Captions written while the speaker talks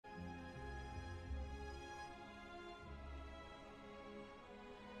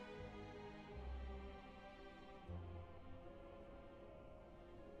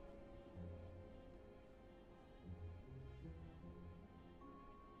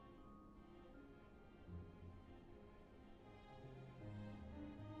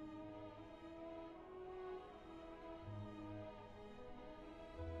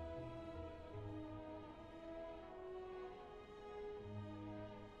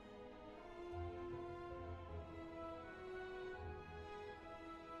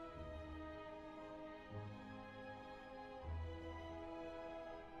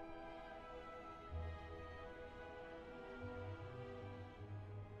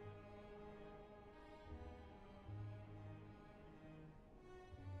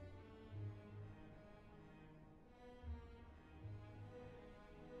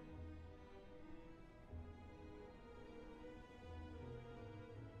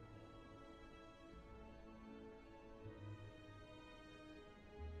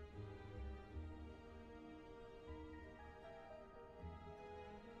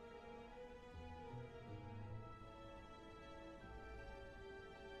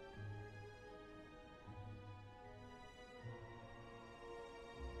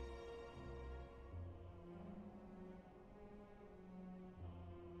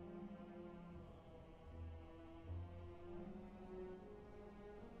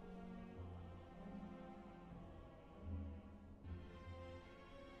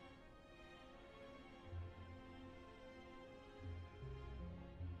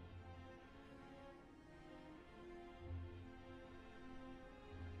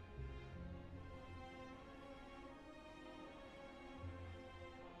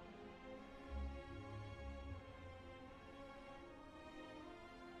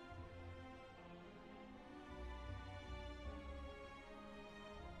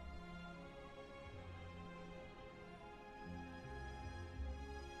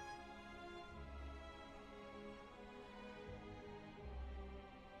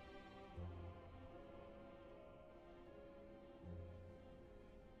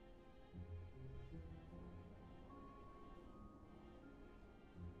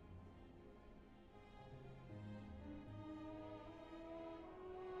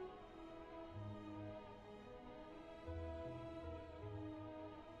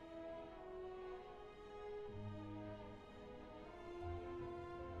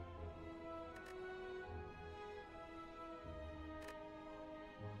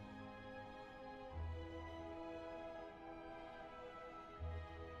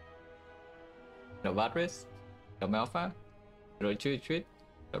No Batteries, no Malfa, no Retreat,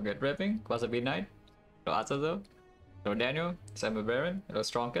 no Get Ripping, Wasabi Knight, no Azazel, no Daniel, Samuel Baron, no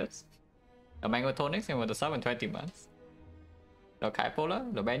Strong Cuts, no Mango Tonics, and with the sub in 20 months. No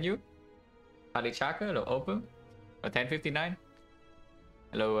Kaipola, no Menu, Pali Chaka, no Open, no 1059,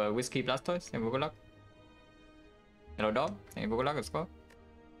 hello Whiskey Blastoise, and Vugalock, hello Dog, and Vugalock as well.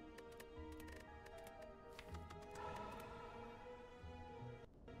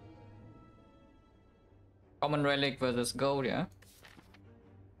 Common Relic versus Gold, yeah.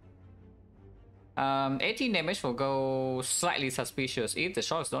 18 damage for Gold, slightly suspicious if the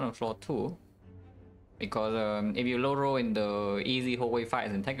shot is not on floor 2. Because if you low roll in the easy hallway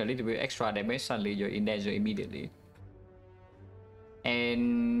fights and take a little bit extra damage, suddenly you're in danger immediately.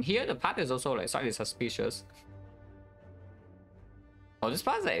 And here the path is also like slightly suspicious. Oh, this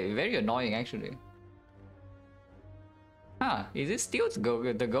path is like very annoying actually. Huh, is it still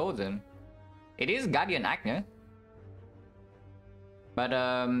the golden? It is Guardian Acne. But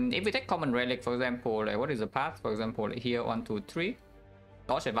if we take Common Relic, for example, like what is the path? For example, like here 1, 2, 3.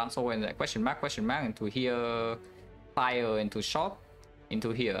 Dodge advance over and like question mark into here, fire into shop,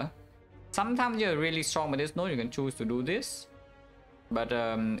 into here. Sometimes you're really strong with this node, you can choose to do this. But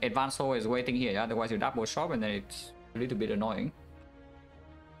advance over is waiting here, yeah? Otherwise you double shop and then it's a little bit annoying.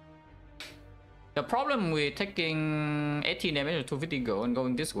 The problem with taking 18 damage to 250 gold and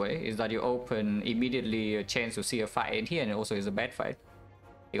going this way is that you open immediately a chance to see a fight in here, and it also is a bad fight.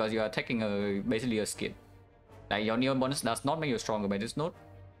 Because you are taking basically a skid. Like your Neo bonus does not make you stronger by this node.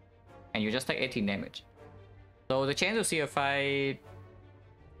 And you just take 18 damage. So the chance to see a fight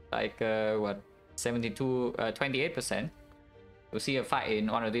like what 28% to see a fight in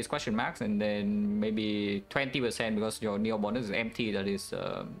one of these question marks, and then maybe 20% because your Neo bonus is empty, that is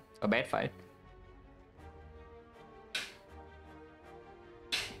a bad fight.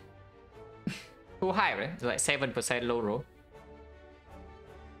 Too high, right? It's like 7% low roll.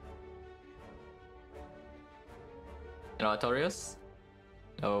 Hello, Artorius.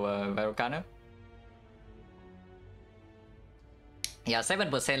 Hello, Verocana. Yeah,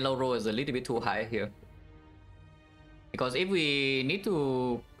 7% low roll is a little bit too high here. Because if we need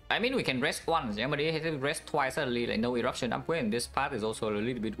to... I mean, we can rest once, yeah, but if we have to rest twice suddenly, like no eruption upgrade, and this part is also a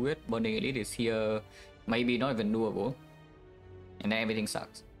little bit weird. Burning Elite is here, maybe not even doable. And then everything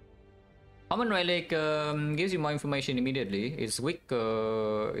sucks. Common Relic gives you more information immediately. It's weak,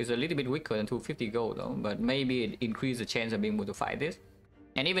 it's a little bit weaker than 250 gold though, but maybe it increases the chance of being able to fight this.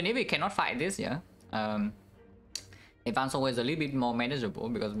 And even if we cannot fight this, yeah, Advance always a little bit more manageable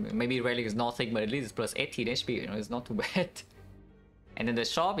because maybe Relic is nothing, but at least it's plus 18 HP, you know, it's not too bad. And then the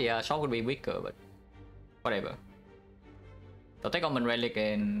shop, yeah, shop would be weaker, but whatever. So take Common Relic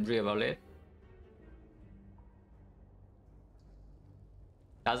and re-evaluate.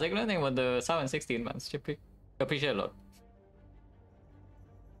 That's like nothing about the 7 16 months. Chippy. Appreciate a lot.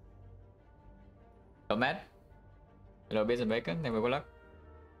 Hello, Matt. Hello, Base and Bacon. Never good luck.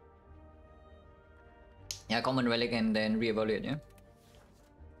 Yeah, Common Relic and then re-evaluate, yeah.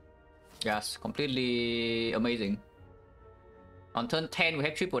 Yes, completely amazing. On turn 10, we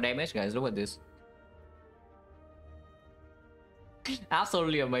have triple damage, guys. Look at this.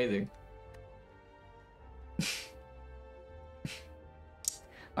 Absolutely amazing.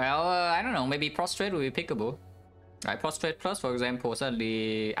 Well, I don't know, maybe Prostrate will be pickable. Right, Prostrate Plus, for example,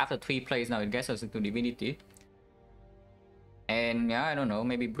 suddenly after 3 plays now it gets us into Divinity. And yeah, I don't know,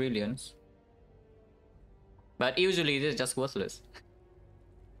 maybe Brilliance. But usually this is just worthless.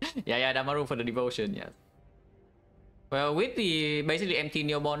 yeah, Damaru for the Devotion, yes. Well, with the basically empty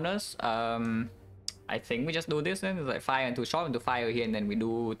Neo bonus, I think we just do this then. It's like fire into shot into fire here, and then we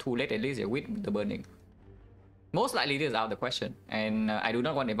do 2 late at least, yeah, with the burning. Most likely this is out of the question, and I do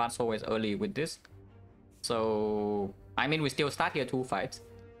not want advance always early with this. So I mean, we still start here 2 fights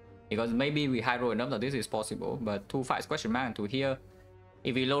because maybe we high roll enough that this is possible, but 2 fights question mark into here.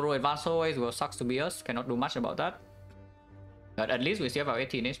 If we low roll advance always, well, sucks to be us, cannot do much about that. But at least we still have our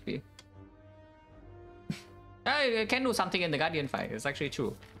 18 HP. I can do something in the Guardian fight, it's actually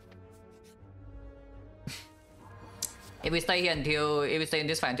true. If we stay here until, if we stay in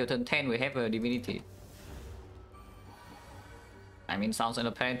this fight until turn 10, we have a Divinity. I mean, sounds like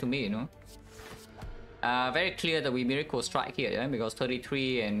a plan to me, you know. Very clear that we Miracle Strike here, yeah? Because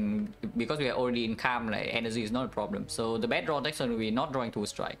 33 and because we are already in calm, like energy is not a problem. So the bad draw next turn will be not drawing 2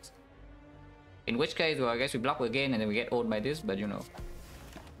 strikes. In which case, well, I guess we block again and then we get owned by this, but you know.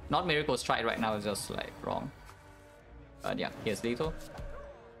 Not Miracle Strike right now is just like wrong. But yeah, here's lethal.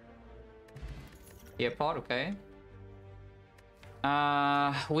 Here pot, okay.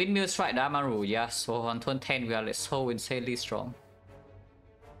 Windmill Strike Damaru, yes. So on turn 10 we are like so insanely strong.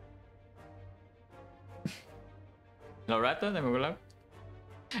 Loretta,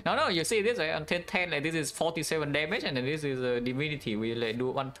 no, you see this right? On 10-10, like this is 47 damage, and then this is a divinity. We like do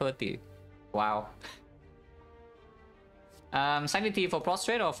 130. Wow. Sanity for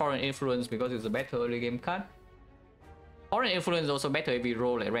prostrate or foreign influence because it's a better early game card. Foreign influence is also better if we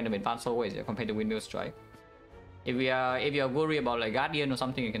roll like random advanced always, yeah, compared to windmill strike. If you are worried about like guardian or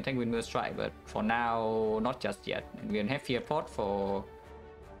something, you can take windmill strike, but for now, not just yet. And we can have fear pot for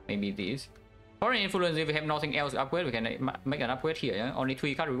maybe these. Foreign influence, if we have nothing else to upgrade, we can make an upgrade here, yeah? Only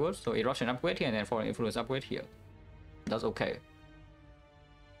 3 card rewards, so eruption upgrade here and then foreign influence upgrade here. That's okay.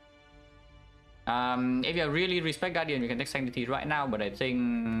 If you really respect guardian, you can take sanctity right now, but I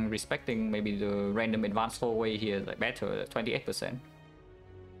think respecting maybe the random advanced hallway here is like better, 28%.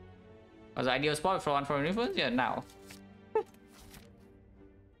 Was the ideal spot for one foreign influence? Yeah, now. Did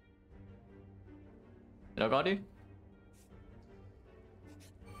I got it?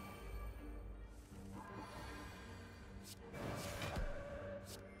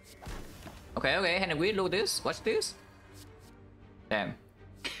 Okay, and we look this. Watch this. Damn.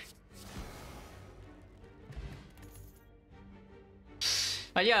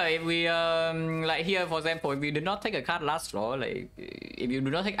 But yeah, if we like here for example, if you do not take a card last floor, like if you do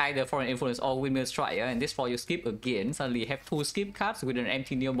not take either foreign influence or windmill strike, and this floor you skip again, suddenly you have 2 skip cards with an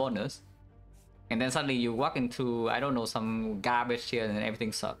empty neo bonus, and then suddenly you walk into, I don't know, some garbage here and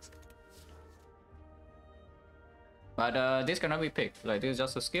everything sucks. But this cannot be picked. Like this is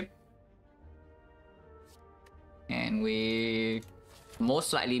just a skip. And we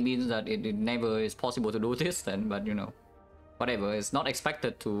most likely means that it never is possible to do this then, but you know, whatever, it's not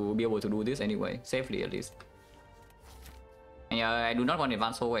expected to be able to do this anyway, safely at least. And yeah, I do not want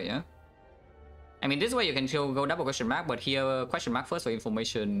advance hallway, yeah? I mean, this way you can still go double question mark, but here question mark first for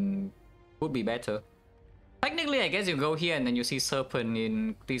information would be better. Technically, I guess you go here and then you see serpent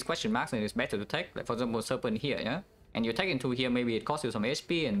in these question marks and it's better to take, like for example, serpent here, yeah? And you take into here, maybe it costs you some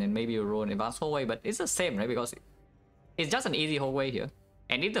HP and then maybe you roll an advanced hallway, but it's the same, right? Because it's just an easy hallway here.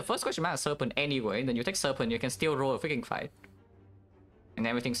 And if the first question mark is serpent anyway, then you take serpent, you can still roll a freaking fight. And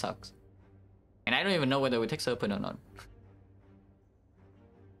everything sucks. And I don't even know whether we take serpent or not.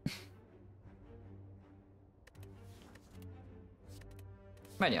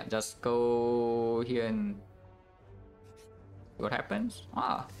 But yeah, just go here and see what happens.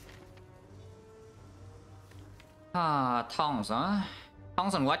 Tongs, huh?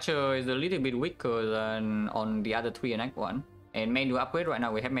 Tongs on Watcher is a little bit weaker than on the other 3 and Act 1. And menu upgrade right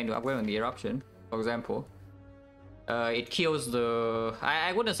now, we have menu upgrade on the eruption, for example. It kills the...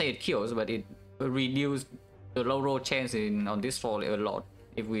 I wouldn't say it kills, but it reduces the low roll chance on this fall a lot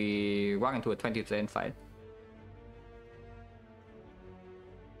if we walk into a 20% fight.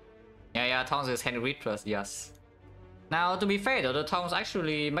 Yeah, Tongs is Henry Plus, yes. Now, to be fair though, the Tongs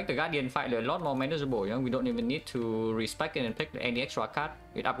actually make the Guardian fight a lot more manageable, you know? We don't even need to respec it and pick any extra card.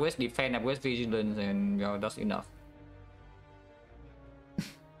 It upgrades defense, upgrades vigilance, and you know, that's enough.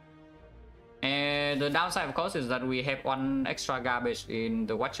 And the downside of course is that we have 1 extra garbage in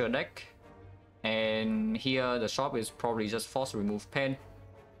the Watcher deck. And here the shop is probably just force remove pen.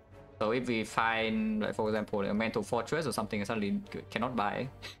 So if we find, like for example, a Mental Fortress or something I suddenly cannot buy.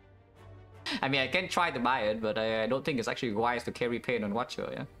 I mean, I can try to buy it, but I don't think it's actually wise to carry pain on Watcher,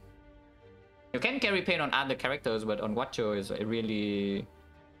 yeah? You can carry pain on other characters, but on Watcher is really...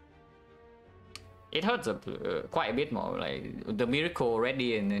 It hurts quite a bit more, like the miracle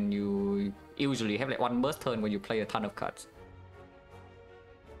already, and then you usually have like 1 burst turn when you play a ton of cards.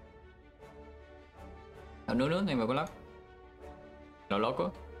 No, em vào có lắm. Nó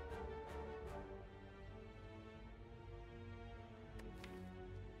loco.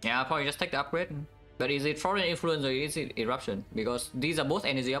 Yeah, I'll probably just take the upgrade. But is it foreign influence or is it eruption? Because these are both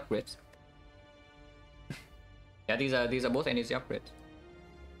energy upgrades. Yeah, these are both energy upgrades.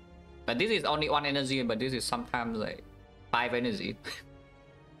 But this is only 1 energy, but this is sometimes like 5 energy.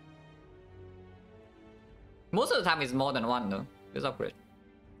 Most of the time it's more than 1 though, this upgrade.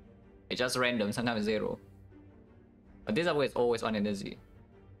 It's just random, sometimes 0. But this upgrade is always 1 energy.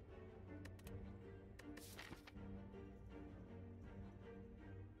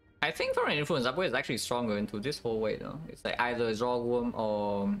 I think foreign influence upgrade is actually stronger into this whole way though. It's like either a Zorworm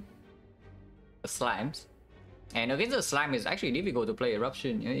or the Slimes. And against the Slime it's actually difficult to play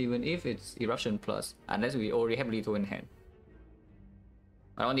Eruption, yeah? Even if it's Eruption Plus, unless we already have Lethal in hand.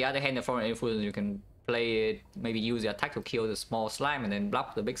 But on the other hand, the foreign influence, you can play it, maybe use the attack to kill the small slime and then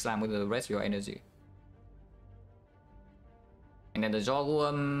block the big slime with the rest of your energy. And then the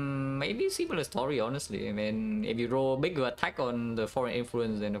Zorworm, maybe similar story honestly. I mean, if you roll a bigger attack on the foreign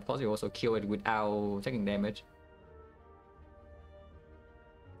influence, then of course you also kill it without taking damage.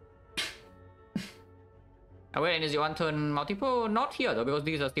 Aware energy one turn multiple, not here though, because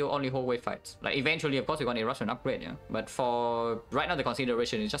these are still only whole wave fights. Like eventually, of course, you're gonna eruption upgrade, yeah. But for right now, the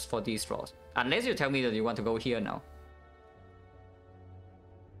consideration is just for these draws. Unless you tell me that you want to go here now.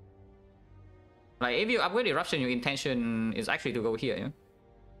 Like if you upgrade eruption, your intention is actually to go here, yeah.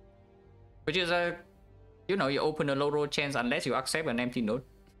 Which is a, you know, you open a low roll chance unless you accept an empty node.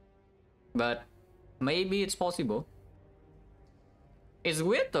 But maybe it's possible. It's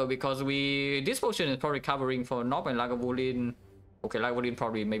weird though, because this potion is probably covering for Nob and Lagavulin. Okay, Lagavulin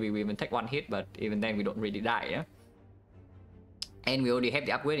probably maybe we even take one hit, but even then we don't really die, yeah? And we already have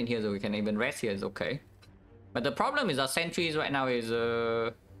the upgrade in here, so we can even rest here, is okay. But the problem is that sentries right now is...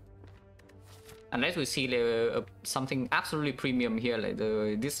 unless we see something absolutely premium here, like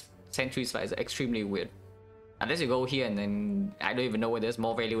this sentry slide is extremely weird. Unless you go here and then I don't even know whether there's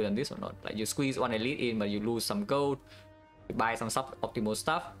more value than this or not. Like you squeeze one elite in, but you lose some gold. Buy some sub-optimal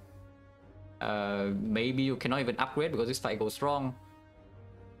stuff. Maybe you cannot even upgrade because this fight goes wrong.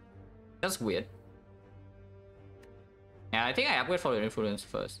 That's weird. Yeah, I think I upgrade for the influence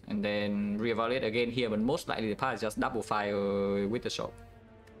first and then reevaluate again here, but most likely the path is just double fire with the shop.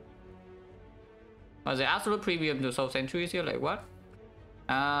 Was the absolute premium to Soul Centuries here? Like what?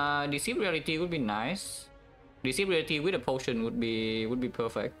 Deceive Reality would be nice. Deceive Reality with a potion would be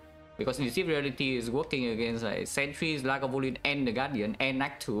perfect. Because Deceive Reality is working against like Sentries, Lagavulin, and the Guardian, and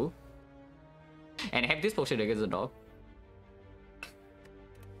Act 2. And have this potion against the dog.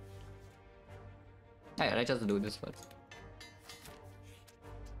 Alright, let's just do this first.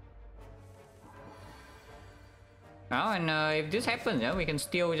 Now, and if this happens, yeah, we can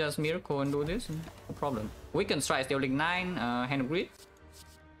still just miracle and do this. No problem. We can try stealing 9, Hand of Greed.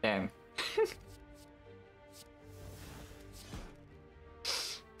 Damn.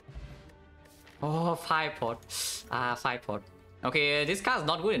 Oh, 5 pot. 5 pot. Okay, this card's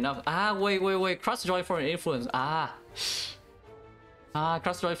not good enough. Wait. Crush Joy for an influence.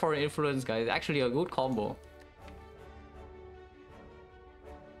 Crush Joy for an influence, guys. Actually a good combo.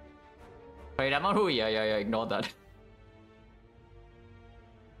 Wait, Amaru? Yeah, ignore that.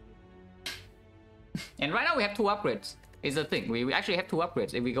 And right now we have 2 upgrades. Is the thing. We actually have 2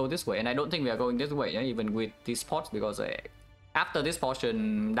 upgrades if we go this way. And I don't think we are going this way, yeah, even with these pots, because after this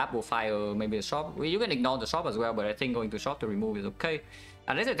portion, double fire, maybe a shop. You can ignore the shop as well, but I think going to shop to remove is okay.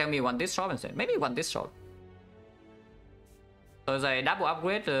 Unless you tell me you want this shop instead. Maybe you want this shop. So it's a double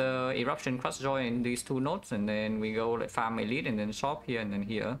upgrade, Eruption, Crush Joy in these 2 nodes, and then we go like farm elite and then shop here and then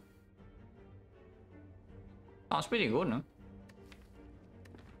here. Sounds pretty good, no?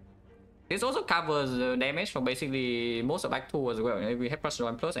 This also covers the damage for basically most of Act 2 as well. We have Crush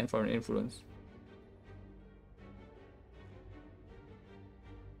Joy plus and for an influence.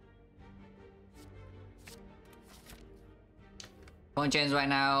 Coin chains right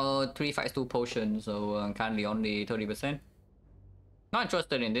now 352 potions, so currently only 30%. Not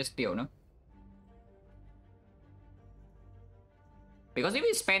interested in this deal, no? Because if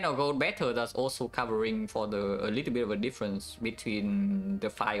we spend our gold better, that's also covering for a little bit of a difference between the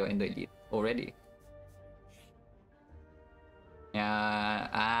fire and the elite already. Yeah,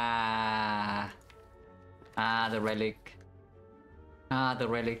 the relic. The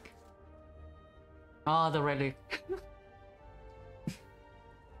relic. The relic.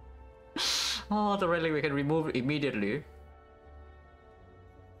 The relic we can remove immediately.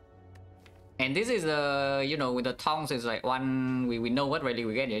 And this is you know, with the tongs is like one, we know what relic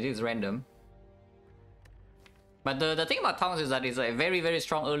we get, it is random. But the thing about tongs is that it's a very, very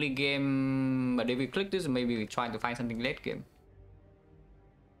strong early game, but if we click this, maybe we try to find something late game.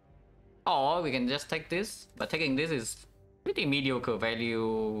 Or we can just take this, but taking this is pretty mediocre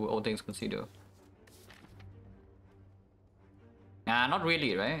value, all things considered. Not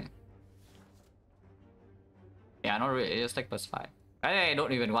really, right? Yeah, not really, just take +5. I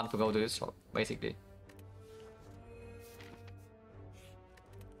don't even want to go to this shop, basically.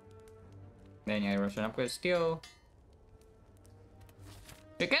 Then yeah, Russian upgrade still.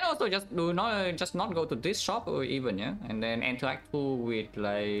 You can also just not go to this shop or even, yeah, and then enter Act 2 with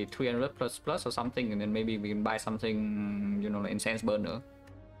like 300 plus or something, and then maybe we can buy something, you know, like incense burner.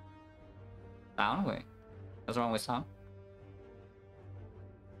 Sound? Wait, what's wrong with sound?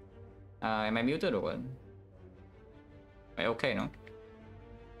 Am I muted or what? Wait, okay, no?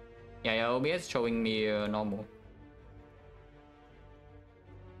 Yeah, OBS showing me normal.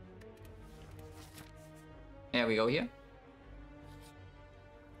 There we go here.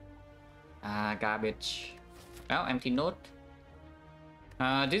 Garbage. Well, empty note.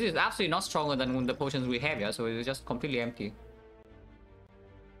 This is absolutely not stronger than the potions we have, yeah, so it's just completely empty.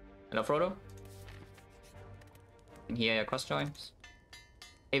 Hello, Frodo. And here are cross joints.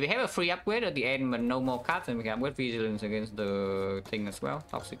 If we have a free upgrade at the end but no more cards, then we can upgrade Vigilance against the thing as well.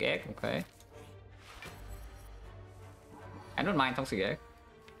 Toxic Egg, okay. I don't mind Toxic Egg.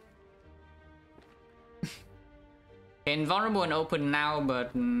 Invulnerable and open now,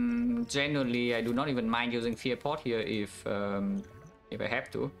 but generally I do not even mind using Fear Pot here if I have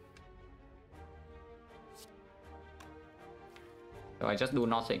to. So I just do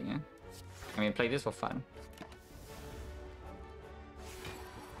nothing, yeah? I mean, play this for fun.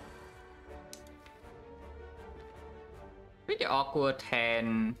 Pretty awkward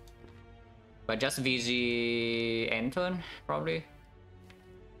hand, but just VG end turn, probably.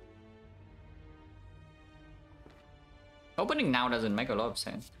 Opening now doesn't make a lot of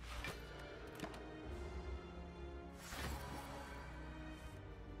sense.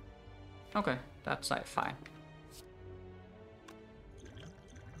 Okay, that's like fine.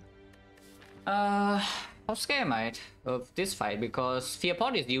 How scared am I of this fight? Because Fear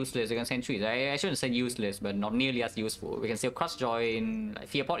Pot is useless against sentries. I shouldn't say useless, but not nearly as useful. We can still cross join, like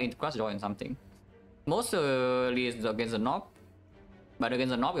Fear Pot into cross join something. Mostly is against the knob, but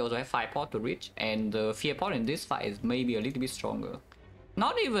against the knob we also have Fire Pot to reach, and the Fear Pot in this fight is maybe a little bit stronger.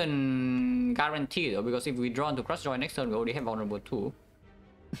 Not even guaranteed though, because if we draw into cross join next turn, we already have vulnerable too.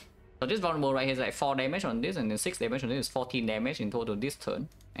 So this vulnerable right here is like 4 damage on this, and then 6 damage on this is 14 damage in total this turn,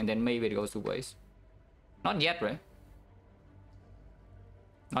 and then maybe it goes to waste. Not yet, right?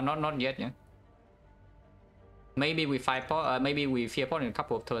 Not yet, yeah. Maybe we maybe we Fear Pot in a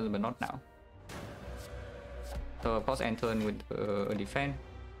couple of turns, but not now. So of course end turn with a defense,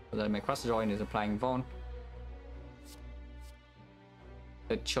 so that my cross join is applying Vaughn.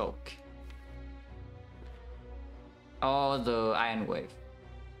 The choke. Or the Iron Wave.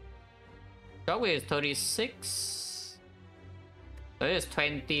 Choke is 36. So it is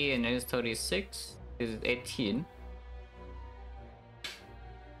 20 and it is 36. This is 18.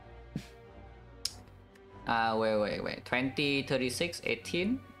 Wait. 20, 36,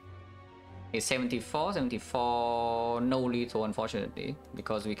 18. It's 74. 74, no lethal unfortunately,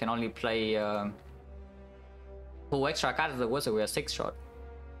 because we can only play 2 extra cards. The worst, so we are 6 shot.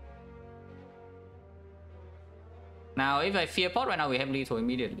 Now if I Fear Pot right now, we have lethal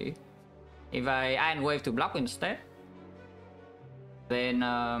immediately. If I Iron Wave to block instead, then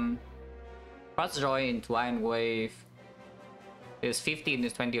cross join into Iron Wave is 15,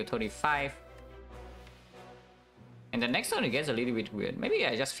 is 20 or 35. And the next turn it gets a little bit weird. Maybe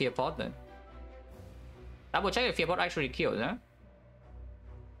I just Fear Pot then. Double check if Fear Pot actually kills, huh?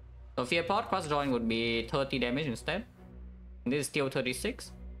 So Fear Pot cross join would be 30 damage instead. And this is still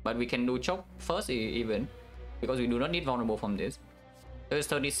 36, but we can do choke first even, because we do not need vulnerable from this. So it's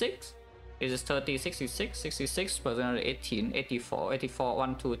 36. This is 30, 66, 66 plus another 18, 84, 84,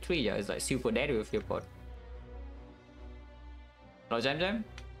 1, 2, 3. Yeah, it's like super dead with Fear Pot. Hello, Jam.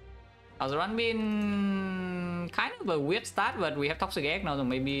 How's the run been? Kind of a weird start, but we have Toxic Egg now, so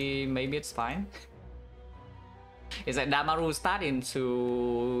maybe it's fine. It's like Damaru start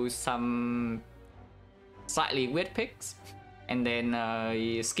into some slightly weird picks, and then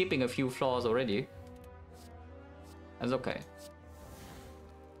he's skipping a few floors already. That's okay.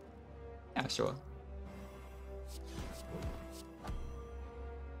 Yeah, sure.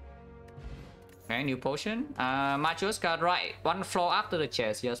 Okay, new potion. Matryoshka, right, 1 floor after the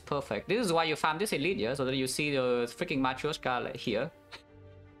chest. Yes, perfect. This is why you farm this elite, yeah, so that you see the freaking Matryoshka like here.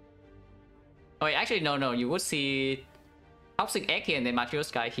 Oh wait, actually no, you would see Toxic Egg here and then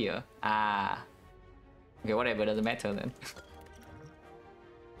Matryoshka here. Ah. Okay, whatever, doesn't matter then.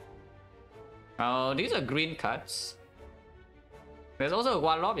 Oh, these are green cards. There's also a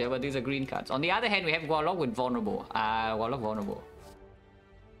Gualob, yeah, but these are green cards. On the other hand, we have Gualob with vulnerable. Gualob vulnerable.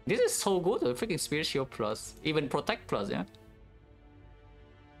 This is so good, the freaking Spirit Shield plus. Even Protect plus, yeah.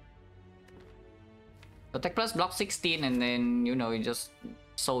 Protect plus, block 16, and then, you know, you just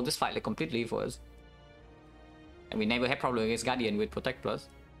solve this fight like completely for us. And we never had problem against Guardian with Protect plus.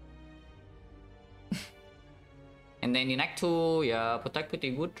 And then in Act 2, yeah, Protect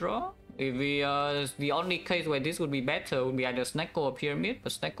pretty good draw. If we, the only case where this would be better would be either XecnaR or Pyramid,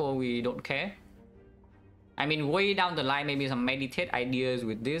 but XecnaR we don't care. I mean, way down the line, maybe some meditate ideas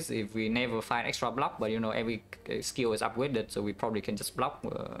with this if we never find extra block, but you know, every skill is upgraded, so we probably can just block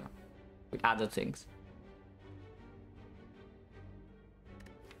with other things.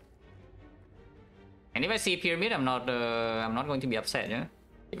 And if I see Pyramid, I'm not going to be upset, yeah?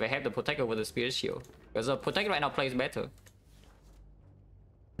 If I have the Protect over the Spirit Shield. Because the Protect right now plays better.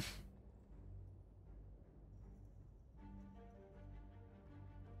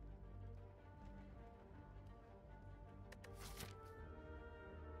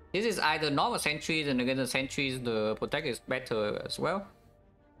 This is either normal sentries, and against the sentries the Protect is better as well.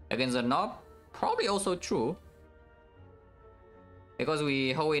 Against the knob, probably also true. Because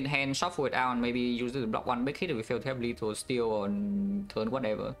we hold in hand, shuffle it out, and maybe use it to block one big hit if we fail to have lethal, steal on turn,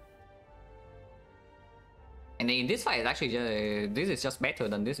 whatever. And in this fight, it's actually just, this is just better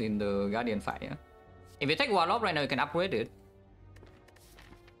than this in the Guardian fight. Yeah? If you take Warlock right now, you can upgrade it.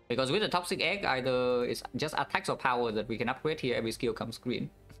 Because with the Toxic Egg, either it's just attacks or power that we can upgrade here, every skill comes green.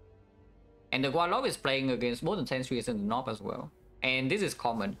 And the Warlock is playing against both the 10 trees and the knob as well. And this is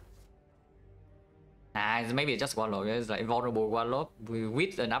common. Nah, it's maybe just Warlock. It's like vulnerable Warlock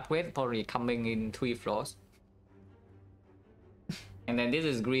with an upgrade probably coming in 3 floors. And then this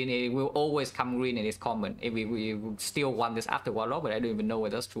is green. It will always come green and it's common. If we still want this after Warlock, but I don't even know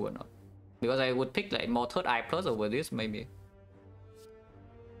whether that's true or not. Because I would pick like more Third Eye Plus over this maybe.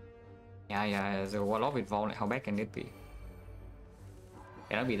 Yeah, the Warlock with Vol, like, how bad can it be?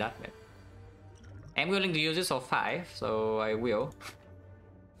 Cannot be that bad. I'm willing to use this for 5, so I will.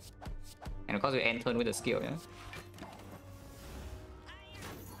 And of course we end turn with the skill, yeah?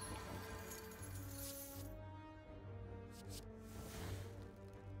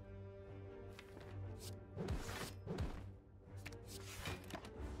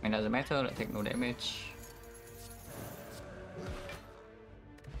 It doesn't matter, I take no damage.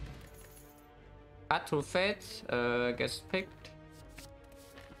 Cut through Fate, gets picked.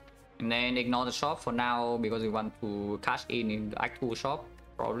 And then ignore the shop for now because we want to cash in the Act 2 shop,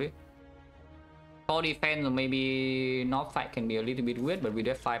 probably. For defense, maybe not fight can be a little bit weird, but we do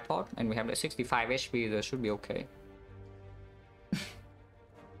have 5 pot and we have like 65 HP, that should be okay.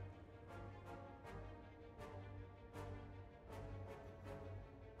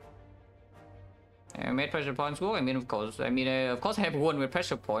 I made pressure points work. I mean, of course, I have won with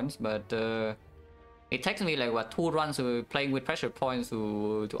pressure points, but it takes me like what 2 runs of playing with pressure points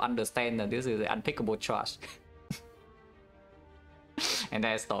to understand that this is an unpickable trash. And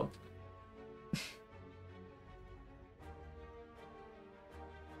then I stopped.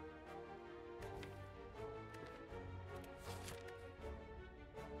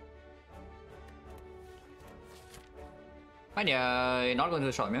 But yeah, you're not going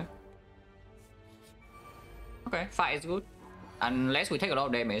to short me. Okay, fight is good. Unless we take a lot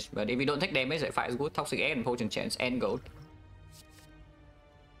of damage, but if we don't take damage, like fight is good. Toxic Egg and Potion Chance and gold.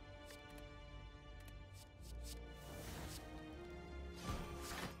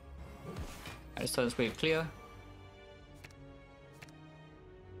 This turn's pretty clear.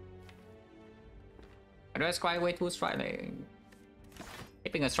 I don't quite way to strike. Like,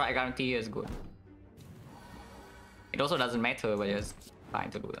 keeping a strike guarantee is good. It also doesn't matter, but it's fine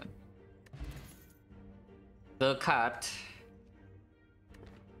to do that. The cut.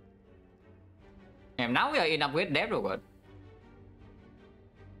 And now we are in upgrade depth or what?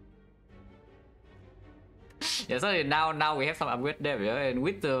 Yeah, so now we have some upgrade depth, yeah? And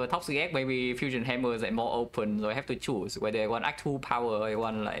with the Toxic Egg, maybe Fusion Hammers are more open, so I have to choose whether I want Act 2 power or I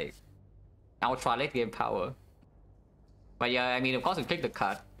want like Ultra late game power. But yeah, I mean, of course we click the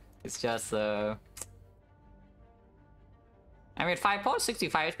cut. It's just I mean, 5 pot,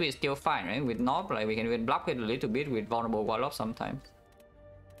 65 HP is still fine, right? With Knob, like we can even block it a little bit with vulnerable Warlock sometimes.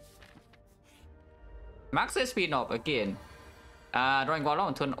 Max SP Knob again. Drawing Warlock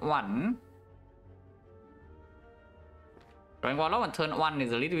on turn 1. Drawing Warlock on turn 1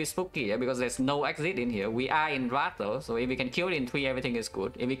 is a little bit spooky, yeah? Because there's no exit in here. We are in Wrath though, so if we can kill it in 3, everything is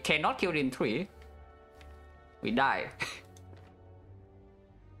good. If we cannot kill it in 3, we die.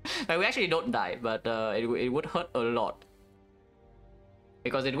 Like, we actually don't die, but it would hurt a lot.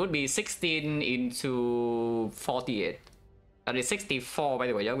 Because it would be 16 into 48. That is 64, by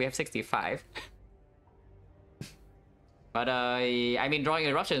the way. Yeah, we have 65. But I mean, drawing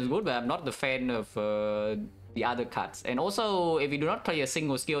eruption is good, but I'm not the fan of the other cuts. And also, if we do not play a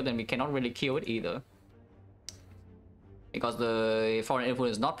single skill, then we cannot really kill it either. Because the foreign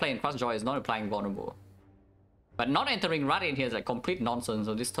influence not playing Crossjaw is not applying vulnerable. But not entering Rat in here is like complete nonsense,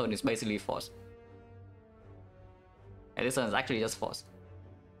 so this turn is basically forced. And this turn is actually just forced.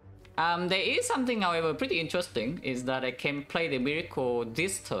 There is something, however, pretty interesting, is that I can play the Miracle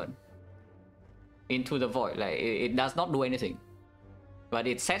this turn into the Void. Like, it does not do anything. But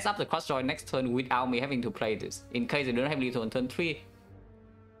it sets up the Crossjaw next turn without me having to play this. In case I don't have lethal on turn 3,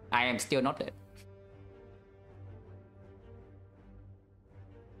 I am still not dead.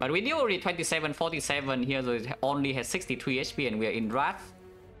 But we do already 27, 47 here, so it only has 63 HP and we are in Wrath.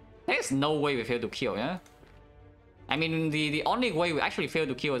 There's no way we fail to kill, yeah? I mean, the only way we actually fail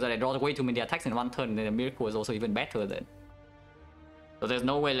to kill is that I draw way too many attacks in one turn, and then the Miracle is also even better then. So there's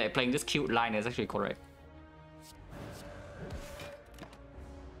no way like playing this cute line is actually correct.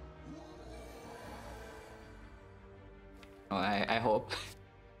 Oh, I hope.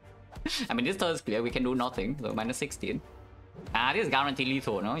 I mean, this turn is clear, we can do nothing, so minus 16. This is guaranteed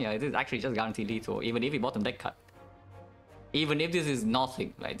lethal, no? Yeah, this is actually just guaranteed lethal, even if we bottom deck cut. Even if this is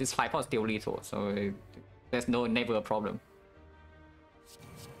nothing, like this 5 is still lethal, so there's never a problem.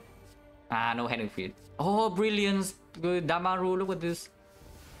 No handling feed. Oh, brilliance! Good Damaru, look at this.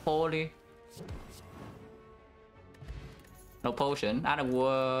 Holy. No potion. Out of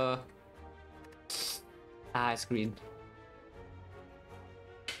war. Screen.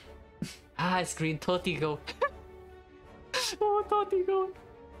 Screen 30 gold. Oh, 30 gold.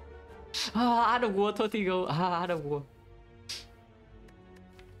 Out of war, 30 gold. Out of war.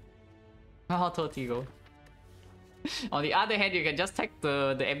 Oh, 30 gold. On the other hand, you can just take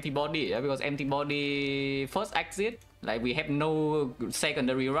the empty body, yeah? Because empty body first exit, like we have no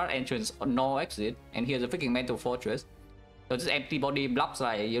secondary route entrance or no exit, and here's a freaking mental fortress. So this empty body blocks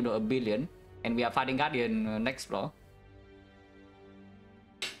like, you know, a billion, and we are fighting Guardian next floor.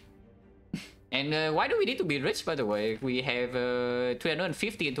 And why do we need to be rich, by the way? We have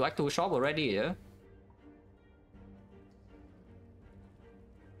 350 into Act 2 shop already, yeah?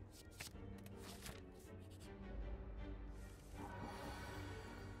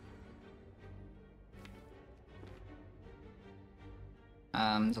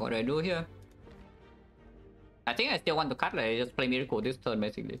 So what do I do here? I think I still want to cut, like, just play Miracle this turn,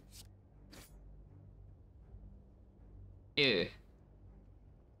 basically. Yeah.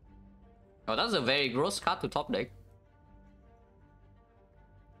 Oh, that's a very gross cut to top deck.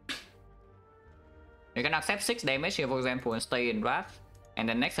 You can accept 6 damage here, for example, and stay in Wrath. And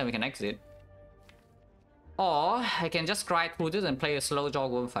then next time we can exit. Or I can just stride through this and play a slow jaw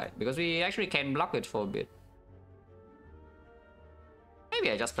worm fight, because we actually can block it for a bit. Maybe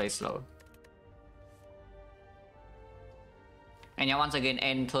I just play slow. And yeah, once again,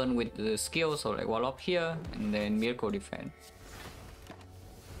 end turn with the skill, so like wall up here, and then Miracle defend.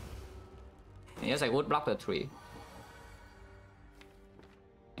 And yes, I would block the 3.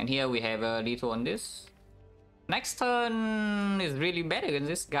 And here we have a lethal on this. Next turn is really bad against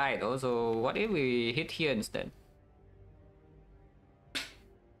this guy though, so what if we hit here instead?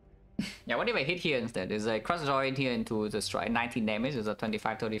 Yeah, what if I hit here instead? There's a cross join here into the strike, 19 damage, there's a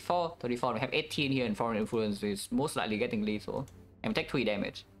 25, 34. 34, we have 18 here in foreign influence, is most likely getting lethal. And we take 3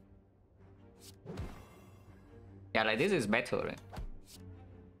 damage. Yeah, like this is better, right?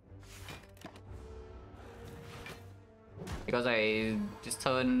 Because this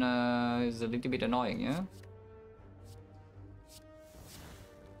turn is a little bit annoying, yeah?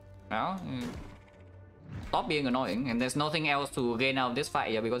 Well, stop being annoying, and there's nothing else to gain out of this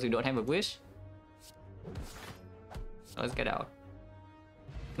fight, yeah, because you don't have a wish. So let's get out.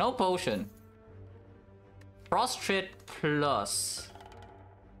 No potion. Prostrate plus.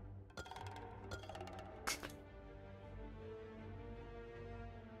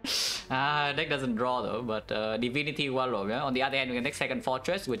 Deck doesn't draw though, but Divinity Warlock, yeah? On the other hand, we can take second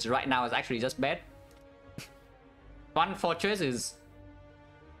Fortress, which right now is actually just bad. One Fortress is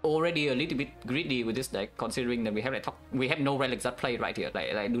already a little bit greedy with this deck, considering that we have no relics that play right here.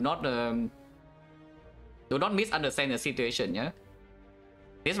 Like do not misunderstand the situation, yeah?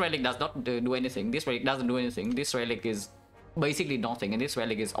 This relic does not do anything. This relic doesn't do anything. This relic is basically nothing, and this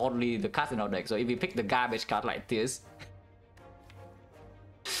relic is only the card in our deck. So if we pick the garbage card like this,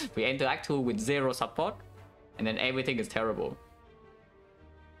 we enter Act 2 with 0 support, and then everything is terrible.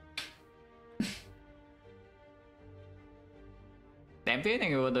 Damn, thank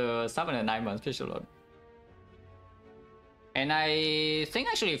you for the 7 and 9 months special load. And I think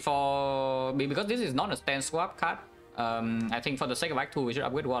actually because this is not a stand swap card, I think for the sake of Act 2 we should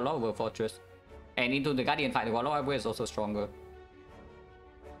upgrade Warlock over Fortress. And into the Guardian fight, the Warlock upgrade is also stronger.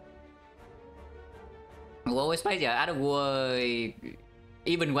 We always play, yeah, other war,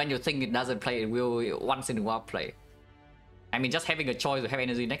 even when you think it doesn't play, it will once in a while play. I mean, just having a choice to have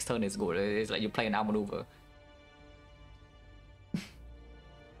energy next turn is good. It's like you play an outmaneuver.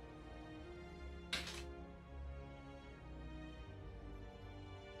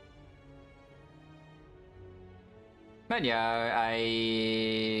 But yeah,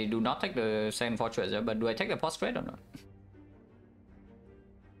 I do not take the Sand Fortress, but do I take the Prostrate or not?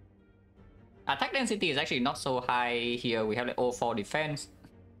 Attack density is actually not so high here. We have like 04 defense.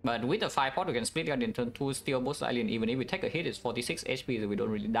 But with the 5 pot, we can split it in turn 2 still most likely, and even if we take a hit, it's 46 HP, so we don't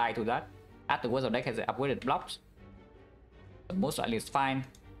really die to that. Afterwards, our deck has upgraded blocks. But most likely it's fine.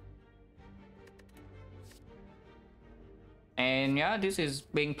 And yeah, this is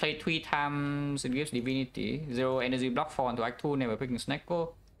being played 3 times. It gives Divinity. 0 energy block 4 into Act 2, never picking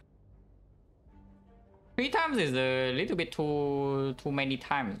Snecko. 3 times is a little bit too many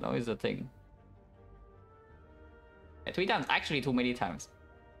times, though, is the thing. 3 times actually too many times.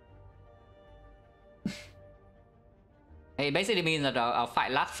 It basically means that our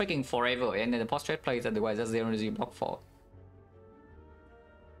fight lasts freaking forever, and then the post-trade plays otherwise just 0 energy block 4.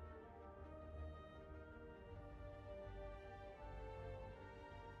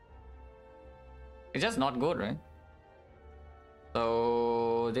 It's just not good, right?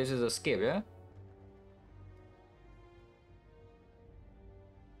 So this is a skip, yeah?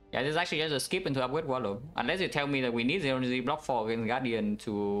 Yeah, this is actually just a skip into upgrade Wallow. Unless you tell me that we need 0 energy block 4 against Guardian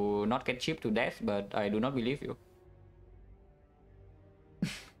to not get chipped to death, but I do not believe you.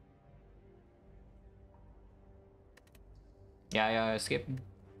 Yeah, skip.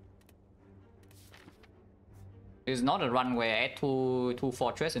 It's not a run where I add two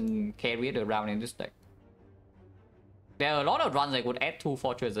fortress and carry it around in this deck. There are a lot of runs I would add 2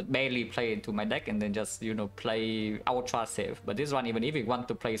 fortress that barely play into my deck and then just, you know, play ultra safe. But this one, even if we want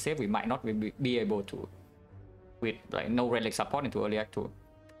to play safe, we might not be able to. With like no relic support into early act 2.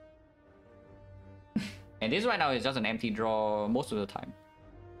 And this right now is just an empty draw most of the time.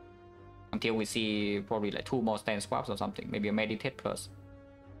 Until we see probably like 2 more stand swaps or something. Maybe a meditate plus.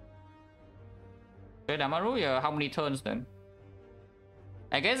 Okay, Damaru, yeah, how many turns then?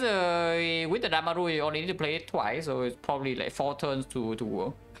 I guess with the Damaru you only need to play it twice, so it's probably like 4 turns to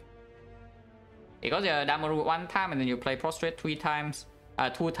work. Because Damaru 1 time and then you play prostrate 2 times,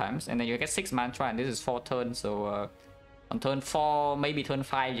 and then you get 6 mantra, and this is 4 turns, so on turn 4, maybe turn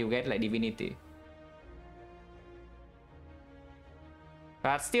 5 you get like divinity.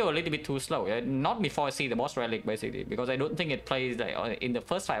 But still a little bit too slow, yeah? Not before I see the boss relic basically, because I don't think it plays like in the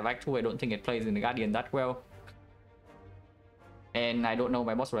first 5 act 2, I don't think it plays in the Guardian that well. And I don't know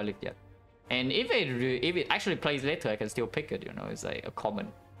my boss relic yet. And if it actually plays later, I can still pick it, you know, it's like a common.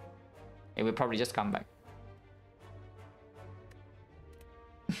 It will probably just come back.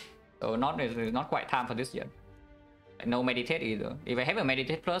 So it's not quite time for this yet. No meditate either. If I have a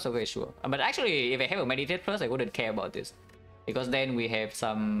meditate plus, okay, sure. But actually, if I have a meditate plus, I wouldn't care about this. Because then we have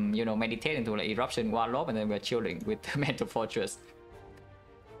some, you know, meditate into like eruption, warlock, and then we're chilling with the mental fortress.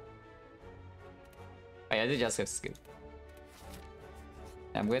 Oh yeah, this is just a skill.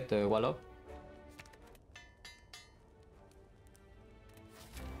 I'm with the warlock.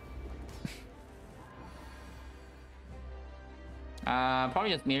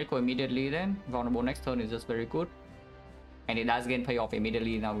 Probably just miracle immediately then. Vulnerable next turn is just very good. And it does gain payoff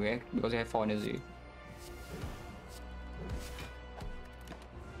immediately now because we have 4 energy.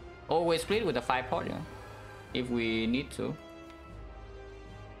 Always split with the 5 pot, yeah. If we need to.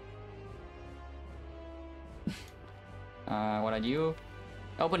 What are you?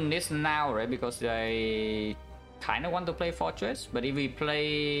 Open this now, right? Because I kind of want to play Fortress, but if we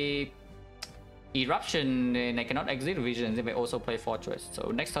play Eruption, then I cannot exit Visions if I also play Fortress.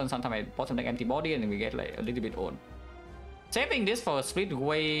 So next turn, sometime I bottom deck empty body, and then we get like a little bit on. Saving this for a split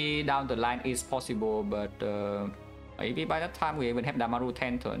way down the line is possible, but maybe by that time we even have Damaru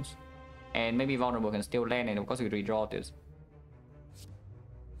 10 turns, and maybe Vulnerable can still land, and of course we redraw this.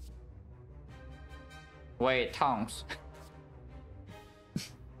 Wait, Tongs.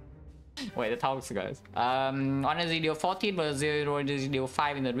 Wait, the Tongs, guys. On a deal 14 versus 0 deal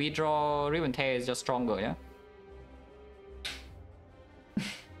 5 in the redraw, Ribbon Tear is just stronger, yeah?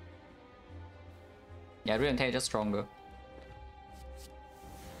 Yeah, Ribbon Tear is just stronger.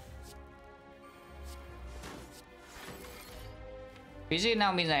 PG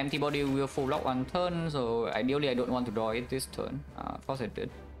now means that empty body will full lock one turn, so ideally I don't want to draw it this turn. Of course I did.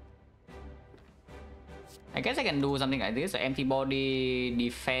 I guess I can do something like this: empty body,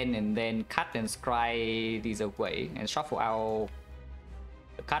 defend, and then cut and scry these away, and shuffle out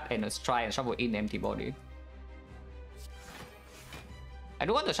the cut and scry and shuffle in empty body. I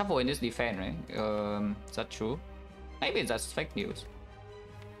do want to shuffle in this defend, right? Is that true? Maybe it's just fake news.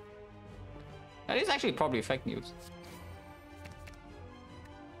 That is actually probably fake news.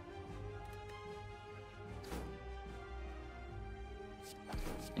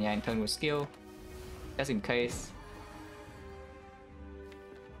 Yeah, in turn with skill. Just in case.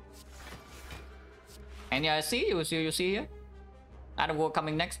 And yeah, see, you see here? Other war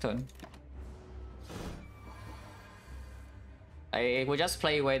coming next turn. I will just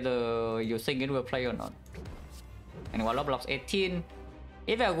play whether you think it will play or not. And Warlock blocks 18.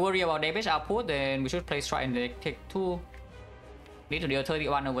 If I worry about damage output, then we should play strike and take 2. Need to deal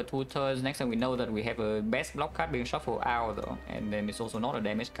 31 over 2 turns. Next time we know that we have a best block card being shuffled out though. And then it's also not a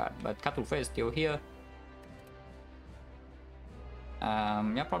damage card, but cut to face is still here.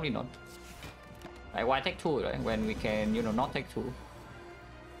 Yeah, probably not. Like, why take 2, right? When we can, you know, not take 2.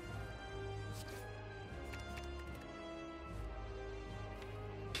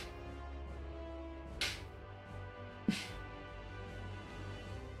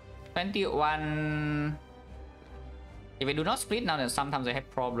 $21. If I do not split now, then sometimes I have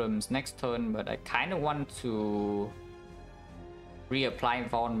problems next turn, but I kind of want to reapply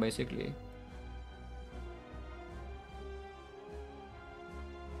Vaughn basically.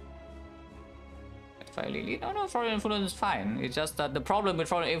 No, Foreign Influence is fine. It's just that the problem with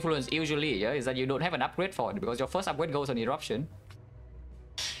Foreign Influence usually is that you don't have an upgrade for it because your first upgrade goes on Eruption.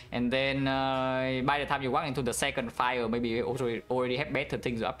 And then by the time you walk into the second fire, maybe you also already have better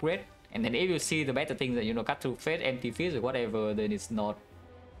things to upgrade. And then if you see the better things that, you know, cut through fate, empty fields or whatever, then it's no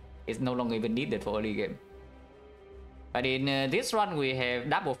longer even needed for early game. But in this run, we have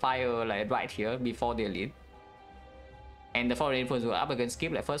double fire like right here before the elite. And the Foreign Influence will up against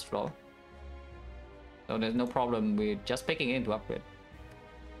skip like first floor. So there's no problem with just picking it to upgrade.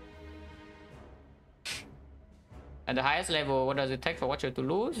 At the highest level, what does it take for Watcher to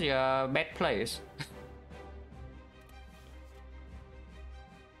lose? Yeah, bad plays.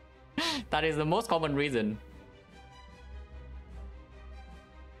 That is the most common reason.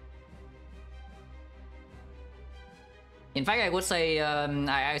 In fact, I would say,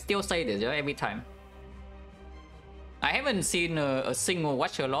 I still say this every time. I haven't seen a single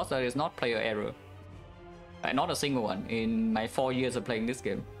Watcher loss that is not player error. Not a single one in my 4 years of playing this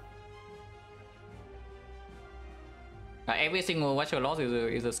game. Every single Watcher loss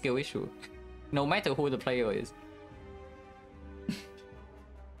is a skill issue, no matter who the player is.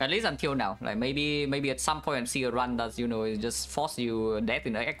 At least until now. Like maybe at some point see a run that, you know, it just force you death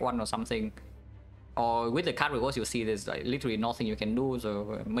in the Act 1 or something. Or with the card rewards you see there's like literally nothing you can do,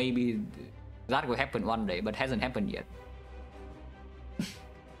 so maybe that will happen one day, but hasn't happened yet.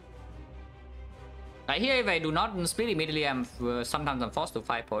 Here, if I do not split immediately, sometimes I'm forced to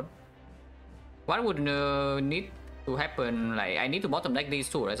 5-pot. What would need to happen? Like, I need to bottom deck these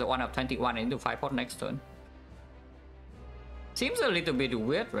two, right? So 1 of 21, I need to 5-pot next turn. Seems a little bit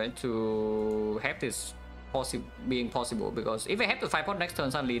weird, right? To have this being possible, because if I have to 5-pot next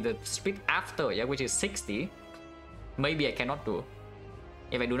turn, suddenly the split after, yeah, which is 60, maybe I cannot do.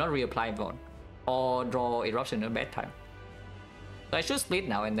 If I do not reapply Vaughn or draw Eruption at a bad time. So I should split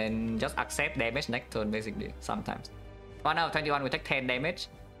now and then just accept damage next turn basically, sometimes. 1 out of 21 we take 10 damage,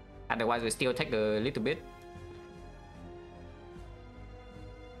 otherwise we still take a little bit.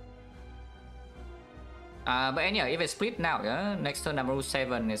 But anyhow, if I split now, yeah, next turn Damaru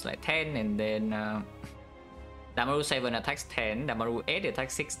 7 is like 10, and then Damaru 7 attacks 10, Damaru 8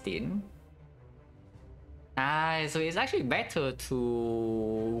 attacks 16. So it's actually better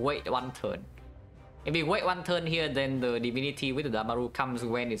to wait one turn. If we wait one turn here, then the divinity with the Damaru comes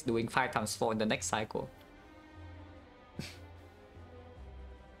when it's doing 5 times 4 in the next cycle.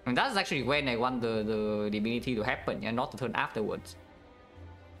 And that's actually when I want the divinity to happen, and not the turn afterwards.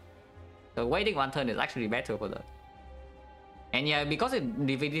 So waiting one turn is actually better for that. And yeah, because the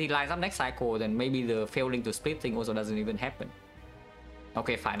divinity lines up next cycle, then maybe the failing to split thing also doesn't even happen.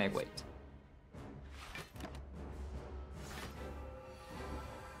 Okay, fine, I wait.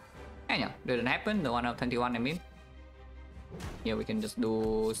 And yeah, didn't happen, the 1 out of 21 I mean. Here we can just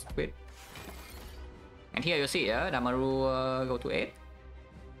do split. And here you see, yeah, Damaru go to 8.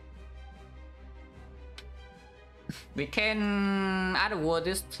 We can add a word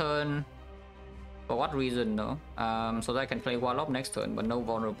this turn. For what reason though? So that I can play Warlock next turn, but no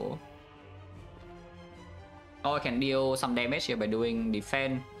vulnerable. Or I can deal some damage here by doing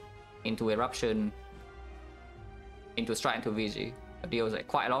defense into Eruption, into Strike, into VG. It deals like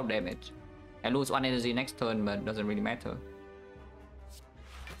quite a lot of damage. I lose 1 energy next turn, but doesn't really matter.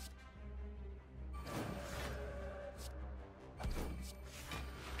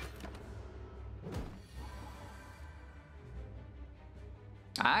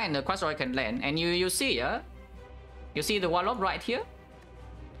 And the Crossroad can land, and you see, yeah, you see the Warlock right here,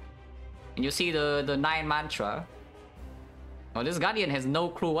 and you see the 9 mantra. Oh, this Guardian has no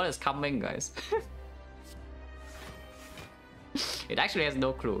clue what is coming, guys. It actually has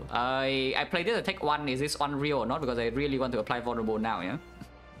no clue. I played this attack 1. Is this one real or not? Because I really want to apply vulnerable now, yeah.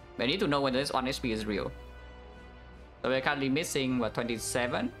 But I need to know whether this 1 HP is real. So we're currently missing what,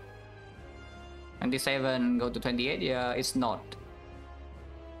 27. 27 go to 28. Yeah, it's not.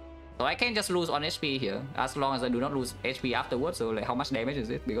 So I can just lose 1 HP here, as long as I do not lose HP afterwards. So like, how much damage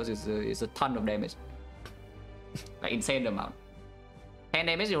is it? Because it's a ton of damage. Like insane amount. 10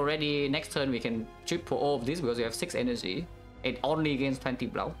 damage already. Next turn we can triple all of this because we have 6 energy. It only gains 20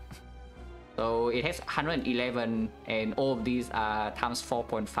 blow. So it has 111, and all of these are times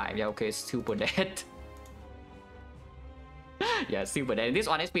 4.5. Yeah, okay, super dead. Yeah, super dead. This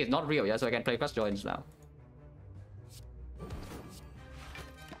 1 HP is not real, yeah, so I can play cross joins now.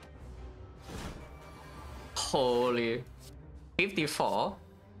 Holy 54,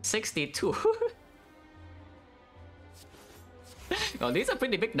 62. Oh, these are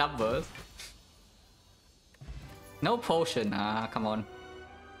pretty big numbers. No potion, come on.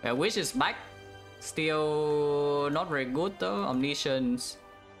 Wish is back. Still not very good though. Omniscience.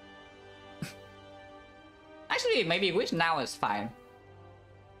 Actually, maybe Wish now is fine.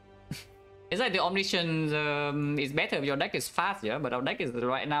 It's like the Omniscience is better if your deck is fast, yeah? But our deck is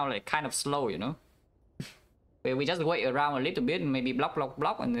right now like kind of slow, you know? We just wait around a little bit, maybe block,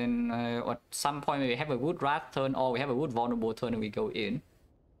 and then at some point we have a good wrath turn or we have a good vulnerable turn and we go in.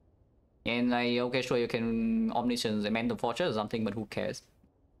 And like, okay, sure, you can Omniscience and Mental Fortress or something, but who cares?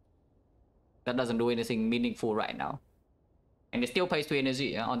 That doesn't do anything meaningful right now. And it still pays 2 energy.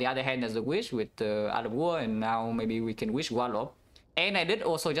 Yeah? On the other hand, there's the Wish with Art of War, and now maybe we can Wish Wallop. And I did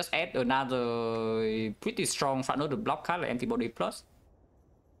also just add another pretty strong front-loaded block card like Antibody Plus,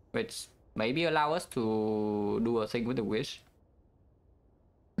 which maybe allow us to do a thing with the Wish.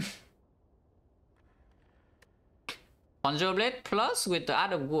 Conjure Blade Plus with the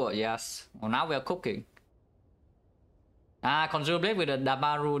Art of War, yes. Well, now we are cooking. Conjure Blade with the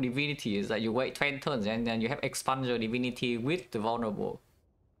Damaru Divinity is that you wait 20 turns and then you have Expunger Divinity with the Vulnerable.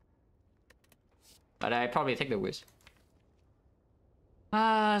 But I probably take the Wish.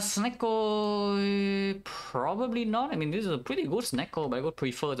 Snecko, probably not. I mean, this is a pretty good Snecko, but I would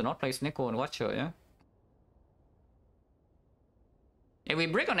prefer to not play Snecko and Watcher, yeah? If we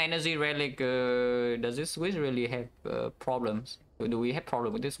break on Energy Relic, does this Wish really have problems? Do we have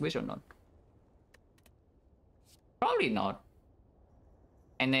problem with this Wish or not? Probably not.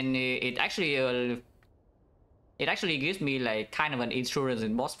 And then it actually gives me like kind of an insurance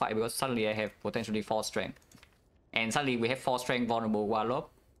in boss fight because suddenly I have potentially 4 strength. And suddenly we have 4 strength vulnerable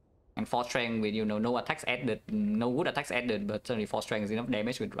Wallop. And 4 strength with, you know, no attacks added, no good attacks added, but suddenly 4 strength is enough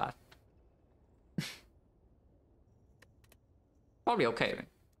damage with Wrath. Probably okay.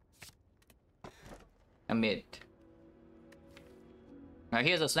 A mid. Now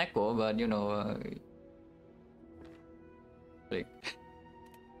here's a Snecko, but you know, like...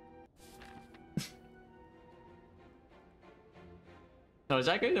 No,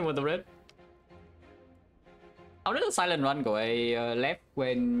 Jacket with the red. How did the silent run go? I left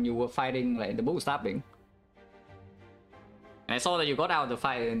when you were fighting like the bootstrapping. And I saw that you got out of the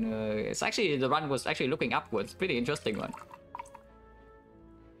fight and it's actually, the run was actually looking upwards. Pretty interesting one.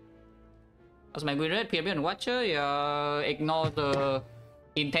 As my green red Pyramid and Watcher, ignore the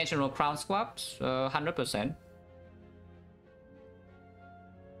intentional crown swaps, 100%.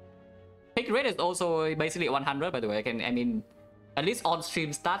 Pick rate is also basically 100, by the way. I mean, at least on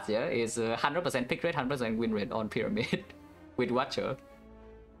stream stats, yeah, is 100% pick rate, 100% win rate on Pyramid with Watcher.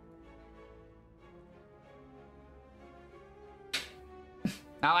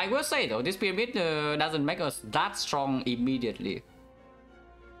 Now, I will say though, this Pyramid doesn't make us that strong immediately.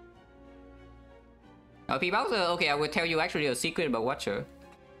 People, okay, I will tell you actually a secret about Watcher.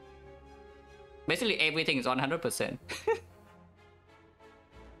 Basically, everything is 100%.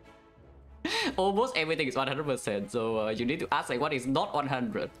 Almost everything is 100%. So you need to ask like what is not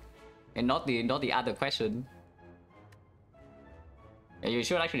 100, and not the other question. And you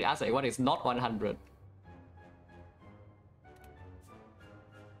should actually ask like what is not 100.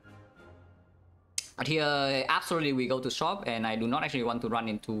 But here, absolutely, we go to shop, and I do not actually want to run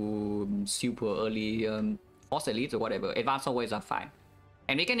into super early force elites or whatever. Advanced always are fine.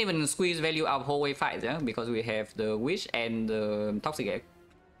 And we can even squeeze value out whole way fights, yeah? Because we have the Wish and the Toxic Egg.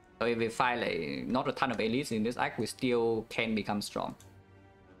 So if we fight like not a ton of elites in this act, we still can become strong.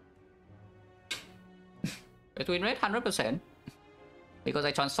 But win rate 100%. Because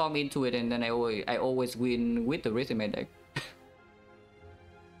I transform into it and then I always win with the Rhythm deck.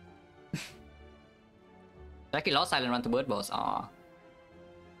 Lucky lost Silent Run to Bird Boss. Aww.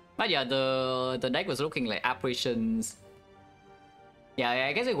 But yeah, the deck was looking like Apparitions. Yeah,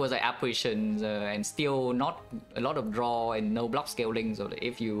 I guess it was like Apparitions and still not a lot of draw and no block scaling. So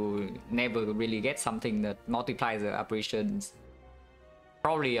if you never really get something that multiplies the Apparitions,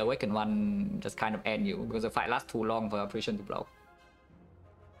 probably Awaken one just kind of end you because the fight lasts too long for Apparition to block.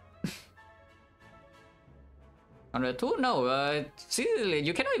 On the 2, no, seriously,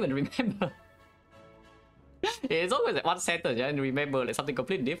 you cannot even remember. It's always like one sentence, yeah, and remember like something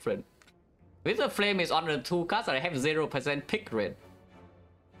completely different. With the Flame is on the 2 cards that I have 0% pick rate.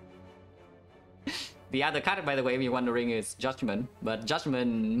 The other card, by the way, if you're wondering, is Judgment. But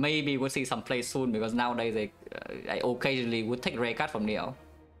Judgment maybe we'll see some play soon because nowadays I occasionally would take rare card from Neo.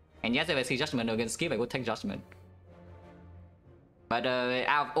 And yes, if I see Judgment against Skip, I would take Judgment. But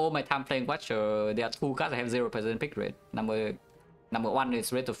out of all my time playing Watcher, there are 2 cards that have 0% pick rate. Number 1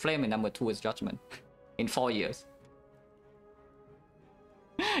 is Red of Flame and number 2 is Judgment. In 4 years.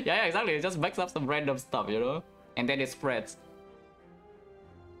 Yeah, exactly. It just makes up some random stuff, you know? And then it spreads.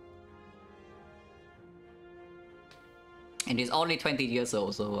 And he's only 20 years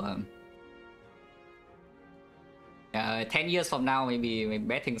old, so 10 years from now, maybe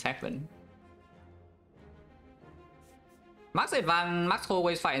bad things happen. Max Advance, Max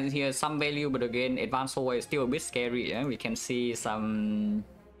Hallway fight here some value, but again, Advanced Hallway is still a bit scary. Yeah? We can see some...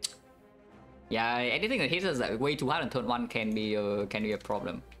 Yeah, anything that hits us like way too hard on turn 1 can be a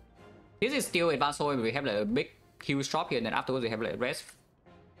problem. This is still Advanced Hallway, but we have like a big huge drop here, and then afterwards we have like rest.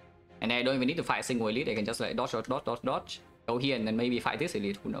 And I don't even need to fight a single elite, I can just like dodge, go here and then maybe fight this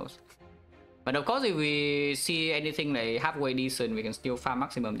elite, who knows. But of course, if we see anything like halfway decent, we can still farm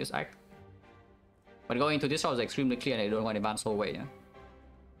maximum this act. But going into this round is extremely clear and I don't want to advance whole way.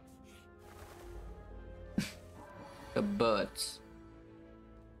 Yeah? The birds.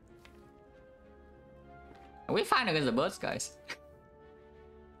 Are we fine against the birds, guys?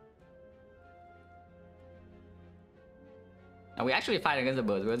 Are we actually fighting against the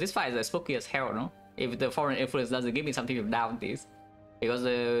birds? Because this fight is as spooky as hell, no? If the foreign influence doesn't give me something to down this. Because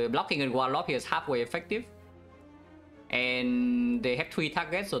the blocking in Warlock here is halfway effective. And they have 3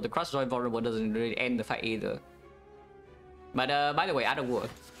 targets, so the cross joint vulnerable doesn't really end the fight either. But by the way, other word.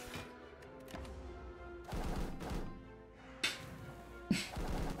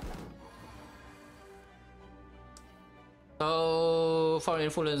 So foreign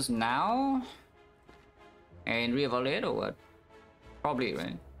influence now and reevaluate or what? Probably,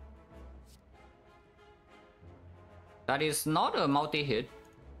 right? That is not a multi-hit.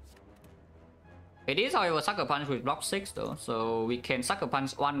 It is, however, Sucker Punch with block 6 though, so we can Sucker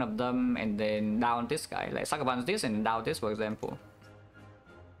Punch one of them and then down this guy. Like Sucker Punch this and down this, for example.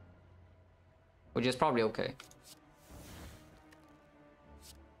 Which is probably okay.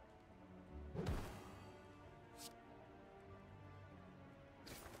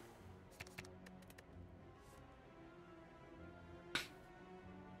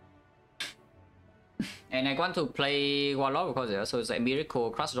 And I want to play Warlock because yeah, so it's a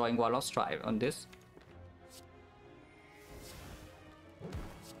miracle cross drawing Warlock Stripe on this.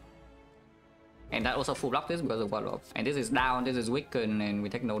 And that also full block this because of Warlock. And this is down, this is weakened, and we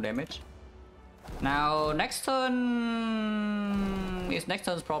take no damage. Now next turn is next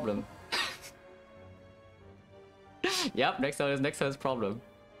turn's problem. Yep, next turn is next turn's problem.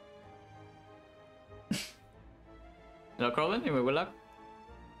 No problem, anyway, good luck.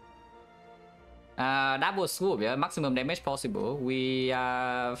 Double swoop, yeah, maximum damage possible. We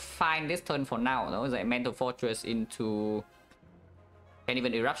find this turn for now, though. Like Mental Fortress into... Can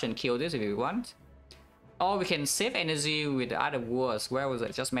even Eruption kill this if we want. Or we can save energy with the other words. Where was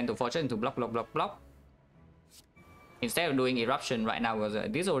it? Just Mental Fortress into block, block, block, block. Instead of doing Eruption right now, was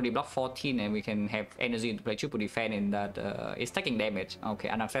this already block 14 and we can have energy to play triple defense in that it's taking damage. Okay,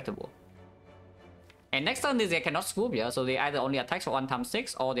 unacceptable. And next turn they cannot swoop, yeah, so they either only attack for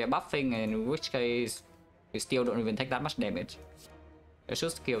 1x6 or they're buffing, and in which case we still don't even take that much damage. Let's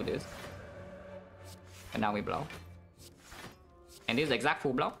just kill this. And now we block. And this is exact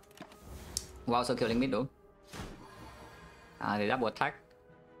full block. While also killing middle. They double attack.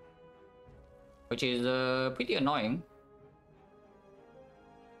 Which is pretty annoying.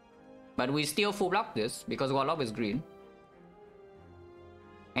 But we still full block this because Warlock is green.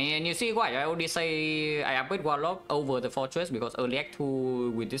 And you see why I already say I upgrade Warlock over the Fortress because early Act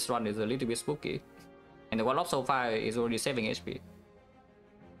 2 with this run is a little bit spooky. And the Warlock so far is already saving HP.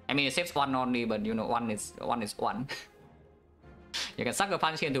 I mean it saves 1 only, but you know 1 is 1. You can Sucker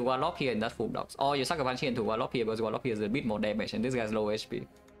Punch here into Warlock here and that's full blocks. Or you Sucker Punch here into Warlock here because Warlock here is a bit more damage and this guy's low HP.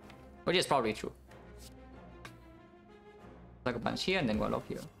 Which is probably true. Sucker Punch here and then Warlock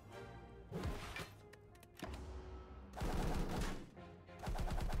here.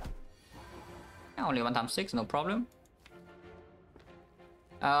 Only 1x6, no problem.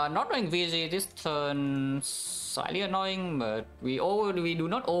 Not knowing VG this turn slightly annoying, but we do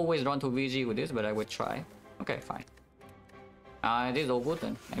not always run to VG with this, but I would try. Okay, fine. This is all good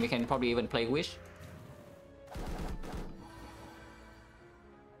then, and we can probably even play Wish.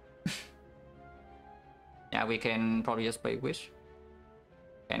 Yeah, we can probably just play Wish.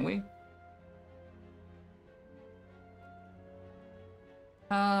 Can we?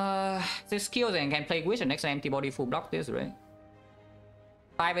 This skills and can play Wish and next antibody full block this, right?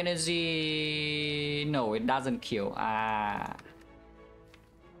 5 energy... No, it doesn't kill. It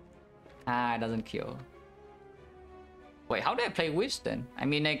doesn't kill. Wait, how do I play Wish then? I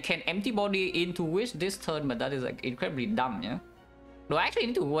mean, I can empty body into Wish this turn, but that is like incredibly dumb, yeah? Do I actually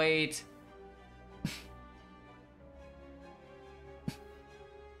need to wait?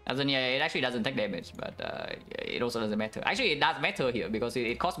 As in, yeah, it actually doesn't take damage, but it also doesn't matter. Actually, it does matter here because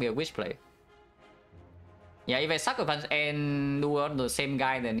it cost me a Wish play. Yeah, if I Sucker Punch and do on the same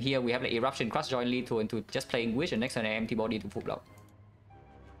guy, then here we have the Eruption, Cross Join, Lethal into just playing Wish, and next turn an empty body to full block.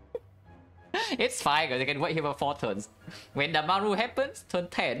 It's fine, guys. I can wait here for 4 turns. When the Maru happens, turn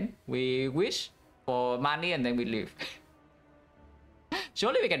 10, we Wish for money and then we leave.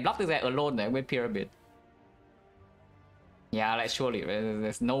 Surely we can block this guy alone then with Pyramid. Yeah, like surely.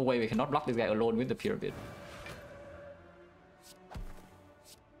 There's no way we cannot block this guy alone with the Pyramid.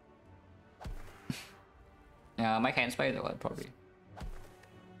 Yeah, my hand space though, probably.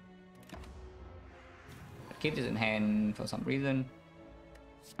 Keep this in hand for some reason.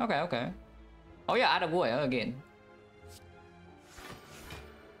 Okay, okay. Oh yeah, out of war again.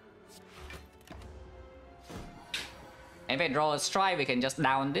 And if I draw a strike, we can just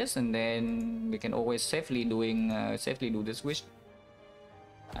down this, and then we can always safely do this wish.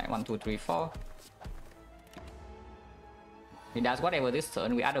 Right, 1, 2, 3, 4. He does whatever this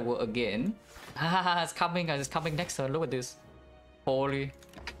turn. We add a word again. Ah, it's coming, guys. It's coming next turn. Look at this. Holy.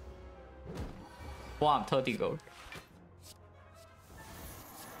 Wow, 30 gold.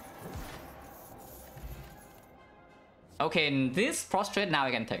 Okay, and this prostrate now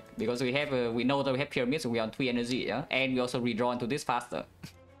we can take because we have we know that we have pyramids, so we are on 3 energy, yeah, and we also redraw into this faster.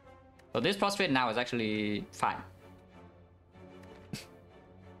 So this prostrate now is actually fine.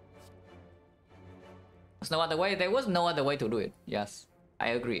 There's no other way. There was no other way to do it. Yes, I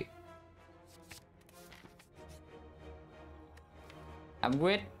agree.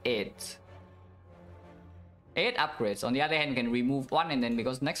 Upgrade 8. 8 upgrades. On the other hand, we can remove 1, and then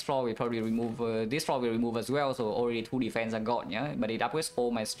because next floor we probably remove this floor we remove as well, so already 2 defense are gone, yeah. But it upgrades all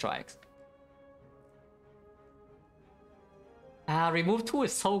my strikes. Remove 2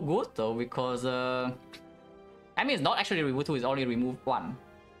 is so good though, because I mean it's not actually remove 2, it's only remove 1.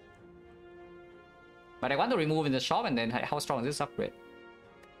 But I want to remove in the shop, and then how strong is this upgrade?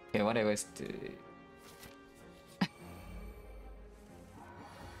 Okay, whatever. It's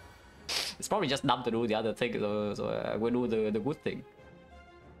probably just dumb to do the other thing, so I will do the good thing.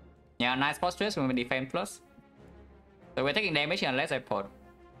 Yeah, nice posture with defense plus. So we're taking damage unless I pot.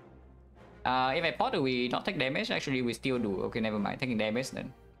 If I pot, do we not take damage? Actually, we still do. Okay, never mind. Taking damage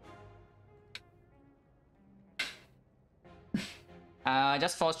then.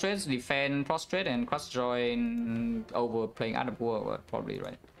 Just prostrate, defend, prostrate, and cross join over playing other war, probably,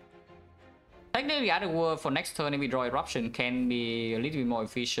 right? Technically, other war for next turn if we draw eruption can be a little bit more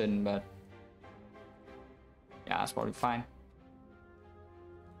efficient, but yeah, that's probably fine.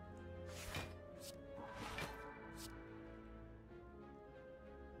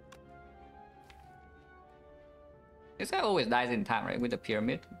 This guy always dies in time, right? With the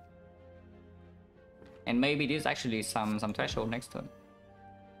pyramid. And maybe this is actually some threshold next turn.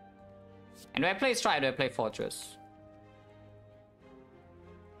 And do I play strike or do I play fortress?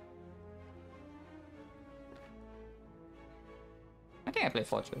 I think I play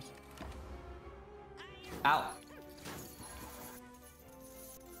fortress. Ow.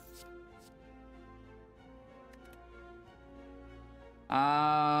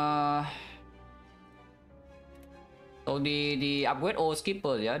 So the upgrade all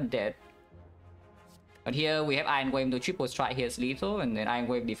skipper, yeah, dead. But here we have Iron Wave, the triple strike here is lethal, and then Iron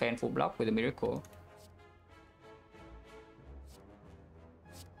Wave defend full block with a miracle.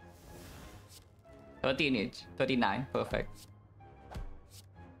 (13 39, perfect.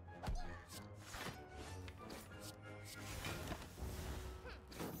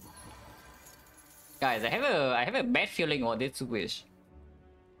 Guys, I have a bad feeling on this wish.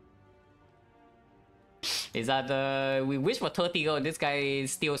 Is that we wish for 30 gold, this guy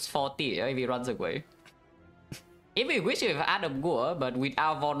steals 40 if he runs away. If we wish with Adam Gore, but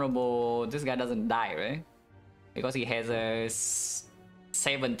without vulnerable, this guy doesn't die, right? Because he has a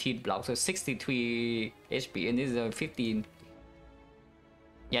 17 block, so 63 HP, and this is a 15.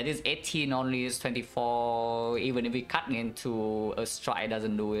 Yeah, this 18 only is 24. Even if we cut into a strike, it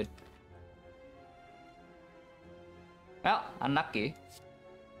doesn't do it. Well, unlucky.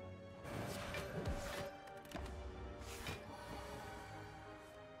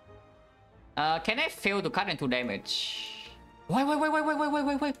 Can I fail to cut into damage? Wait.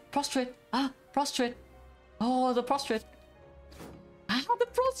 Prostrate. Prostrate. Oh, the prostrate. The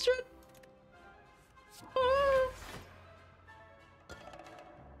prostrate.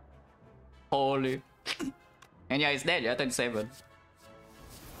 Holy. And yeah, it's dead, yeah, 37.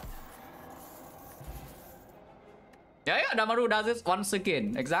 Yeah, Damaru does this once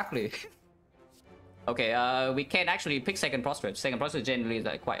again, exactly. Okay, we can actually pick second prostrate. Second prostrate generally is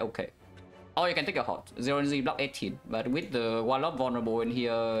like quite okay. Oh, you can take a hot. 0Z block 18. But with the Wallop vulnerable in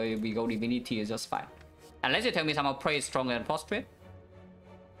here, we go Divinity is just fine. Unless you tell me somehow Prey is stronger than Prostrate.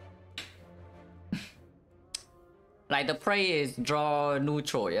 Like the prey is draw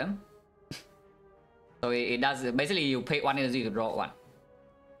neutral, yeah? So it does, basically you pay 1 energy to draw 1.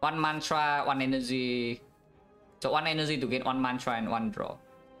 1 mantra, 1 energy. So 1 energy to get 1 mantra and 1 draw.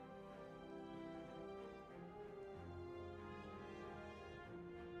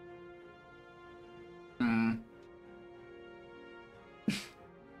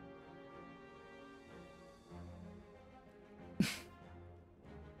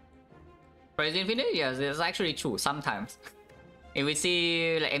 Praise infinite? Yes, it's actually true sometimes. If we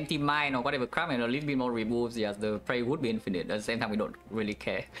see like empty mind or whatever crap and a little bit more removes, yes, the prey would be infinite. At the same time, we don't really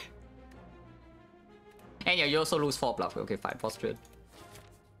care. And yeah, you also lose 4 bluff. Okay, fine, prostrate.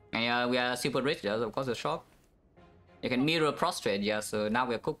 And yeah, we are super rich, yes, of course, a shop. You can mirror prostrate, yes, so now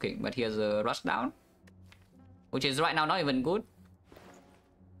we're cooking. But here's a rush down, which is right now not even good.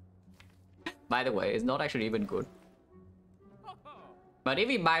 By the way, it's not actually even good. But if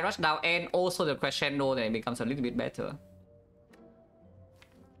we buy rush down and also the crescendo, then it becomes a little bit better.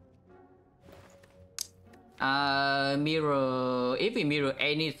 Mirror. If we mirror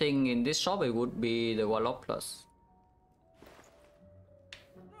anything in this shop, it would be the Warlock Plus.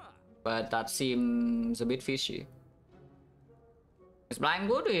 But that seems a bit fishy. Is blind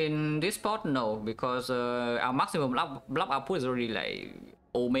good in this spot? No, because our maximum block output is already like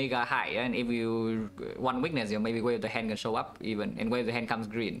omega high, and if you one weakness, you maybe wave the hand can show up even, and wave the hand comes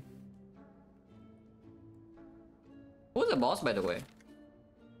green. Who's the boss, by the way?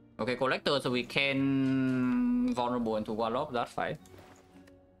 Okay, collector, so we can vulnerable into Warlock, that's fine.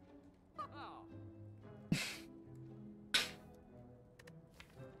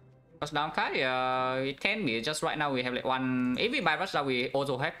 Rush down card, it can be. Just right now we have like 1. If we buy rush down, we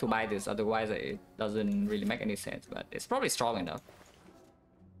also have to buy this, otherwise it doesn't really make any sense. But it's probably strong enough.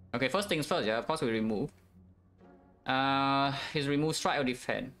 Okay, first things first, yeah, of course we remove. His remove strike or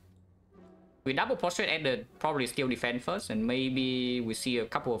defend. We double prostrate and the probably still defend first, and maybe we see a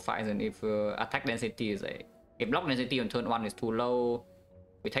couple of fights. And if attack density is if block density on turn 1 is too low,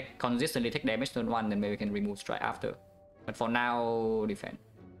 we consistently take damage turn 1, then maybe we can remove strike after. But for now, defend.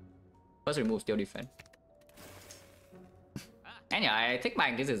 First remove, still defend. And yeah, I think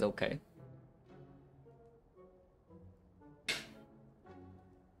buying this is okay.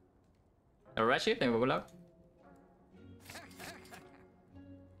 A red shift, then good luck.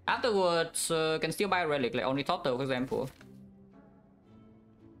 Afterwards, can still buy a relic, like only Totter, for example.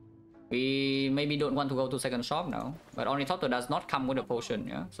 We maybe don't want to go to second shop now, but only Totter does not come with a potion,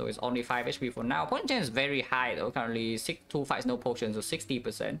 yeah? So it's only 5 HP for now. Potion chance is very high though, currently 2 fights, no potions, so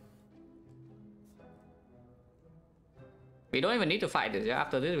 60%. We don't even need to fight this, yeah?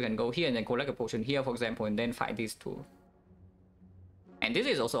 After this, we can go here and then collect a potion here, for example, and then fight these two. And this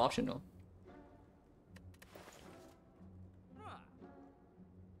is also optional.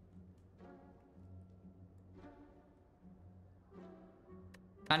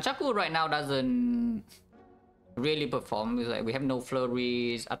 Nunchaku right now doesn't really perform. It's like we have no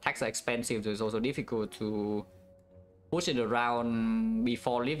flurries, attacks are expensive, so it's also difficult to push it around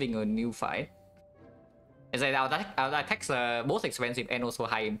before leaving a new fight. It's like our attacks are both expensive and also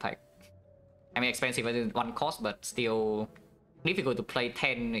high impact. I mean, expensive at one cost, but still difficult to play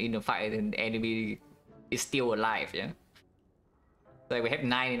 10 in a fight and the enemy is still alive, yeah? So like we have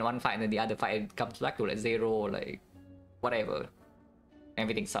 9 in one fight and then the other fight comes back to like 0 or like whatever.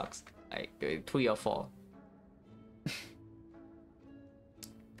 Everything sucks. Like 3 or 4.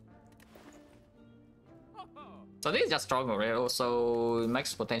 So this is just stronger, right? Also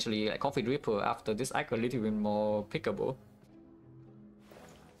makes potentially like Coffee Dripper after this act a little bit more pickable.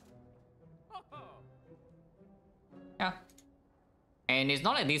 Yeah. And it's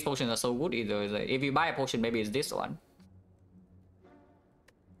not like these potions are so good either. It's like if you buy a potion, maybe it's this one.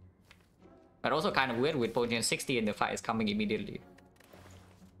 But also kind of weird with potion 60 and the fight is coming immediately.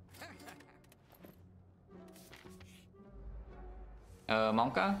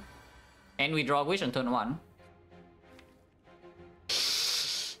 Monka. And we draw Wish on turn 1.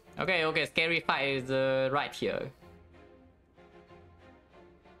 Okay, scary fight is right here.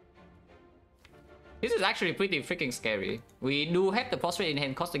 This is actually pretty freaking scary. We do have the prostrate in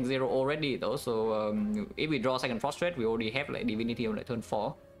hand costing 0 already though, so if we draw second prostrate, we already have like divinity on like turn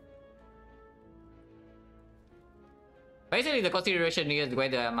 4. Basically the consideration is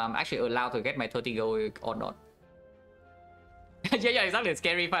whether I'm actually allowed to get my 30 gold or not. yeah, exactly.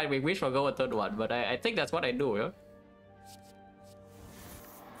 Scary fight. We wish for gold on turn 1, but I think that's what I do, yeah?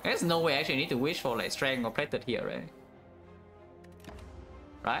 There's no way I actually need to wish for like strength or plated here, right?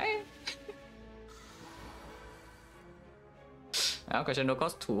 Right? Well, crescendo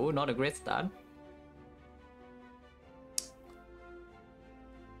cost 2, not a great start.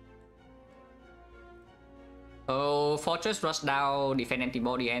 go Fortress, Rush Down, Defend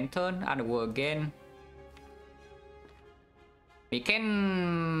Antibody, and turn. Underworld again. We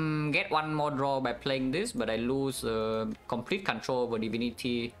can get one more draw by playing this, but I lose complete control over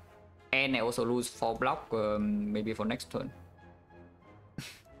Divinity. And I also lose 4 block, maybe for next turn.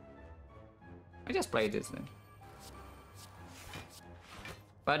 I just play this then.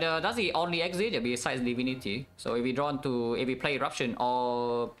 But that's the only exit besides Divinity. So if we draw into, if we play Eruption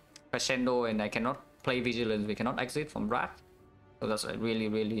or Crescendo and I cannot play Vigilance, we cannot exit from Wrath. So that's really,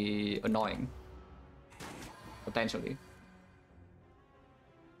 really annoying. Potentially.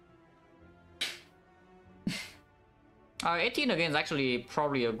 18 again is actually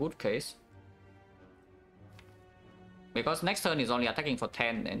probably a good case. Because next turn is only attacking for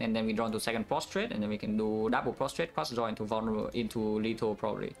 10 and then we draw into second prostrate and then we can do double prostrate, cross draw into vulnerable, into lethal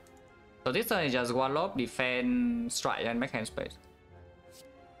probably. So this turn is just Wallop, defend, strike and make hand space.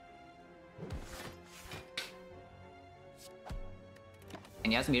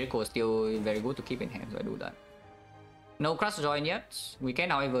 And yes, Miracle is still very good to keep in hand, so I do that. No cross join yet. We can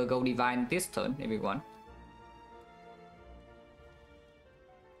however go Divine this turn if we want.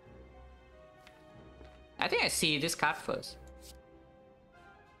 I think I see this card first.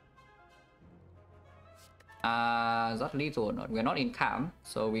 Is that lethal or not? We're not in calm,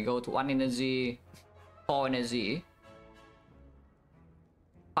 so we go to 1 energy, 4 energy,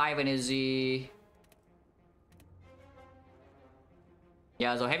 5 energy.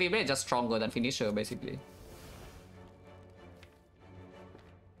 Yeah, so Heavy Blade is just stronger than Finisher basically.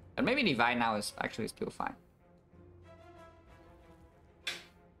 And maybe Divine now is actually still fine.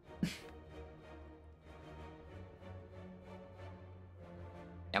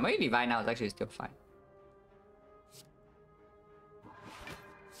 Yeah, maybe Divine now is actually still fine.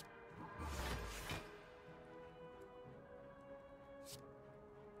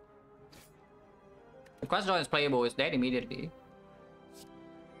 The Cross Draw is playable, is dead immediately.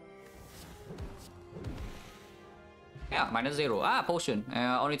 Yeah, -0. Ah, potion.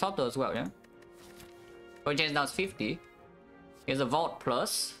 Only top as well, yeah. Point chance down is 50. Here's a Vault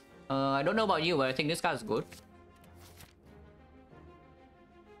plus. I don't know about you, but I think this card is good.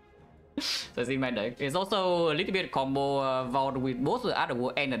 So it's in my deck. It's also a little bit combo Vault with both the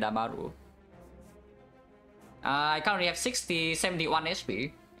Underworld and the Damaru. I currently have 60, 71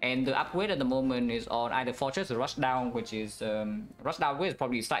 HP. And the upgrade at the moment is on either Fortress or Rush Down, which is... Rush Down upgrade is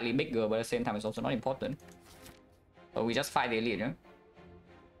probably slightly bigger, but at the same time it's also not important. So we just fight the elite, yeah?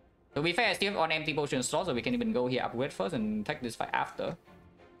 To be fair, I still have on empty potion slot, so we can even go here upgrade first and take this fight after.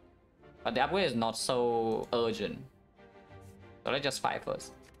 But the upgrade is not so urgent. So let's just fight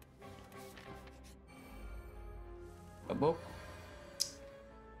first. A book.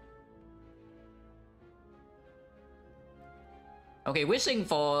 Okay, wishing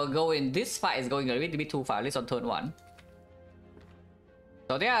for going this fight is going a little bit too far, at least on turn 1.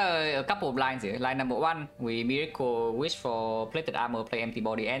 So there are a couple of lines here. Line number 1, we Miracle Wish for Plated Armor, play empty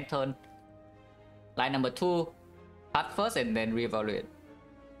body and turn. Line number 2, cut first and then reevaluate.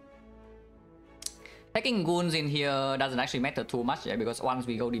 Taking goons in here doesn't actually matter too much, yeah, because once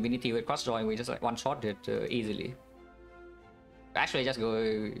we go Divinity with cross drawing, we just like one-shot it easily. Actually, just go.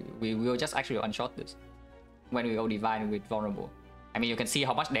 We will just actually one-shot this when we go Divine with Vulnerable. I mean, you can see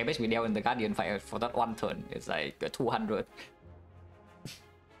how much damage we dealt in the Guardian fight for that one turn. It's like 200.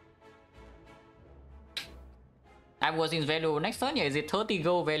 I was in valuable next turn. Yeah, is it 30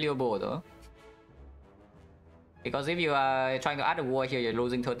 gold valuable though? Because if you are trying to add a war here, you're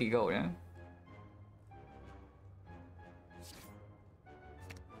losing 30 gold. Yeah.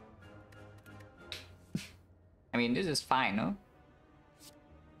 I mean, this is fine, no?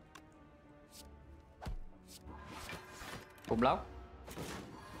 Full block.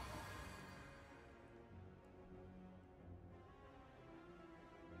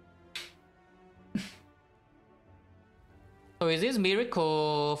 So is this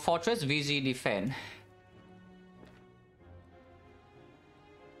Miracle Fortress VG defend?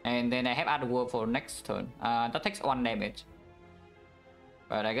 And then I have other work for next turn. That takes 1 damage.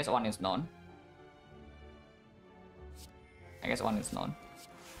 But I guess 1 is none. I guess 1 is none.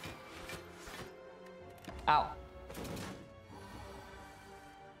 Ow.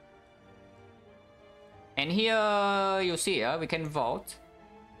 And here you see we can vote.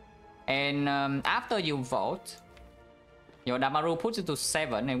 And after you vote, your Damaru puts it to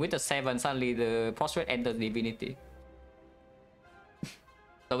 7, and with the 7 suddenly the prostrate enters Divinity.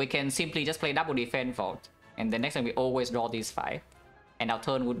 So we can simply just play double defense vote. And the next time we always draw these 5. And our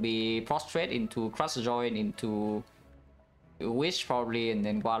turn would be prostrate into cross join into Wish probably, and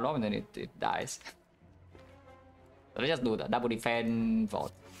then Gualop, and then it dies. So let's just do that. Double defense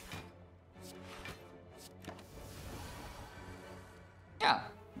vote. Yeah,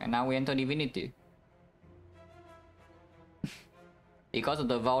 and now we enter Divinity. Because of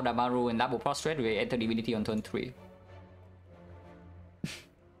the Vault, Damaru, and double prostrate, we enter Divinity on turn 3.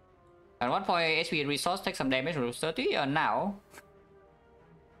 At one point, HP resource take some damage from 30, now.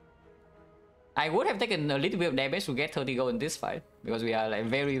 I would have taken a little bit of damage to get 30 gold in this fight, because we are like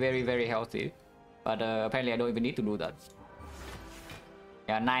very healthy. But apparently I don't even need to do that.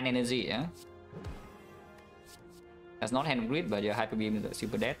 Yeah, 9 energy, yeah. That's not hand grid, but your hyper beam is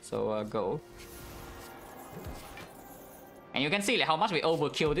super dead, so go. And you can see like how much we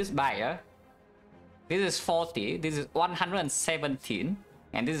overkill this by, yeah. This is 40, this is 117,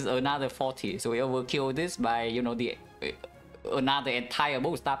 and this is another 40. So we overkill this by, you know, the another entire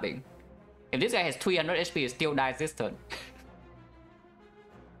bow stabbing. If this guy has 300 HP, he still dies this turn.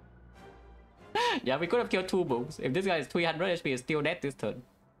 Yeah, we could have killed 2 bows. If this guy has 300 HP, he's still dead this turn.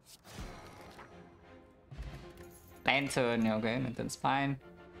 Lantern, okay, Lantern's fine.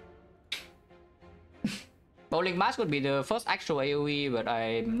 Bowling Mask would be the first actual AoE, but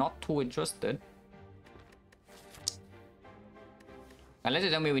I'm not too interested. Unless you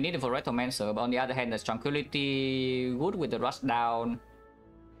tell me we need it for Retromancer, but on the other hand, there's Tranquility, good with the Rush Down.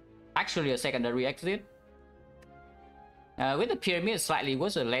 Actually a secondary exit. With the Pyramid it's slightly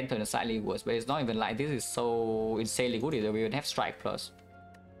worse, the Lantern is slightly worse, but it's not even like this is so insanely good either. We would have Strike Plus.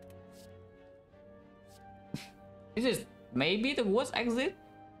 This is maybe the worst exit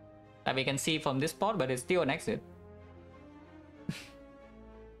that we can see from this spot, but it's still an exit.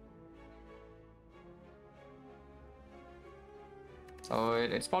 So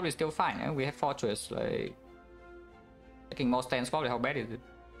it's probably still fine. Eh? We have Fortress, like taking more stands. Probably how bad is it?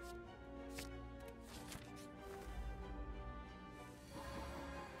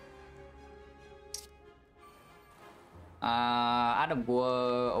 Adam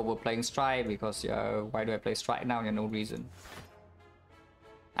were overplaying Strike because why do I play Strike now? No reason.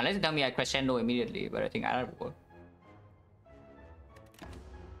 Unless you tell me I crescendo immediately, but I think Adam will.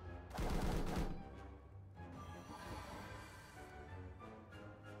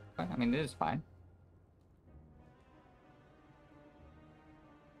 I mean, this is fine.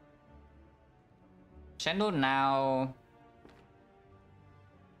 Crescendo now.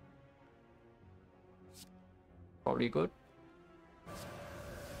 Probably good.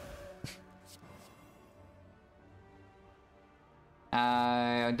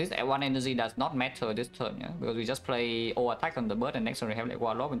 This A1 energy does not matter this turn, yeah, because we just play all attack on the bird, and next turn we have like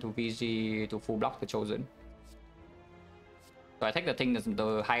Warlock into VG to full block the Chosen. So I take the thing that's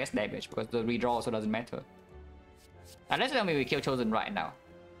the highest damage because the redraw also doesn't matter. Unless tell me we kill Chosen right now,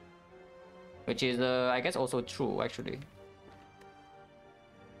 which is I guess also true actually.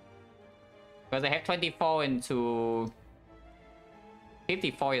 Because I have 24 into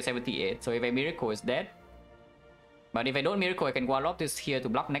 54 is 78, so if a miracle is dead. But if I don't miracle, I can Warlock this here to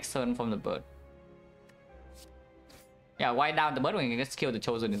block next turn from the bird. Yeah, wipe down the bird when you can just kill the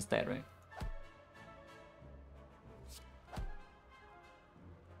Chosen instead, right?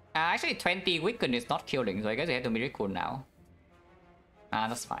 Actually 20 weaken is not killing, so I guess I have to miracle now.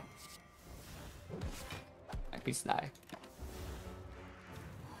 That's fine. Please die.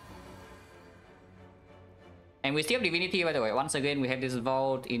 And we still have Divinity, by the way. Once again, we have this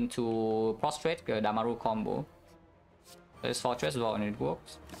Vault into Prostrate, Damaru combo. There's Fortress Vault and it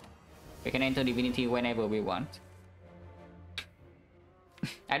works. We can enter Divinity whenever we want.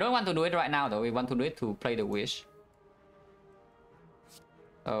 I don't want to do it right now though, we want to do it to play the Wish.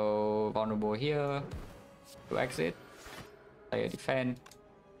 So, vulnerable here. To exit. Play a defend.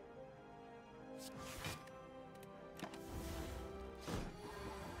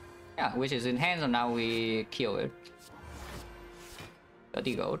 Yeah, Wish is in hand, so now we kill it.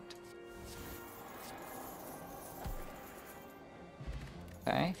 30 gold.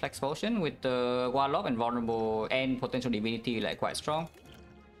 Okay, Flex Potion with the Warlock and Vulnerable and potential Divinity like quite strong.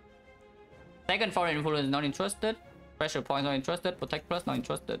 Second Foreign Influence not interested. Pressure Points not interested. Protect Plus not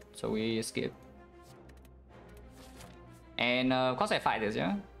interested. So we skip. And of course I fight this,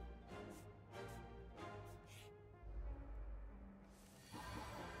 yeah?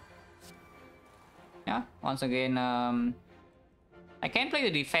 Yeah, once again, I can play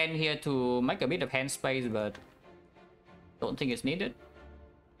the defend here to make a bit of hand space, but don't think it's needed.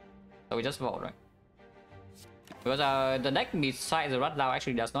 So we just vote, right? Because the deck besides the Ratdown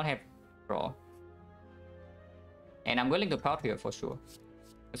actually does not have draw. And I'm willing to pout here for sure.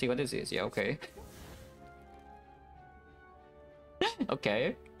 Let's see what this is. Yeah, okay.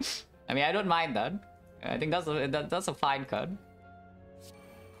 Okay. I mean, I don't mind that. I think that's a fine card.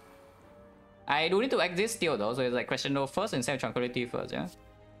 I do need to exit still though, so it's like Crescendo first instead of Tranquility first, yeah?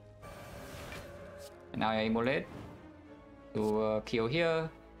 And now I immolate. to kill here.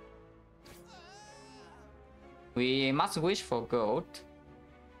 We must wish for gold.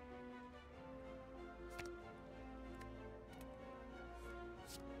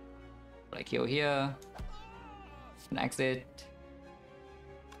 Like kill here. And exit.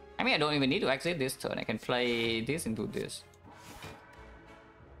 I mean, I don't even need to exit this turn. I can play this into this.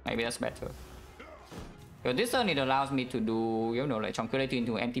 Maybe that's better. Because this turn it allows me to do, you know, like tranquility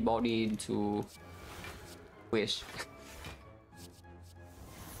into antibody into wish.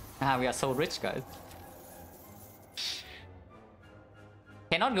 We are so rich, guys.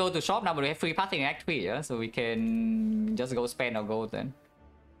 Cannot go to shop now, but we have free passing in Act 3, yeah? So we can just go spend our gold then.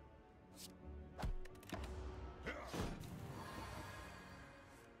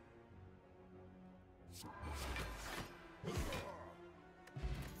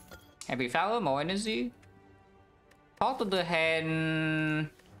 Happy Flower, more energy. Talk to the hand.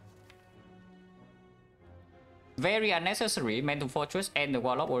 Very unnecessary. Mental Fortress and the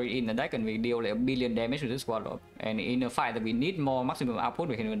Warlock already in the deck, and we deal like 1 billion damage to this Warlock. And in a fight that we need more maximum output,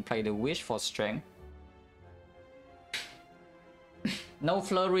 we can even play the Wish for strength. No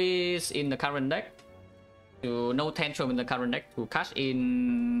flurries in the current deck. No tantrum in the current deck to cash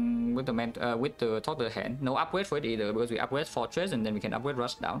in with the top of the hand. No upgrade for it either, because we upgrade Fortress and then we can upgrade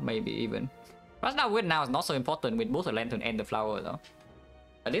Rush Down, maybe even. Rush Down with now is not so important with both the Lantern and the Flower though.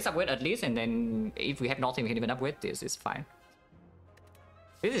 At least upgrade at least, and then if we have nothing we can even upgrade this, it's fine.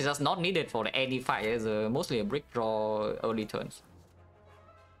 This is just not needed for any fight. It's mostly a brick draw early turns.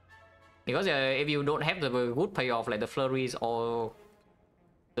 Because if you don't have the good payoff like the flurries or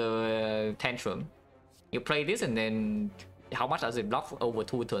the tantrum, you play this and then how much does it block over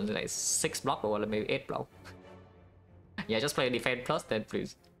 2 turns? Like 6 block or maybe 8 block. Yeah, just play defense plus then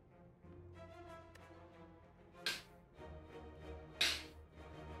please.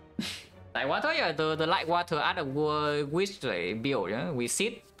 Like what the light water other wish like build, yeah? We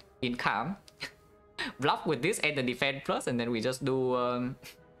sit in calm, block with this and the defense plus, and then we just do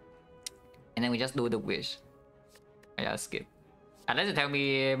the wish. Yeah, skip. Unless you tell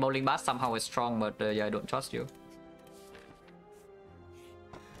me bowling bass somehow is strong, but yeah, I don't trust you.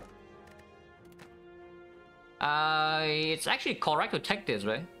 It's actually correct to take this,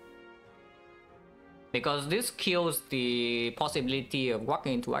 right? Because this kills the possibility of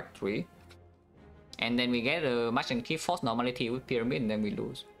walking into Act 3. And then we get a match and keep force normality with Pyramid, and then we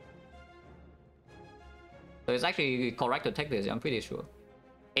lose. So it's actually correct to take this, I'm pretty sure.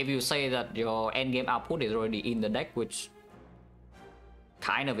 If you say that your endgame output is already in the deck, which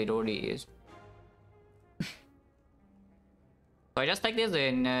kind of it already is. So I just take this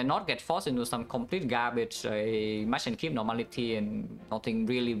and not get forced into some complete garbage, match and keep normality, and nothing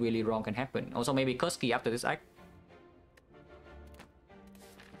really wrong can happen. Also maybe curse key after this act.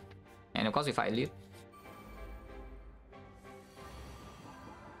 And of course if I lead.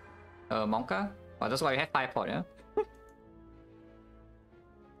 Monka? Well, that's why we have 5 pot, yeah?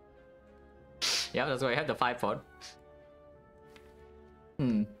 Yeah, that's why I have the 5 pot.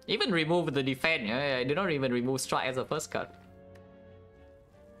 Even remove the defense, yeah? I did not even remove strike as a first card.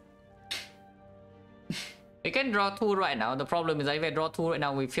 We can draw 2 right now. The problem is that if I draw 2 right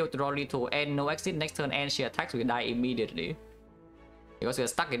now, we fail to draw lethal and no exit next turn and she attacks, we die immediately. Because we are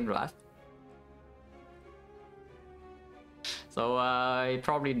stuck in draft. So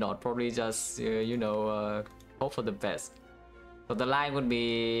probably not. Probably just, you know, hope for the best. So the line would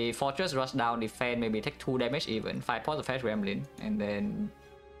be Fortress, Rush Down, Defend, maybe take 2 damage even. 5 points of Flash Ramblin, and then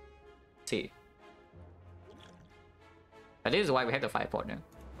see. But this is why we have the 5 point, yeah?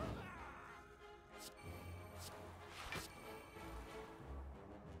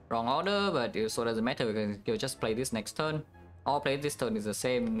 Wrong order, but it so doesn't matter because you just play this next turn. Or play this turn is the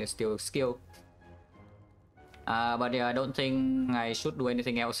same, it's still skill. But yeah, I don't think I should do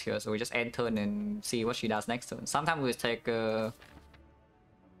anything else here, so we just end turn and see what she does next turn. Sometimes we take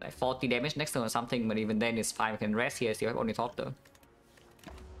like 40 damage next turn or something, but even then it's fine. We can rest here, still have only top turn.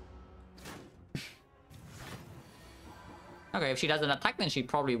 Okay, if she doesn't attack, then she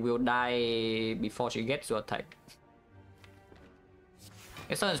probably will die before she gets to attack.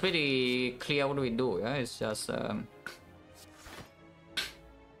 This turn is pretty clear what we do, yeah? It's just... I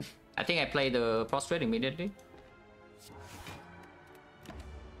think I play the Prostrate immediately.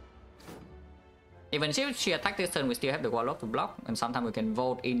 Even if she attacks this turn, we still have the Warlock to block, and sometimes we can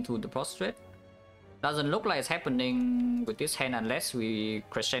vote into the Prostrate. Doesn't look like it's happening with this hand unless we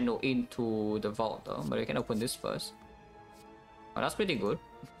crescendo into the vault though, but we can open this first. Oh, that's pretty good.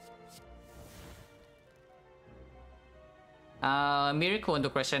 Miracle into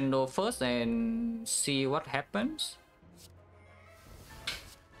crescendo first and see what happens.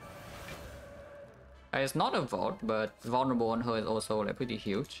 It's not a vault, but vulnerable on her is also like pretty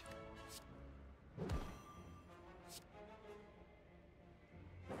huge.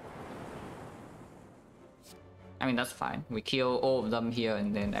 I mean, that's fine. We kill all of them here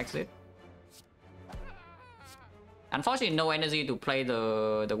and then exit. Unfortunately, no energy to play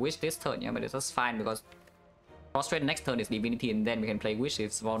the Witch this turn, yeah, but it's just fine because Prostrate next turn is Divinity and then we can play Witch if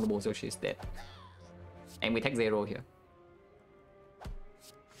it's vulnerable, so she's dead. And we take 0 here.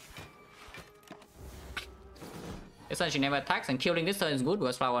 This turn she never attacks, and killing this turn is good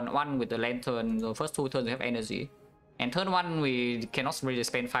because round 1 with the lantern, the first 2 turns we have energy. And turn 1 we cannot really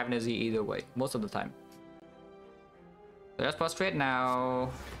spend 5 energy either way, most of the time. So just Prostrate now.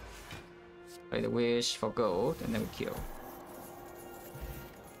 Play the Wish for gold, and then we kill.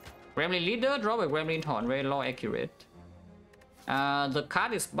 Gremlin Leader, draw a Gremlin Horn, very low accurate. The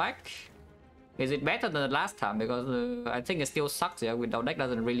card is back. Is it better than the last time? Because I think it still sucks, yeah, with our deck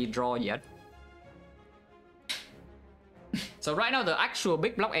doesn't really draw yet. So right now the actual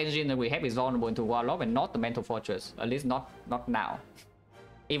big block engine that we have is vulnerable into Warlock and not the Mental Fortress. At least not now.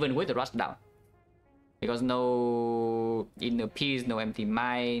 Even with the Rush Down. Because no Inner Peace, no Empty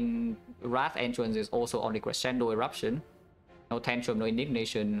Mind. Wrath Entrance is also only Crescendo Eruption. No Tantrum, no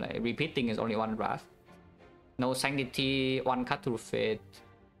Indignation. Like, repeating is only 1 Wrath. No Sanctity, 1 Cut Through Fate.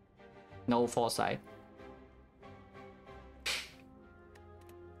 No Foresight.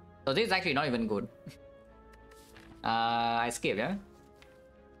 So this is actually not even good. I skip, yeah?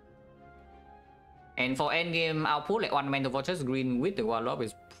 And for endgame output, like 1 Mental Fortress green with the Warlock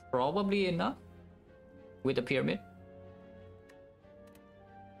is probably enough. With the Pyramid.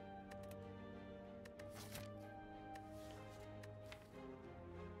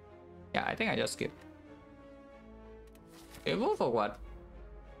 Yeah, I think I just skip. Evil for what?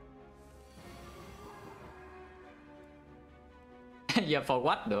 Yeah, for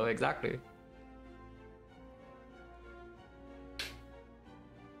what though, exactly?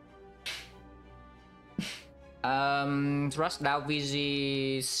 Rush down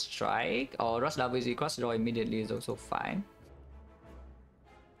VG strike or rush down VG cross draw immediately is also fine.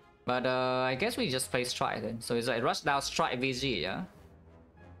 But I guess we just play strike then. So it's like rush down strike VG, yeah?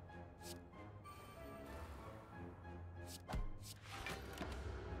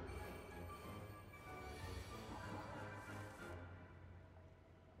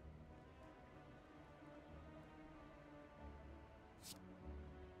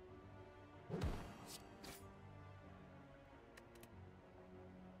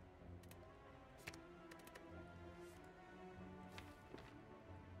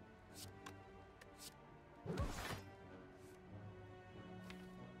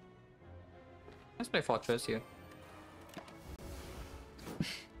 Let's play Fortress here.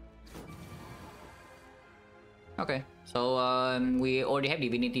 Okay, so we already have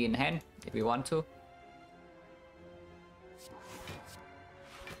Divinity in hand if we want to.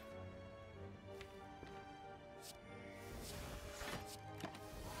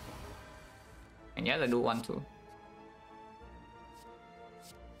 And yes, I do want to.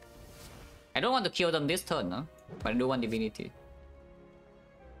 I don't want to kill them this turn, no? But I do want Divinity.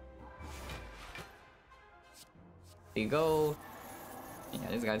 There you go. Yeah,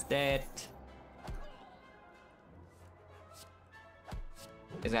 this guy's dead.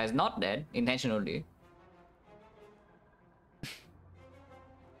 This guy's not dead, intentionally.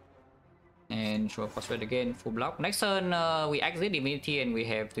 And sure, Prostrate again, full block. Next turn, we exit Divinity and we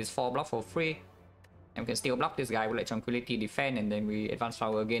have this 4 block for free. And we can still block this guy with like Tranquility, Defend, and then we advance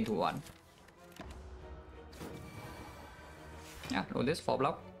power again to 1. Yeah, roll this 4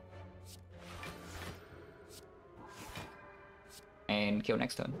 block. And kill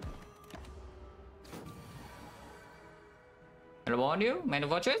next turn. I warn you, Mental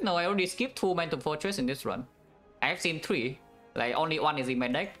Fortress? No, I already skipped 2 Mental Fortress in this run. I have seen 3. Like, only 1 is in my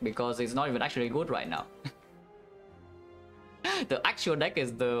deck because it's not even actually good right now. The actual deck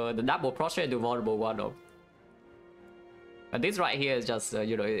is the double Prostrate to vulnerable Warlock. But this right here is just,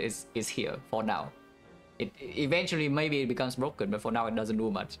 you know, is here for now. It eventually maybe it becomes broken, but for now it doesn't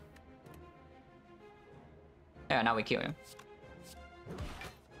do much. Yeah, now we kill him.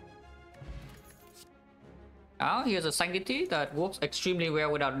 Now here's a Sanctity that works extremely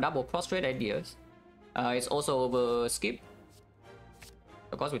well with our double Prostrate ideas. It's also over skip.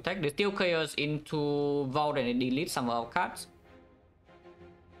 Of course we take the Steel Chaos into Vault and it deletes some of our cards.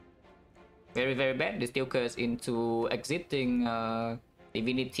 Very very bad. The Steel Chaos into exiting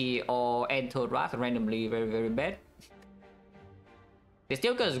Divinity or enter Wrath randomly, very very bad. The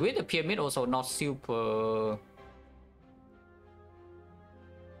Steel Chaos with the Pyramid also not super.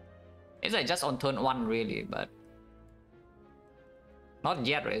 It's like just on turn 1 really, but Not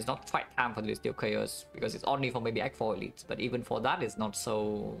yet, right? It's not quite time for this Steel Chaos because it's only for maybe Act 4 elites. But even for that, it's not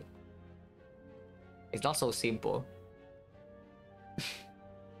so. It's not so simple.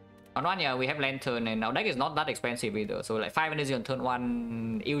 On one, yeah, we have Lantern, and our deck is not that expensive either. So like 5 energy on turn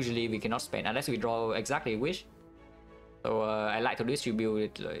 1, usually we cannot spend unless we draw exactly Wish. So I like to distribute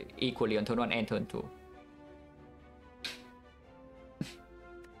it like, equally on turn 1 and turn 2.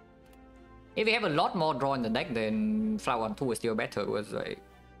 If we have a lot more draw in the deck, then Flower on 2 is still better because like,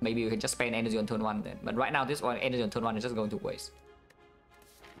 maybe we can just spend energy on turn 1 then. But right now, this one energy on turn 1 is just going to waste.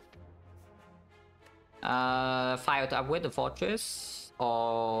 Fire to upgrade the Fortress,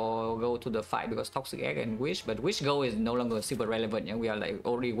 or go to the fight because Toxic Egg and Wish. But Wish Go is no longer super relevant. Yeah? We are like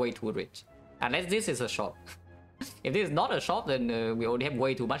already way too rich. Unless this is a shop. If this is not a shop, then we already have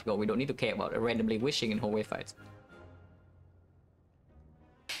way too much gold. We don't need to care about randomly wishing in hallway fights.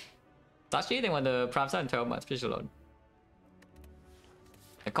 Sashi, they want the Pramsa and 12 months, fish alone.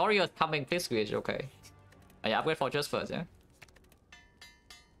 The Courier is coming, please switch, okay. Oh, yeah, upgrade Fortress first, yeah.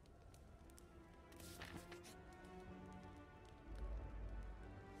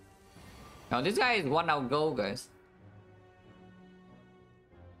 Now this guy is 1 out gold, guys.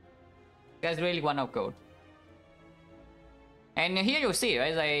 This guy's really 1 out gold. And here you see,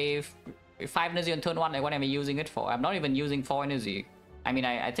 right, like 5 energy on turn 1, like what am I using it for? I'm not even using 4 energy. I mean,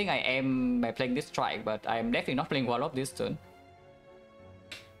 I think I am by playing this strike, but I'm definitely not playing Wallop this turn.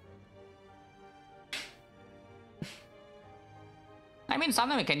 I mean,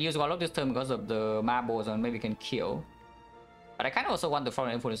 sometimes we can use Wallop this turn because of the marbles and maybe we can kill. But I kind of also want the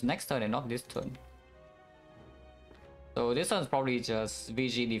Foreign Influence next turn and not this turn. So this turn is probably just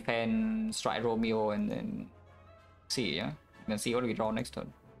VG defend, strike Romeo, and then see, yeah? And then see what we draw next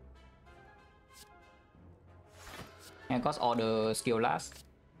turn. And of course, all the skill last.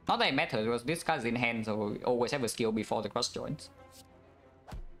 Not that it matters because this card's in hand, so we always have a skill before the cross joins.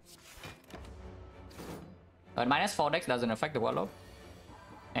 But -4 dex doesn't affect the Warlock.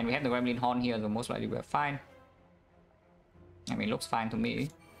 And we have the Gremlin Horn here, so most likely we're fine. I mean, it looks fine to me.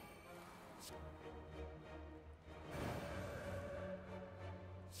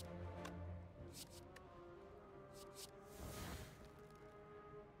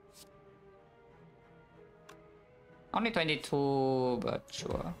 Only 22, but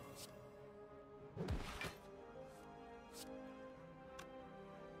sure.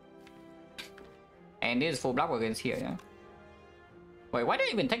 And this is full block against here, yeah? Wait, why did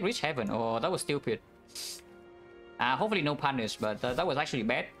I even take Rich Heaven? Oh, that was stupid. Hopefully no punish, but that was actually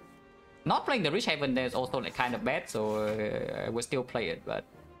bad. Not playing the Rich Heaven there is also like kind of bad, so I will still play it, but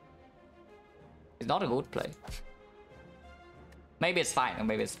it's not a good play. Maybe it's fine, or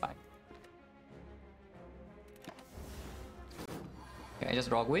maybe it's fine. Okay, I just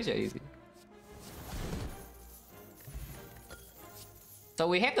draw Wish, easy. So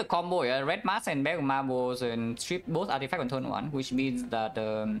we have the combo, yeah? Red Mask and Bag of Marbles and strip both artifacts on turn 1, which means that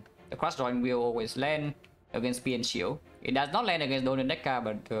the cross drawing will always land against P and Shield. It does not land against Donut Deca,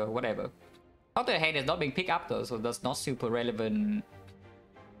 but whatever. Doctor Head is not being picked up though, so that's not super relevant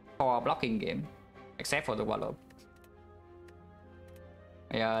for our blocking game, except for the Wallop.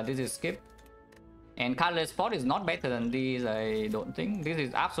 Yeah, this is skip. And Colorless Spot is not better than this, I don't think. This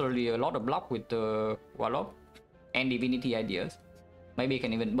is absolutely a lot of block with the Wallop and Divinity Ideas. Maybe you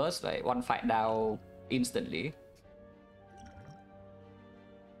can even burst like 1 fight down instantly.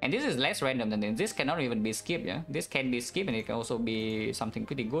 And this is less random than this. This cannot even be skipped, yeah? This can be skipped and it can also be something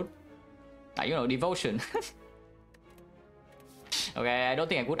pretty good. Like, you know, Devotion. Okay, I don't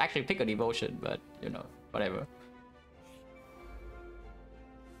think I could actually pick a Devotion, but, you know, whatever.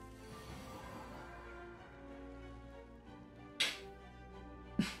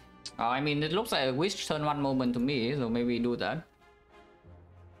 I mean, it looks like a Wish turn 1 moment to me, so maybe do that.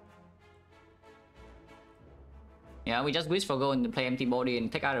 Yeah, we just Wish for go and play Empty Body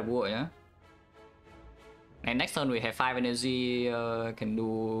and take out a war, yeah? And next turn we have 5 energy, can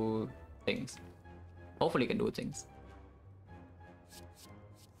do things. Hopefully can do things.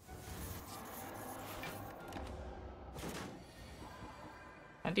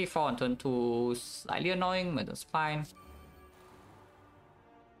 Anti-4 on turn 2, slightly annoying, but that's fine.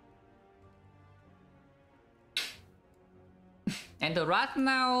 And the Wrath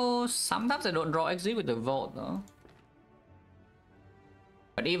now, sometimes I don't draw exit with the Vault though.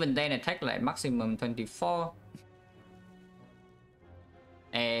 But even then attack like maximum 24.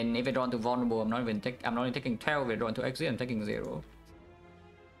 And if I draw into vulnerable, I'm not only taking 12, if I draw into exit, I'm taking 0.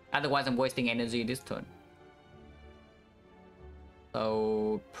 Otherwise I'm wasting energy this turn.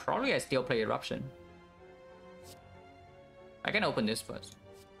 So probably I still play Eruption. I can open this first.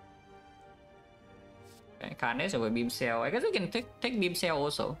 Okay, Carnage over Beam Cell. I guess we can take Beam Cell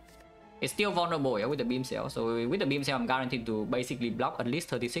also. It's still vulnerable, yeah, with the Beam Cell. So with the Beam Cell, I'm guaranteed to basically block at least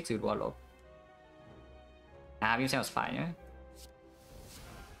 36 with Warlock. Beam Cell is fine, yeah?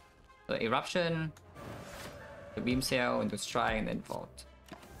 So Eruption, the Beam Cell into Strike, and then Vault.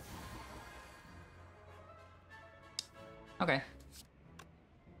 Okay.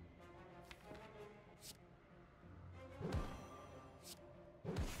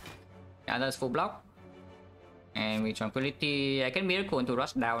 Yeah, that's full block. And with Tranquility, I can Miracle into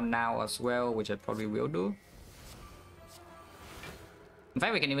Rush down now as well, which I probably will do. In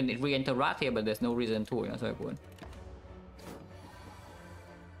fact, we can even re-enter Wrath here, but there's no reason to, so I won't.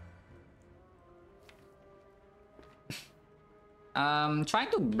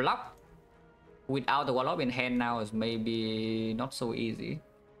 Trying to block without the Warlock in hand now is maybe not so easy.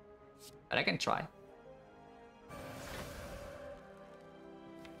 But I can try.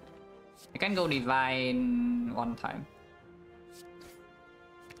 I can go Divine one time.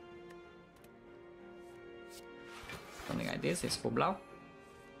 Something like this is full block.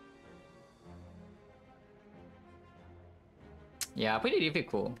 Yeah, pretty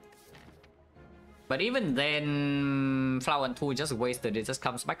difficult. But even then, Flower on 2 just wasted, it just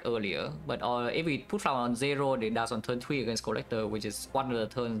comes back earlier. But if we put Flower on 0, it does on turn 3 against Collector, which is one of the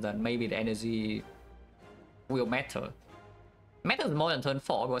turns that maybe the energy will matter. Matters more than turn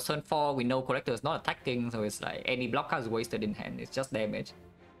 4, because turn 4 we know Collector is not attacking, so it's like any block card is wasted in hand, it's just damage.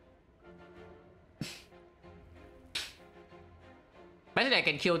 Basically I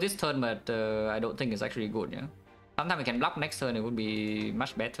can kill this turn, but I don't think it's actually good, yeah? Sometimes we can block next turn, it would be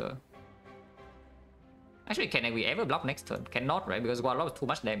much better. Actually, can we ever block next turn? Cannot, right? Because Warlock is too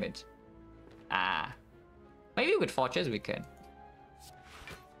much damage. Maybe with Fortress we can.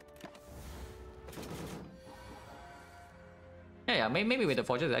 Yeah, maybe with the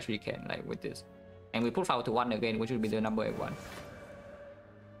Fortress actually can, like with this. And we put Flower to 1 again, which would be the number 1.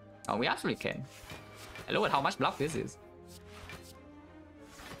 Oh, we actually can. Look at how much block this is.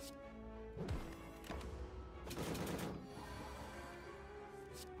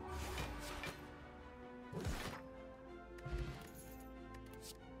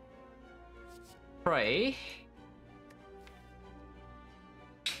 Pray.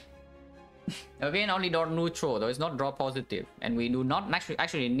 Again, only draw neutral, though it's not draw positive. And we do not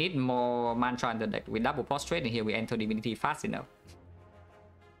actually need more mantra in the deck. We double prostrate and here we enter divinity fast enough.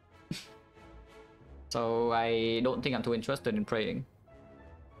 So I don't think I'm too interested in praying.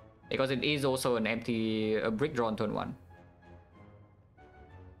 Because it is also an empty brick draw on turn 1.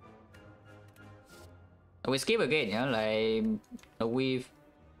 We skip again, yeah, like a weave.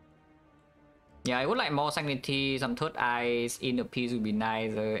 Yeah, I would like more Sanity, some Third Eyes, Inner Peace would be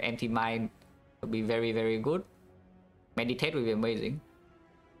nice, Empty Mind would be very, very good. Meditate would be amazing.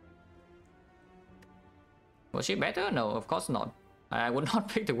 Worship better? No, of course not. I would not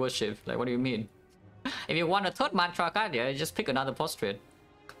pick the Worship, like what do you mean? If you want a third mantra card, yeah, just pick another Prostrate.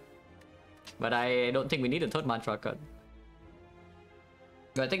 But I don't think we need a third mantra card.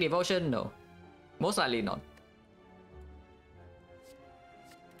 Do I take Devotion? No. Most likely not.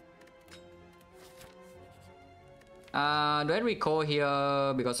 Do I recall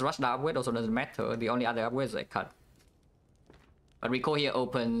here because Rush the upgrade also doesn't matter. The only other upgrades I cut. But recall here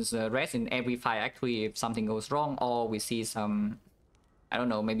opens rest in every 5 act 3 if something goes wrong, or we see some, I don't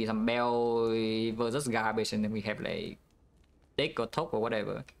know, maybe some Bell versus garbage and then we have like Dick or Top or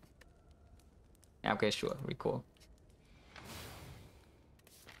whatever. Yeah, okay, sure, recall.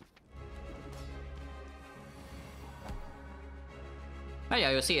 Oh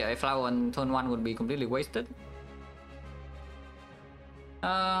yeah, you see, a flower on turn 1 would be completely wasted.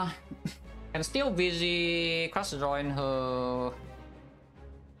 And still VG cross join her.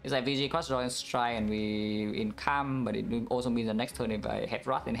 It's like VG cross join Strike and we in Calm, but it also means the next turn if I have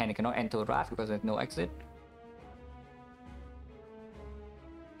Wrath in hand, I cannot enter Wrath because there's no exit.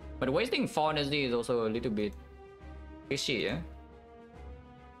 But wasting 4 energy is also a little bit fishy, yeah?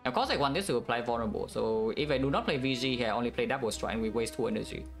 Of course I want this to apply vulnerable, so if I do not play VG here, I only play double strike and we waste 2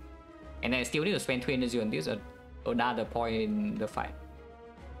 energy. And I still need to spend 3 energy on this at another point in the fight.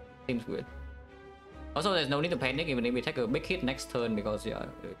 Seems good. Also, there's no need to panic even if we take a big hit next turn because yeah,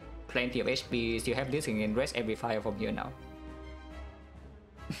 plenty of HP, still have this and can rest every fire from here now.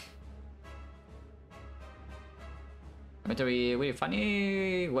 Commentary really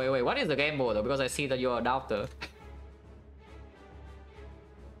funny. Wait, what is the game mode though? Because I see that you're a doubter.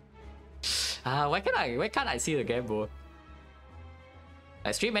 Why can't I see the game board?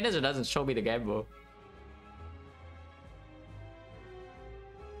 Like, Stream Manager doesn't show me the game board.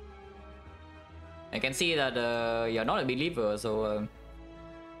 I can see that you're not a believer, so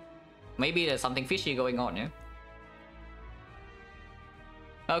Maybe there's something fishy going on, yeah?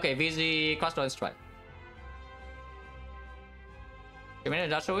 Okay, VZ Crossroad Strike. I mean, it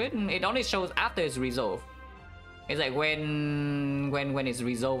does show it. It only shows after it's resolved. It's like when it's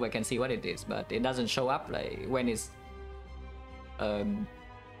resolved, I can see what it is, but it doesn't show up like when it's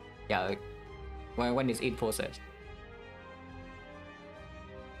yeah, when it's in process.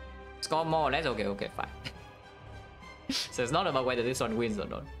 Score more or less. Okay, fine. So it's not about whether this one wins or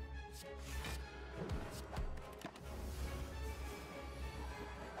not.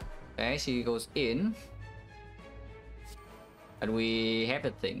 Okay, she goes in. But we have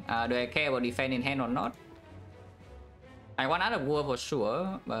the thing. Do I care about defense in hand or not? I want out of war for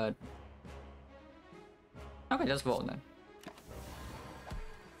sure, but okay, just vote then.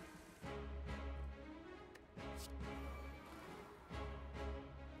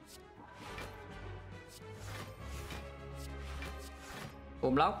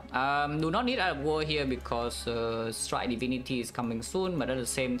 Full block. Do not need out of war here because Strike Divinity is coming soon, but at the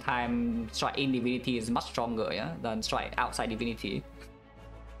same time, Strike in Divinity is much stronger, yeah, than Strike outside Divinity.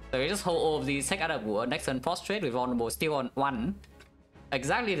 So we just hold all of these, take out of war. Next turn Prostrate with Vulnerable still on 1.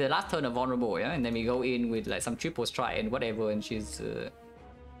 Exactly the last turn of Vulnerable, yeah, and then we go in with like some triple strike and whatever, and she's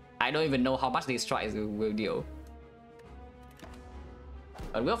I don't even know how much these strikes will deal.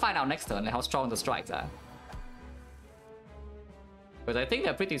 But we'll find out next turn like, how strong the strikes are. Because I think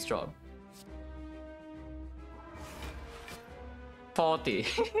they're pretty strong. 40.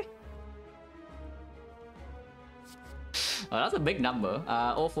 Oh, that's a big number.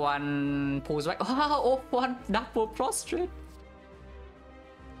 Off 1 pulls back. Oh, off 1 double prostrate.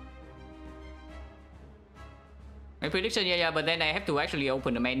 My prediction, yeah, but then I have to actually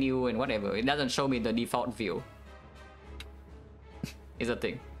open the menu and whatever. It doesn't show me the default view. Is a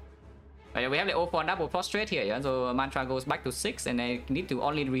thing. But we have the off 1 double prostrate here, yeah. So mantra goes back to 6, and I need to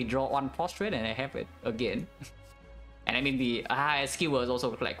only redraw 1 prostrate, and I have it again. And I mean the skill was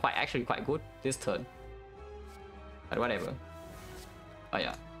also like actually quite good this turn. But whatever. Oh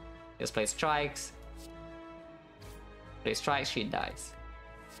yeah. Just play strikes. Play strikes, she dies.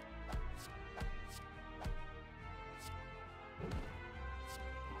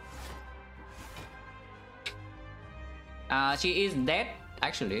 She is dead,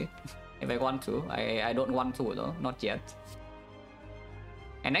 actually. If I want to. I don't want to though, not yet.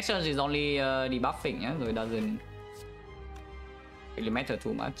 And next turn is only debuffing, yeah, so it doesn't really matter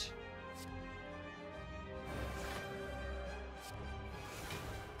too much.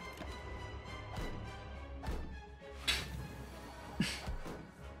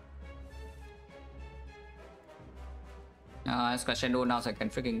 Let's got Shadow now so I can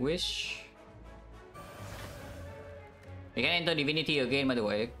freaking wish. You can enter Divinity again, by the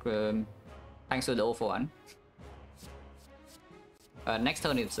way, thanks to the 0-1. Next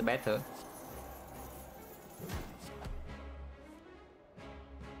turn it's better.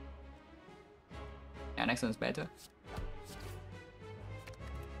 Yeah, next turn is better.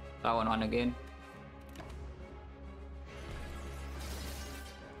 That one on again.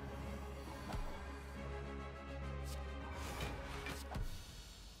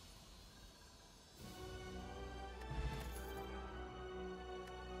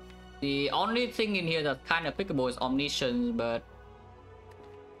 The only thing in here that's kind of pickable is Omniscience, but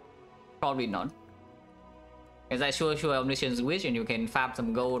probably not. As I sure Omniscience Wish and you can farm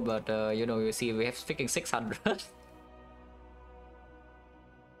some gold, but you know, you see we have freaking 600.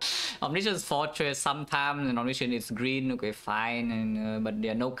 Omniscience Fortress sometimes, and Omniscience is green, okay, fine, and but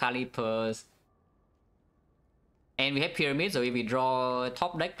there are no Calipers. And we have Pyramids, so if we draw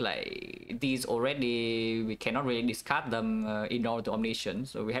top deck like these already, we cannot really discard them in order to Omniscience.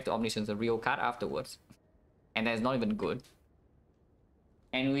 So we have to Omniscience a real card afterwards. And that's not even good.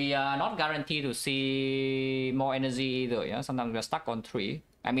 And we are not guaranteed to see more energy either, yeah? Sometimes we're stuck on 3.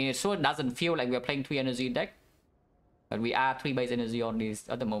 I mean, it sure doesn't feel like we're playing 3 energy deck. But we are 3 base energy on this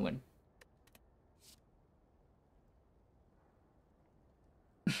at the moment.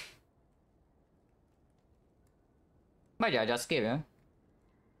 But yeah, just skip, yeah?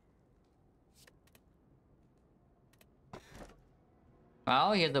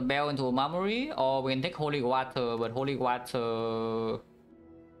 Well, here's the bell into a memory, or we can take Holy Water, but Holy Water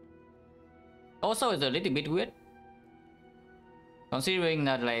also is a little bit weird. Considering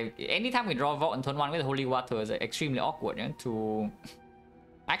that like anytime we draw Vault on turn 1 with Holy Water is extremely awkward, yeah? To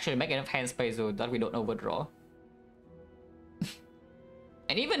actually make enough hand space so that we don't overdraw.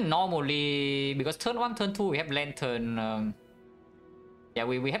 And even normally, because turn 1, turn 2 we have Lantern, yeah,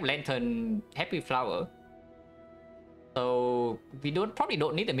 we have Lantern Happy Flower. So we probably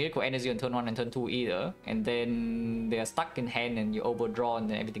don't need the miracle energy on turn 1 and turn 2 either. And then they are stuck in hand and you overdraw and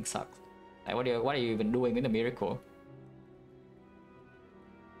then everything sucks. Like what are you even doing with the miracle?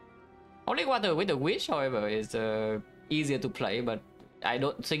 Only water with the wish, however, is easier to play, but I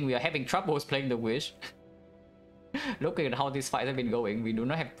don't think we are having troubles playing the wish. Looking at how these fights have been going, we do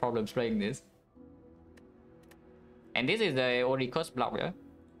not have problems playing this. And this is the only cost block, yeah?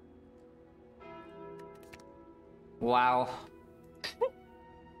 Wow.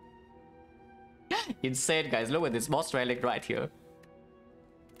 Insane, guys. Look at this boss relic right here.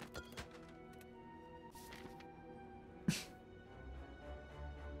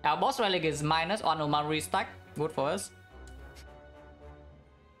 Our boss relic is minus on Omari stack. Good for us.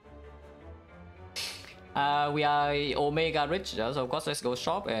 We are Omega rich, so of course let's go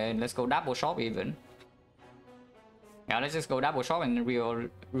shop and let's go double shop even. Yeah, let's just go double shop and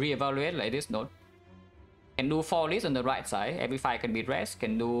re-evaluate like this node. Can do 4 lists on the right side. Every fire can be rest.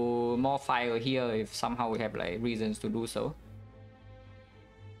 Can do more fire here if somehow we have like reasons to do so.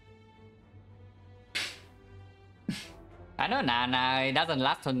 I know, nah, it doesn't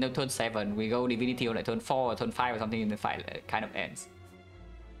last until turn 7. We go Divinity on like turn 4 or turn 5 or something, in the fight it kind of ends.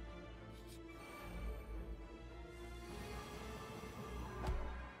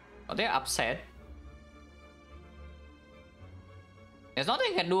 Oh, they're upset. There's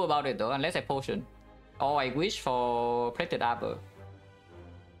nothing I can do about it though, unless I potion. Or I wish for plated armor.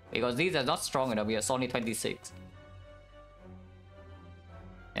 Because these are not strong enough, we are only 26.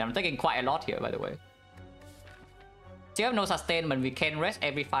 And I'm taking quite a lot here, by the way. Still have no sustainment, we can rest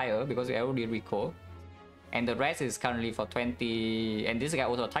every fire because we already recall. And the rest is currently for 20, and this guy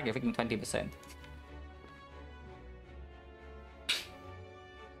also attack, you're freaking 20%.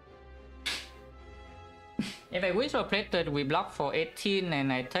 If I wish for plated, we block for 18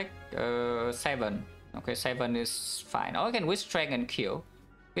 and I take 7. Okay, 7 is fine. Or I can wish strength and kill.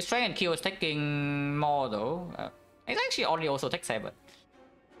 With strength and kill is taking more though. It's actually only also take 7.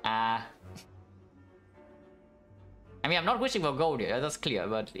 I mean, I'm not wishing for gold here, that's clear,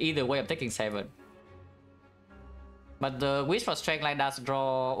 but either way I'm taking 7. But the wish for strength like does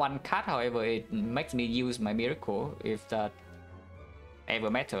draw 1 card, however, it makes me use my miracle if that ever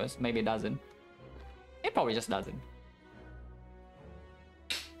matters. Maybe it doesn't. It probably just doesn't.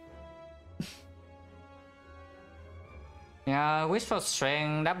 Yeah, wish for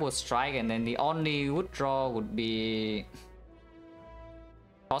strength, double strike, and then the only withdraw would be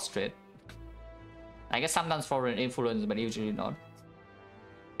prostrate. I guess sometimes for an influence, but usually not.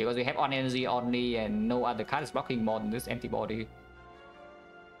 Because we have on energy only and no other card is blocking more than this antibody.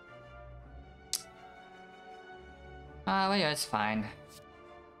 Well, yeah, it's fine.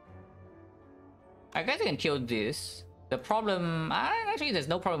 I guess we can kill this. The problem... actually, there's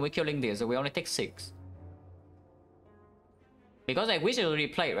no problem with killing this, so we only take 6. Because I wish it would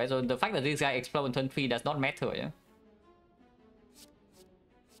replay, right? So the fact that this guy explodes on turn 3 does not matter, yeah?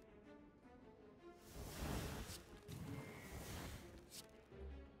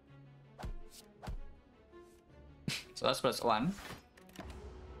 So that's +1.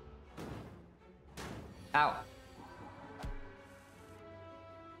 Ow.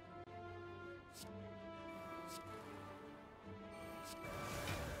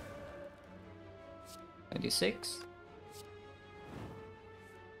 $26.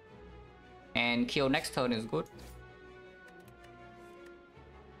 And kill next turn is good.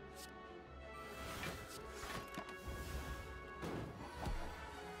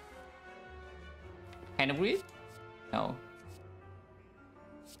 Hand of Greed? No.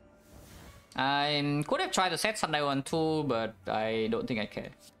 I could have tried to set Sundial on 2, but I don't think I can.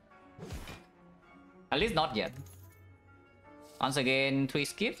 At least not yet. Once again, 3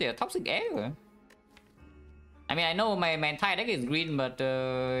 skips, yeah, toxic air. I mean, I know my entire deck is green, but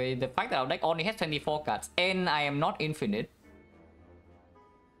the fact that our deck only has 24 cards and I am not infinite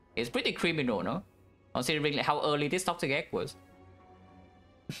is pretty criminal, no? Considering how early this toxic egg was.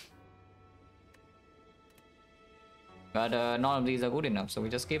 But none of these are good enough, so we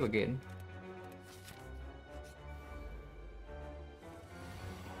just skip again.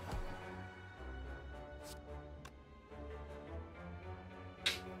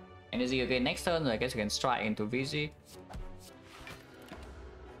 Energy again next turn, so I guess we can strike into VG.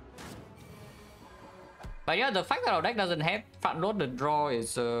 But yeah, the fact that our deck doesn't have front load the draw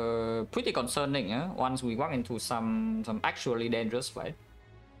is pretty concerning, yeah? Once we walk into some actually dangerous fight.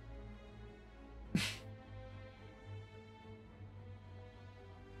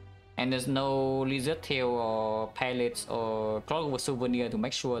 And there's no lizard tail or pellets or clockwork souvenir to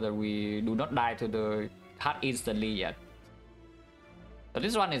make sure that we do not die to the heart instantly yet. So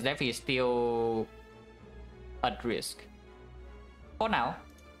this one is definitely still at risk for now,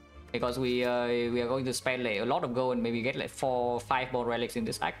 because we are going to spend like a lot of gold and maybe get like 4 or 5 more relics in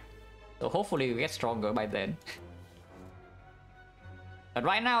this act. So hopefully we get stronger by then. But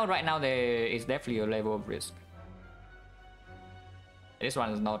right now there is definitely a level of risk. This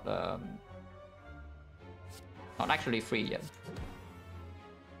one is not actually free yet,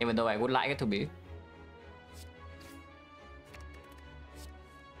 even though I would like it to be.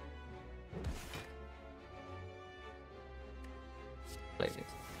 Play this.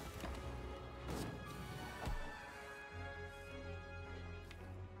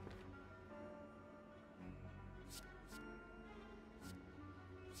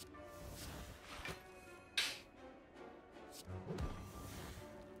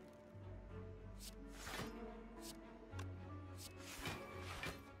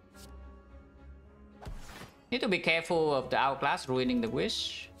 Need to be careful of the Hourglass ruining the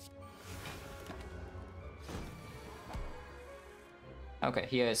wish. Okay,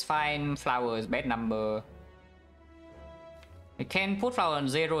 here is fine. Flower is bad number. We can put flower on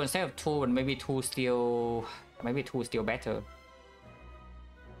 0 instead of 2, and maybe 2 still. Maybe 2 still better.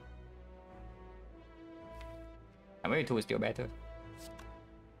 Maybe 2 is still better.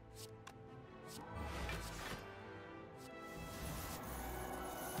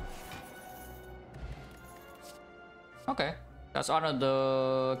 Okay, that's one of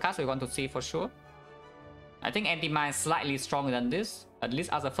the cards we want to see for sure. I think anti-mine is slightly stronger than this, at least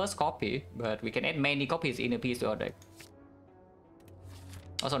as a first copy, but we can add many copies in a piece to our deck.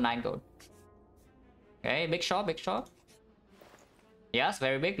 Also 9 gold. Okay, big shop, big shop. Yes,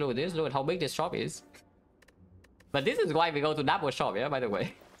 very big. Look at this. Look at how big this shop is. But this is why we go to double shop, yeah, by the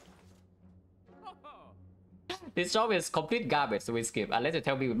way. This shop is complete garbage, so we skip. Unless you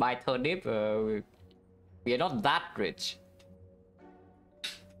tell me we buy turnip, we are not that rich.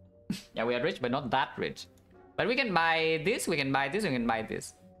 Yeah, we are rich, but not that rich. But we can buy this, we can buy this, we can buy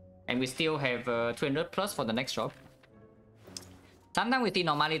this. And we still have 300 plus for the next shop. Sometimes we see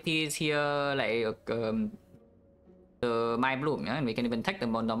normalities here, like the My Bloom, yeah? And we can even take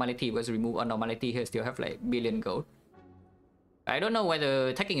them on normality, because remove on normality here still have like billion gold. I don't know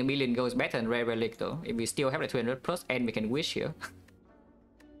whether taking a billion gold is better than rare relic though, if we still have like 200 plus and we can wish here.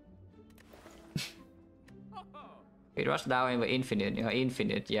 It rush down and we're infinite, you know,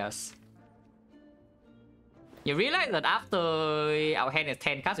 infinite, yes. You realize that after our hand is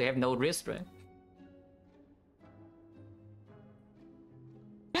 10 cards, we have no risk, right?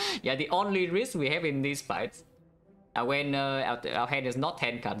 Yeah, the only risk we have in these fights are when our hand is not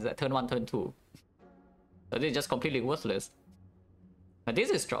 10 cards, at turn 1, turn 2. So this is just completely worthless. But this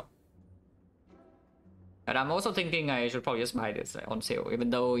is strong. And I'm also thinking I should probably just buy this on sale,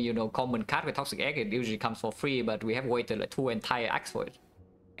 even though, you know, common card with Toxic Egg, it usually comes for free, but we have waited like 2 entire acts for it.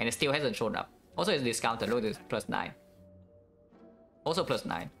 And it still hasn't shown up. Also it's discounted, look at this, plus 9. Also plus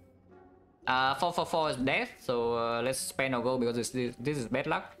 9. 444 is death, so let's spend our gold because this is bad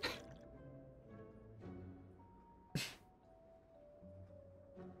luck.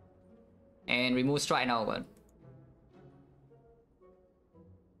 And remove strike now one.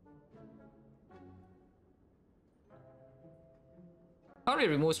 Probably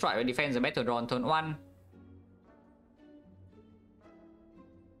remove strike when defense a better draw on turn 1.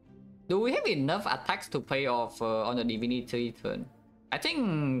 Do we have enough attacks to pay off on the divinity turn? I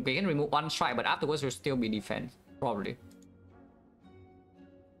think we can remove 1 strike, but afterwards will still be defense, probably.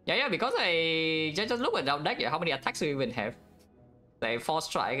 Yeah, because I just look at our deck, how many attacks we even have. Like 4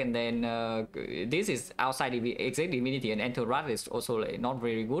 strike, and then this is outside exact divinity, and enter rat is also like not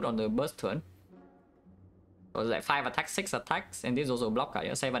very good on the burst turn. So it's like 5 attacks, 6 attacks, and this is also a block card,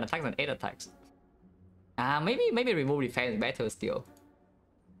 yeah? 7 attacks and 8 attacks. Maybe remove defense better still.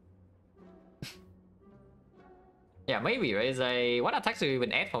 Yeah, maybe, right? It's like, what attacks do we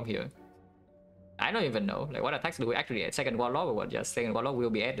even add from here? I don't even know. Like, what attacks do we actually add? Second Warlock or what? Just second Warlock will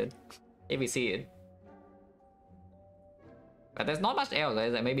be added. If we see it. But there's not much else.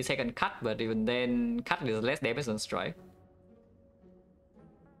 There's like maybe second cut, but even then, cut is less damage than strike.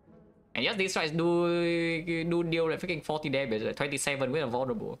 And yes, these strikes do deal like freaking 40 damage, like 27 with a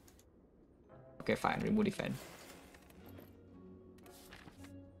vulnerable. Okay, fine, remove defense.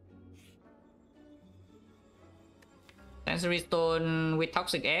 Sensory Stone with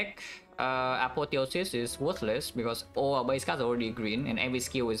Toxic Egg, Apotheosis is worthless because all our base cards are already green and every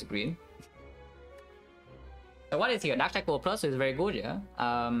skill is green. So what is here? Dark Cycle Plus is very good, yeah.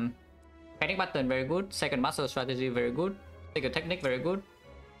 Panic Button very good. Second Master Strategy very good. Second Technique very good.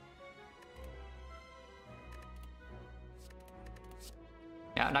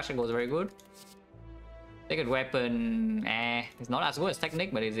 Yeah, Dark Cycle is very good. Second Weapon, it's not as good as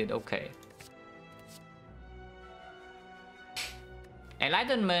Technique, but is it okay?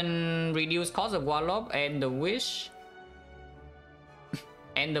 Enlightenment reduce cost of Warlock and the Wish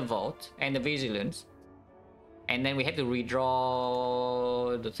and the Vault and the Vigilance. And then we have to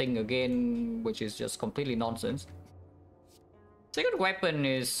redraw the thing again, which is just completely nonsense. Second weapon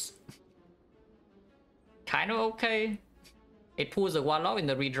is kind of okay. It pulls the Warlock in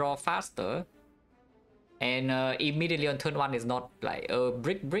the redraw faster. And immediately on turn 1 is not like a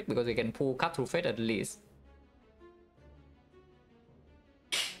brick because we can pull Cut Through Fate at least.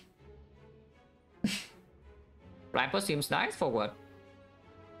 Ramper seems nice for what?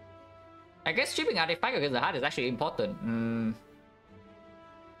 I guess stripping artifact against the heart is actually important.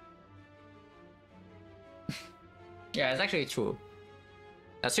 Yeah, it's actually true.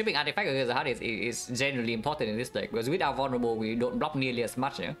 Stripping artifact against the heart is generally important in this deck because with our vulnerable we don't block nearly as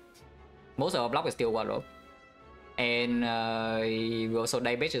much. Yeah? Most of our block is still Warlock. And also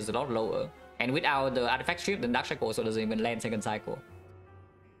damage is a lot lower. And without the artifact strip, the Dark Shackle also doesn't even land second cycle.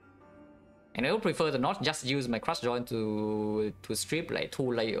 And I would prefer to not just use my Crush Joint to strip like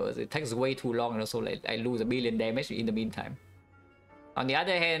 2 layers. It takes way too long and also like I lose a billion damage in the meantime. On the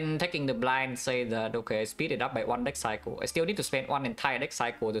other hand, taking the blind say that okay, I speed it up by 1 deck cycle. I still need to spend 1 entire deck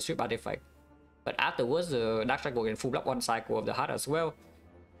cycle to strip artifact. But afterwards, the Dark Shackle can full block 1 cycle of the heart as well.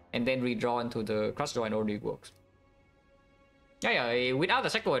 And then redraw into the Crush Joint already works. Yeah, without the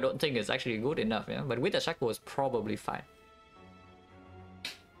Shackle I don't think it's actually good enough, yeah. But with the Shackle it's probably fine.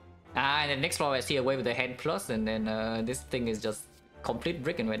 And the next floor I see away with the hand plus, and then this thing is just complete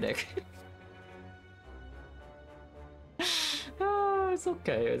brick in my deck. It's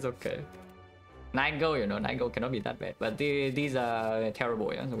okay, it's okay. 9 go, you know, 9 go cannot be that bad. But these are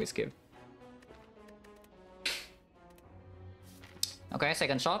terrible, yeah, so we skip. Okay,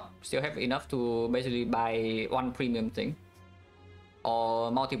 second shot. Still have enough to basically buy 1 premium thing.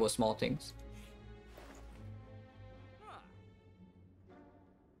 Or multiple small things.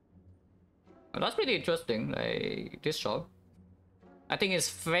 Well, that's pretty interesting, like this shot. I think it's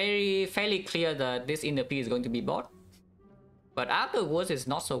fairly clear that this inner P is going to be bought. But afterwards it's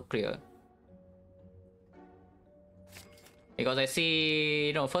not so clear. Because I see,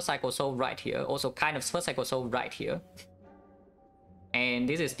 you know, first cycle soul right here. Also kind of first cycle soul right here. And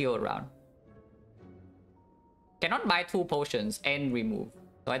this is still around. Cannot buy 2 potions and remove.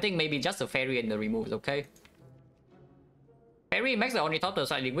 So I think maybe just the fairy and the remove is okay. Fairy makes the Ornithopter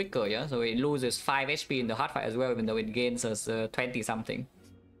slightly weaker, yeah? So it loses 5 HP in the hard fight as well, even though it gains us 20 something.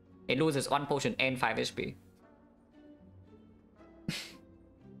 It loses 1 potion and 5 HP.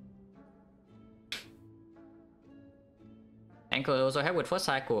 Anchor also help with first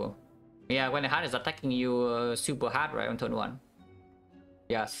cycle. Yeah, when the heart is attacking you super hard right on turn 1.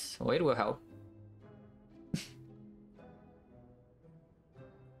 Yes, well, it will help.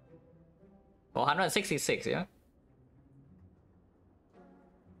 For 166, yeah?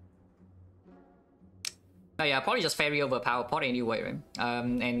 Oh yeah, probably just fairy over power pot anyway, right?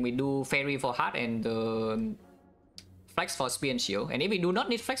 And we do fairy for heart and flex for spear and shield. And if we do not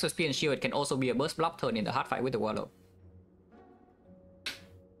need flex for spear and shield, it can also be a burst block turn in the hard fight with the Warlock.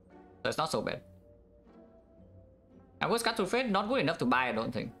 So it's not so bad. I was Cut Through Fate, not good enough to buy, I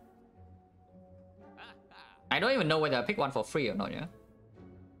don't think. I don't even know whether I pick one for free or not, yeah?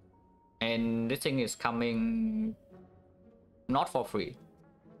 And this thing is coming not for free.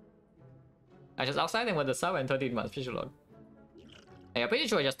 I just outside them with the sub and 13 months fish log. Yeah, pretty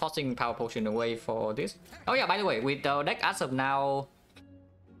sure just tossing power potion away for this. Oh yeah, by the way, with the deck as of now,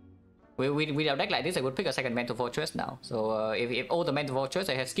 with our deck like this, I would pick a second Mental Fortress now. So if all the Mental Fortress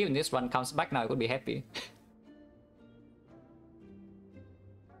I have skipped in this run comes back now, I would be happy.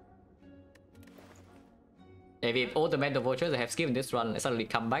 If all the Mental Fortress I have skipped in this run suddenly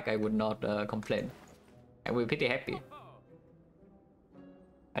come back, I would not complain. I would be pretty happy.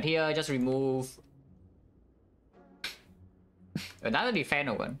 And here I just remove another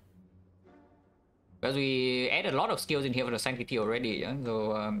defender one. Because we added a lot of skills in here for the Sanctity already, yeah?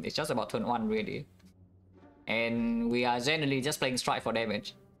 So it's just about turn 1 really. And we are generally just playing Strike for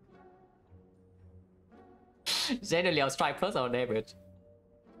damage. Generally our Strike plus our damage.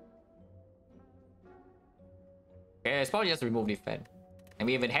 Okay, let's probably just remove defense. And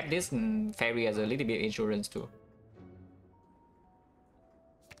we even have this fairy as a little bit of insurance too.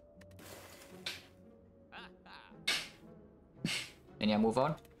 And yeah, move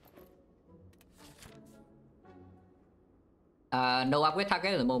on. No upgrade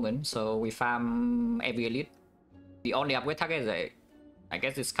target at the moment, so we farm every elite. The only upgrade target is I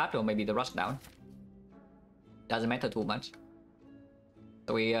guess it's cut or maybe the rush down. Doesn't matter too much.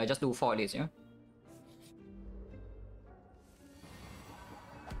 So we just do 4 elites, yeah?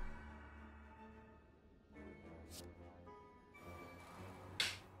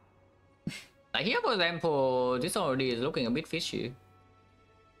 Like here, for example, this already is looking a bit fishy.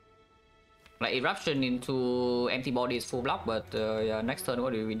 Like eruption into antibody is full block, but yeah, next turn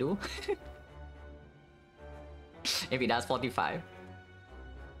what do we do? If he does 45.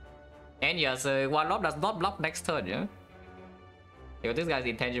 And yes, one lot does not block next turn, yeah? Because this guy's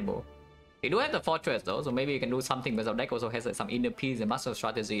intangible. We do have the fortress though, so maybe you can do something, because our deck also has some inner peace and master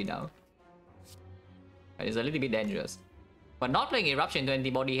strategy now. It's a little bit dangerous. But not playing eruption to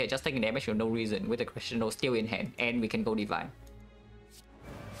antibody here, just taking damage for no reason, with the questionable still in hand, and we can go divine.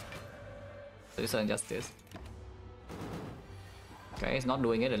 So this is just this. Okay, it's not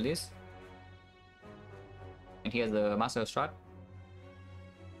doing it at least. And here's the master strat.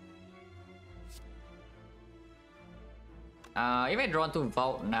 If I draw to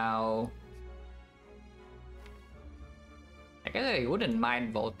vault now, I guess I wouldn't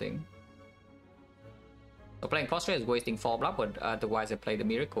mind vaulting. So playing prostrate is wasting 4 block, but otherwise I play the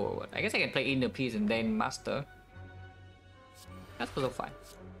miracle. I guess I can play inner peace and then master. That's also fine.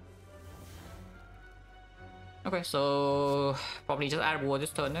 Okay, so probably just add war this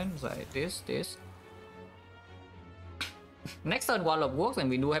turn then. It's like this. Next turn Warlock works, and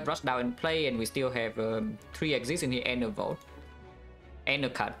we do have Rush Down in play, and we still have 3 exits in here and a vault. And a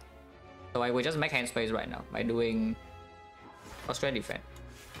cut. So I will just make hand space right now by doing Prostrate defense.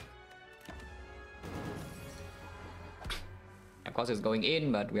 Of course it's going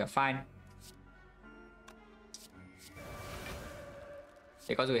in, but we are fine.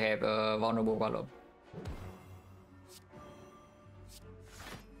 Because we have a vulnerable Warlock.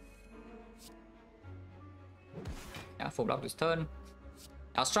 Yeah, full block this turn.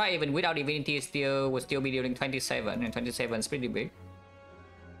 Our strike even without divinity would still be dealing 27, and 27 is pretty big.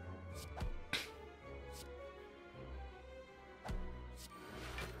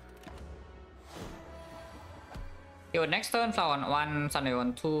 Here next turn, flower on 1, Sunday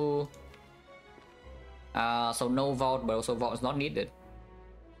on 2. So no vault, but also vault is not needed.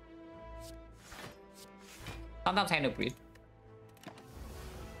 Sometimes hand of greed.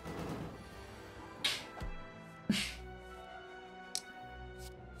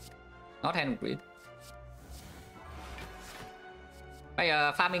 Not hand of greed.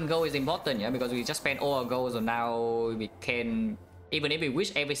 But farming gold is important, yeah, because we just spent all our gold, so now we can, even if we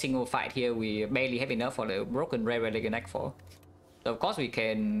wish every single fight here, we barely have enough for the broken rare relic and for. So of course we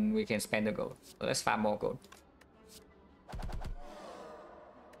can spend the gold. So let's farm more gold.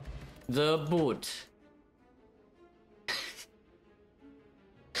 The boot.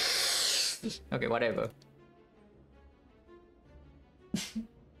 Okay, whatever.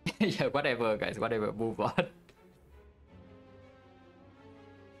 Yeah, whatever, guys. Whatever. Move on.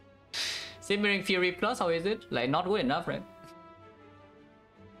 Simmering Fury Plus, how is it? Like, not good enough, right?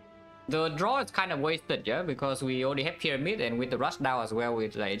 The draw is kind of wasted, yeah, because we already have Pyramid, and with the Rush Down as well,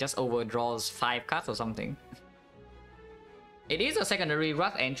 it like just overdraws 5 cards or something. It is a secondary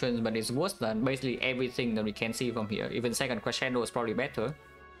Rush entrance, but it's worse than basically everything that we can see from here. Even second Crescendo is probably better.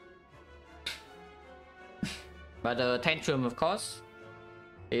 But Tantrum, of course,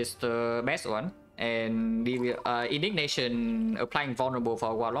 is the best one. And the Indignation applying vulnerable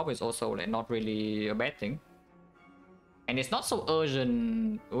for Warlock is also like, not really a bad thing. And it's not so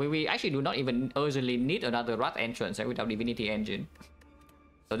urgent. We actually do not even urgently need another Wrath entrance without Divinity Engine.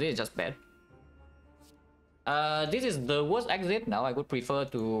 So this is just bad. This is the worst exit now. I would prefer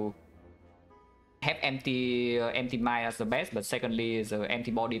to have empty mind as the best, but secondly is empty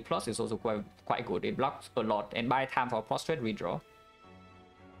body plus is also quite good. It blocks a lot and buy time for prostrate redraw.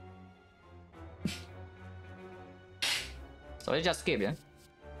 So let's just skip, yeah.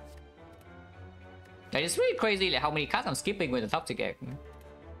 Like, it's really crazy like, how many cards I'm skipping with the Toxic Egg.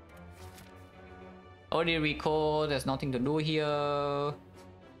 Already recall, there's nothing to do here.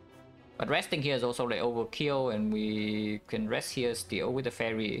 But resting here is also like overkill, and we can rest here still with the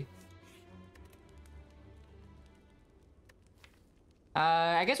Fairy.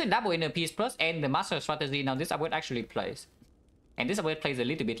 I guess with double inner peace plus and the master strategy, now this upgrade actually plays. And this upgrade plays a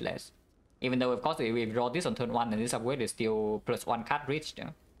little bit less. Even though of course we draw this on turn 1 and this upgrade is still +1 card reached, yeah.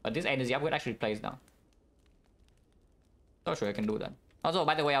 But this energy upgrade actually plays now. Not sure I can do that. Also,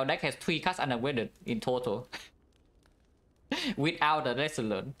 by the way, our deck has 3 cards unupgraded in total. Without the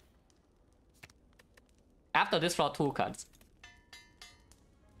Resolute. After this floor, 2 cards.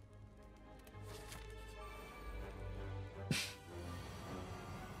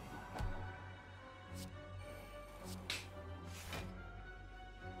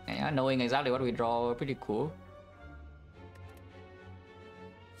 Yeah, knowing exactly what we draw, pretty cool.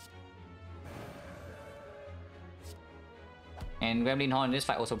 And Gremlin Horn in this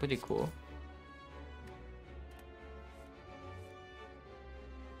fight also pretty cool.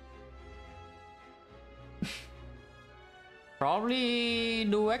 Probably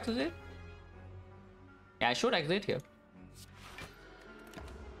do exit. Yeah, I should exit here.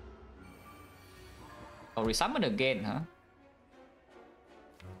 Oh, resummon again, huh?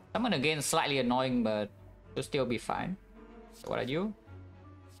 Summon again, slightly annoying, but should still be fine. So what are you?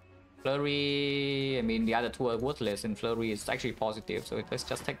 Flurry. I mean, the other two are worthless, and Flurry is actually positive. So let's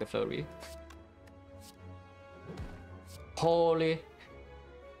just take the Flurry. Holy.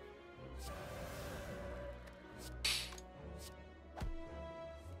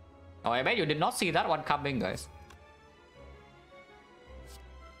 Oh, I bet you did not see that one coming, guys.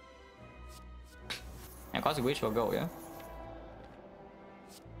 And Cosmic Witch will go, yeah?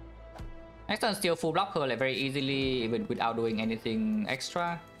 Next turn, still full block her like very easily, even without doing anything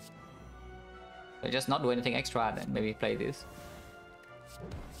extra. So just not do anything extra, then maybe play this.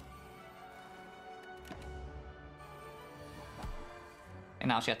 And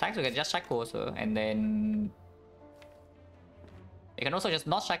now she attacks, we can just strike course her, and then you can also just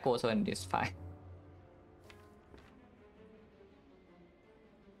not strike course her, and it's fine.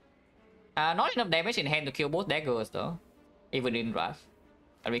 Not enough damage in hand to kill both daggers though, even in Wrath.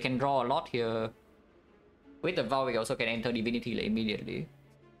 And we can draw a lot here. With the Vow, we also can enter Divinity like, immediately.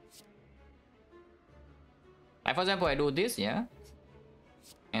 Like for example, I do this, yeah?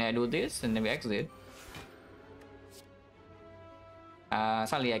 And I do this, and then we exit.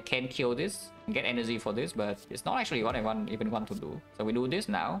 Suddenly I can kill this, and get energy for this, but it's not actually what I even want to do. So we do this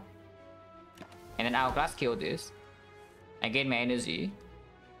now. And then Hourglass kill this. I gain my energy.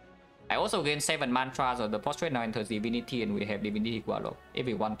 I also gain 7 mantras, so the Prostrate now enters Divinity, and we have Divinity Warlock if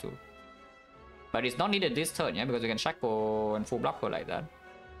we want to. But it's not needed this turn, yeah, because we can Shackle and full block her like that.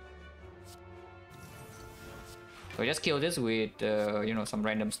 So just kill this with, you know, some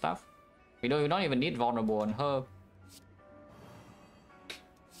random stuff. We don't even need Vulnerable on her.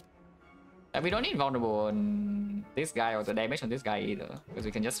 And we don't need Vulnerable on this guy or the damage on this guy either, because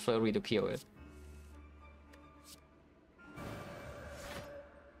we can just Flurry to kill it.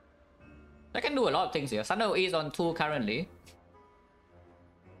 I can do a lot of things here. Thunder is on 2 currently.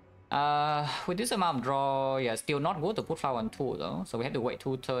 With this amount of draw, yeah, still not good to put flower on 2 though. So we have to wait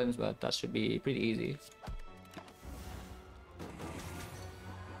 2 turns, but that should be pretty easy.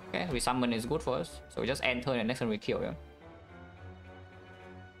 Okay, resummon is good for us. So we just end turn and next turn we kill, yeah.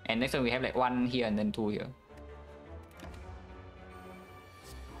 And next turn we have like 1 here and then 2 here.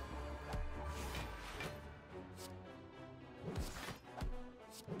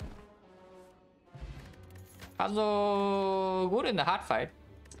 Also good in the hard fight.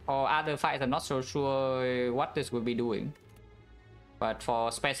 Or other fights, I'm not so sure what this will be doing. But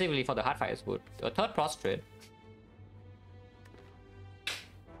for specifically for the hard fight, it's good. A 3rd Prostrate.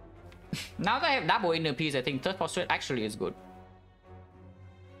 Now that I have double inner piece, I think 3rd Prostrate actually is good.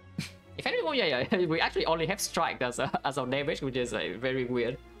 If anyone, yeah, we actually only have strike as of damage, which is very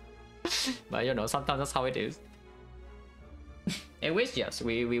weird. But you know, sometimes that's how it is. And wish, yes,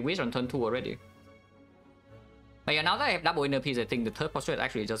 we wish on turn 2 already. But yeah, now that I have double inner piece, I think the 3rd Prostrate is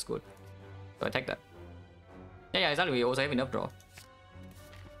actually just good. So I take that. Yeah, exactly. We also have enough draw.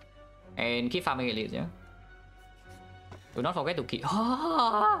 And keep farming elites, yeah. Do not forget to keep.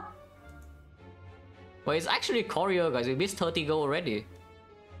 Well, it's actually Courier, guys. We missed 30 gold already.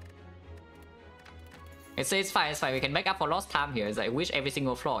 It's fine, it's fine. We can make up for lost time here. It's like wish every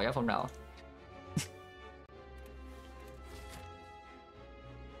single floor, yeah, from now.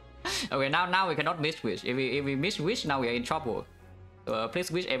 Okay, now we cannot miss wish. If we miss wish, now we are in trouble. So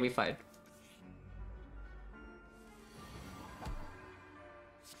please wish every fight.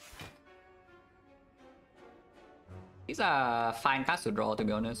 These are fine cards to draw, to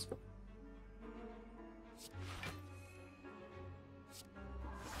be honest.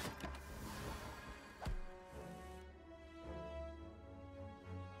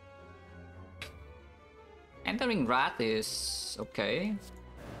 Entering Wrath is okay.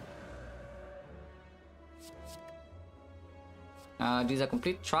 These are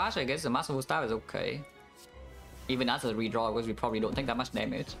complete trash. I guess the Masterful Staff is okay. Even as a redraw, because we probably don't take that much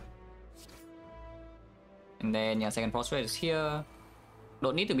damage. And then, yeah, 2nd Prostrate is here.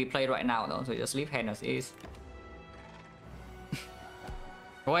 Don't need to be played right now, though, so just leave hand as is.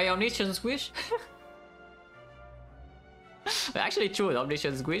 Why Omniscience Wish? Actually, true, the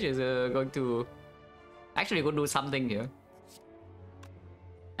Omniscience Wish is going to actually go do something here.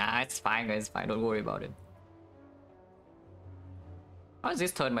 Ah, it's fine, guys, it's fine. Don't worry about it. How is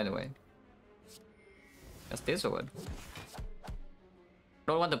this turn, by the way? Just this or what?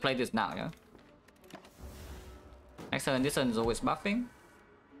 Don't want to play this now, yeah? Next turn, this turn is always buffing.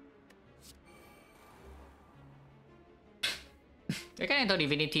 We can enter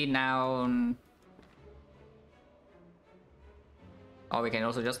Divinity now. Or we can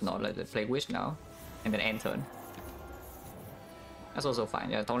also just not let it play Wish now. And then end turn. That's also fine.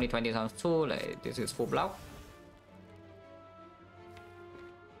 Yeah, it's only 20 times 2. Like, this is full block.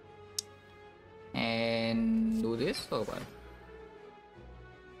 And do this or what?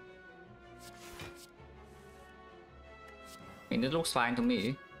 I mean, it looks fine to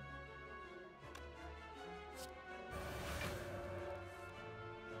me.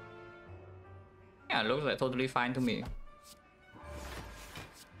 Yeah, it looks like totally fine to me.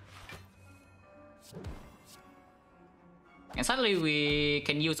 And suddenly we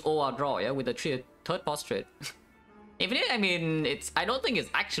can use OR draw, yeah, with the third portrait. Infinite, I mean, I don't think it's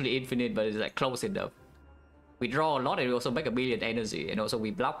actually infinite, but it's like close enough. We draw a lot and we also make a billion energy, and also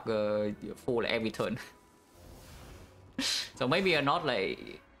we block full every turn. So maybe are not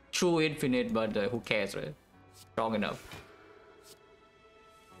like true infinite, but who cares, right? Strong enough.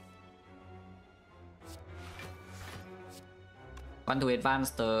 Want to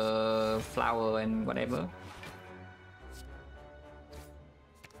advance the flower and whatever.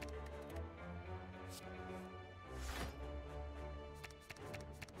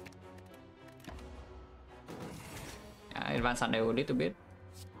 Advance on a little bit.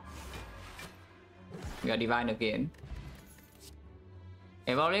 We got Divine again.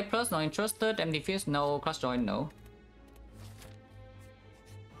 Evaluate plus, not interested. Empty Fist, no. Cross Join, no.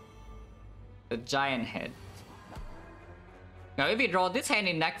 The Giant Head. Now, if we draw this hand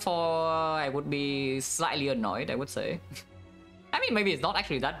in deck 4, I would be slightly annoyed, I would say. I mean, maybe it's not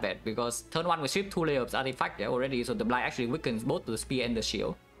actually that bad, because turn 1 we strip 2 layers artifact, yeah, already, so the blind actually weakens both the spear and the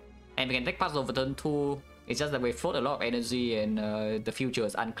shield. And we can take puzzle for turn 2. It's just that we float a lot of energy and the future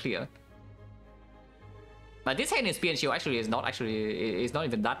is unclear. But this hand in spear and shield actually is not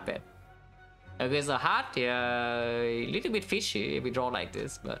even that bad. Against a heart, yeah, a little bit fishy if we draw like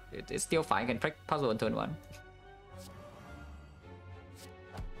this, but it's still fine. Can break puzzle on turn 1.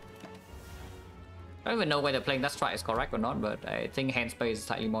 I don't even know whether playing that strike is correct or not, but I think hand space is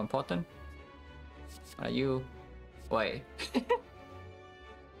slightly more important. What are you? Wait.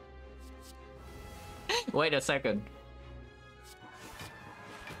 Wait a second.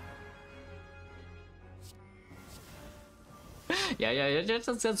 yeah,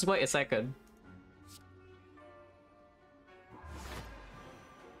 just wait a second.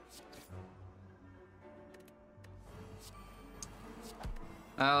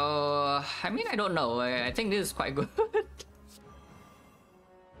 I mean, I don't know. I think this is quite good.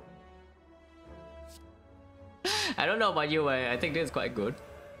 I don't know about you, I think this is quite good.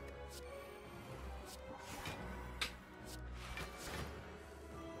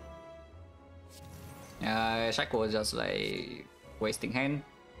 Shackle was just like wasting hand.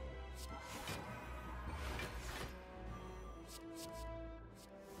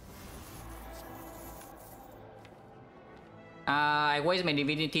 I waste my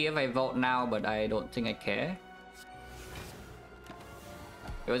divinity if I vote now, but I don't think I care.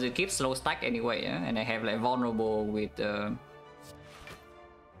 Because it keeps slow stack anyway, yeah? And I have like vulnerable with I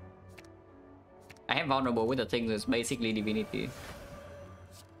have vulnerable with the thing that's basically divinity.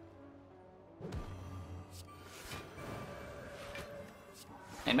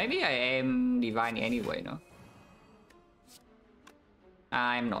 And maybe I am divine anyway, no?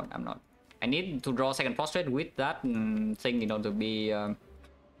 I'm not. I need to draw second portrait with that thing, you know, to be, you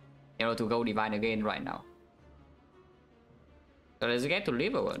know, to go divine again right now. So does it get to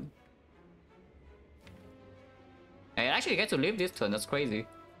live or what? I actually get to live this turn, that's crazy.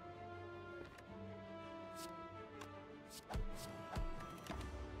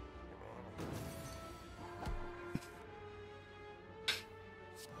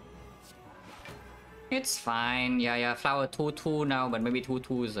 It's fine. Yeah. Flower 2/2 now, but maybe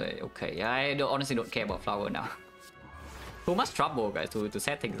 2/2 is okay. Yeah, I honestly don't care about flower now. Too much trouble, guys, to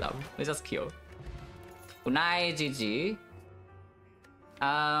set things up. Let's just kill. Unai, GG.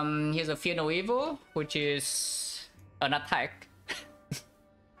 Here's a Fear No Evil, which is an attack.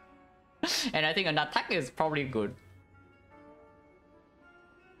 And I think an attack is probably good.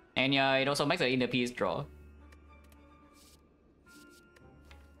 And yeah, it also makes an inner piece draw.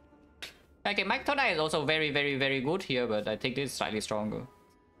 Okay, my third eye is also very good here, but I think this is slightly stronger.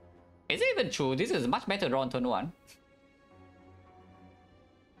 Is it even true? This is much better draw on turn 1.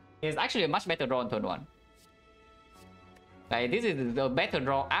 It's actually a much better draw on turn 1. Like, this is the better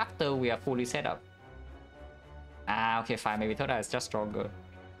draw after we are fully set up. Okay, fine. Maybe third eye is just stronger.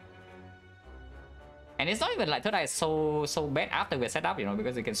 And it's not even like third eye is so bad after we're set up, you know,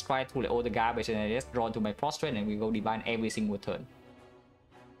 because we can strike through like all the garbage and I just draw into my prostrate and we go divine every single turn.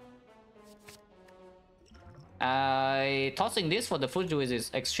 Tossing this for the full juice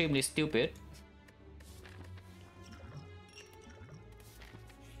is extremely stupid.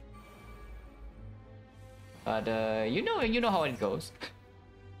 But you know how it goes.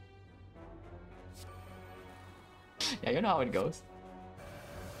 Yeah, you know how it goes.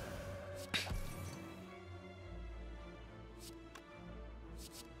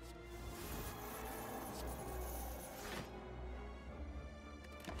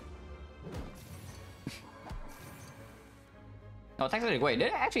 No attacks. Wait,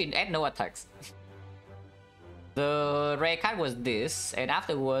 did I actually add no attacks? The rare card was this, and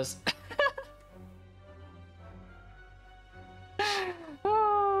afterwards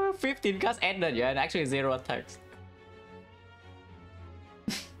 15 cards ended, yeah, and actually 0 attacks.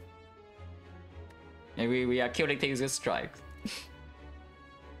 And we are killing things with strikes.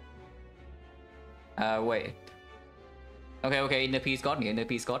 Wait. Okay, inner piece got me,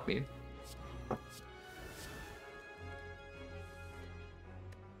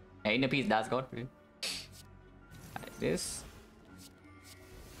 Yeah, inner piece does got me. Like this.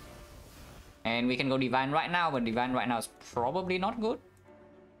 And we can go divine right now, but divine right now is probably not good.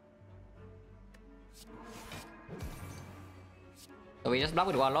 So we just block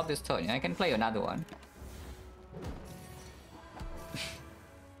with one lock this turn. I can play another one.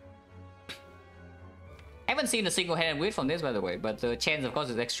 I haven't seen a single hand win from this, by the way, but the chance, of course,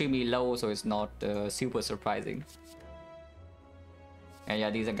 is extremely low, so it's not super surprising. And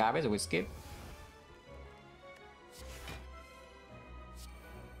yeah, these are garbage, so we skip.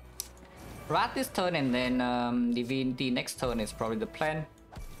 Rat this turn, and then Divinity next turn is probably the plan.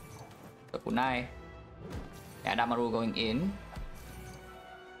 So Kunai. Yeah, Damaru going in.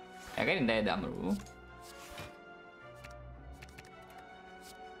 Yeah, get in there, Damaru.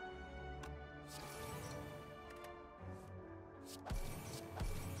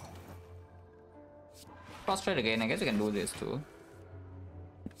 Prostrate again, I guess we can do this too.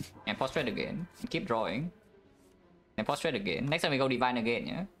 And prostrate again. Keep drawing. And prostrate again. Next time we go divine again,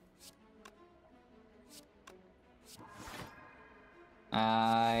 yeah?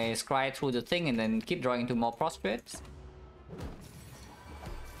 I scry through the thing and then keep drawing into more prostrates.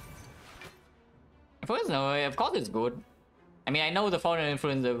 First, no, of course it's good. I mean, I know the foreign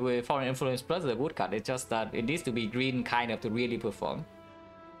influence plus the good card. It's just that it needs to be green kind of to really perform.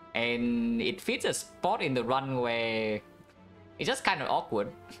 And it fits a spot in the run where it's just kind of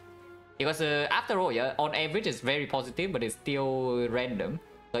awkward. Because after all, yeah, on average it's very positive, but it's still random.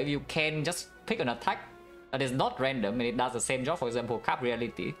 So if you can just pick an attack that is not random and it does the same job, for example, Cap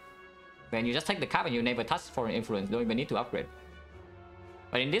Reality, then you just take the cap and you never touch foreign influence, don't even need to upgrade.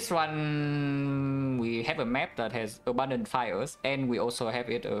 But in this run, we have a map that has abundant fires, and we also have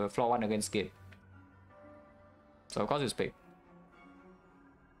it floor 1 against skip. So of course it's big.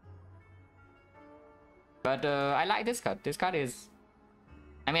 But I like this card. This card is...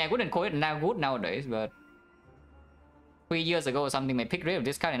 I mean, I wouldn't call it now good nowadays, but 3 years ago or something, my pick rate of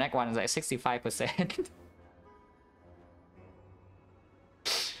this card in Act 1 is like 65%.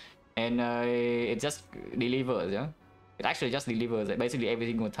 And it just delivers, yeah? It actually just delivers basically every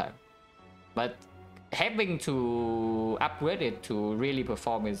single time. But having to upgrade it to really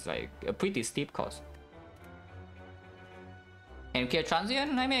perform is like a pretty steep cost. And Clear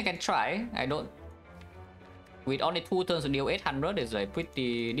Transient, I mean, I can try. I don't... With only 2 turns to deal 800 is like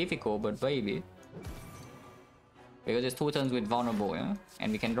pretty difficult, but maybe. Because it's 2 turns with vulnerable, yeah?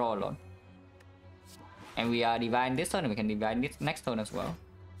 And we can draw a lot. And we are divine this turn, and we can divine this next turn as well.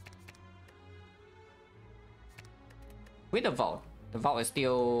 With the vault is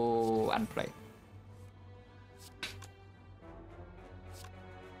still unplayed.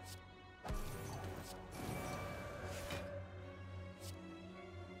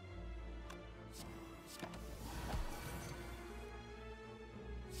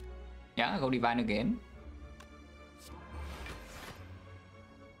 Yeah, go divine again.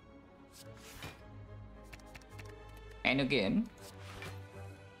 And again.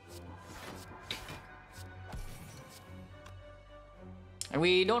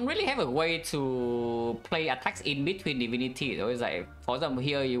 We don't really have a way to play attacks in between Divinity. So it's like, for example,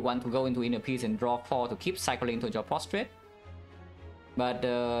 here you want to go into Inner Peace and draw 4 to keep cycling to your Prostrate. But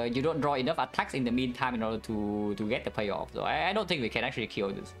you don't draw enough attacks in the meantime in order to get the payoff. So I don't think we can actually kill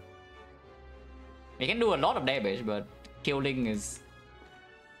this. We can do a lot of damage, but killing is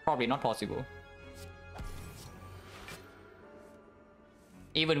probably not possible.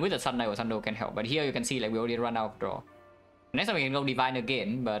 Even with the Sun Knight or Sundo can help. But here you can see like we already run out of draw. Next time we can go divine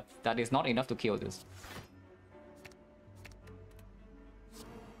again, but that is not enough to kill this.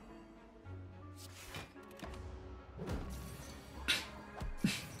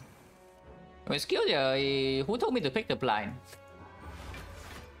 Excuse me, who told me to pick the blind?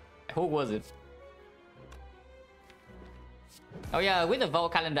 Who was it? Oh yeah, with the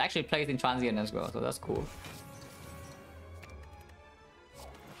Vault calendar actually plays in Transient as well, so that's cool.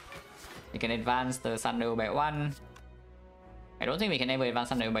 We can advance the Sun Level by 1. I don't think we can ever advance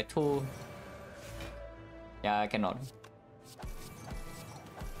Sun Level by 2. Yeah, I cannot.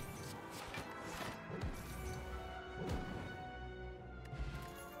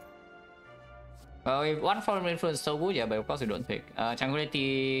 Well, if one foreign influence is so good, yeah, but of course we don't pick.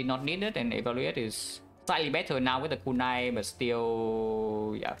 Tranquility not needed, and Evaluate is slightly better now with the kunai, but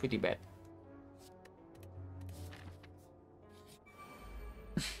still, yeah, pretty bad.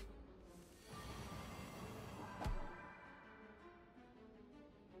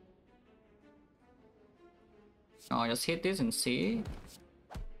 Oh, just hit this and see.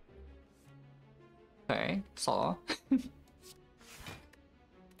 Okay, saw.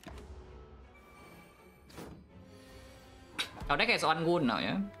 Our deck has one goon now,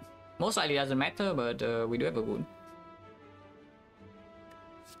 yeah? Most likely doesn't matter, but we do have a goon.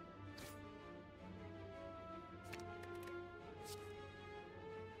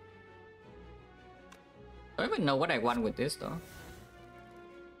 I don't even know what I want with this though.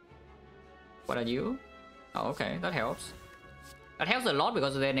 What are you? Oh, okay, that helps. That helps a lot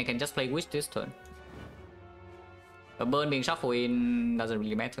because then I can just play Witch this turn. The burn being shuffled in doesn't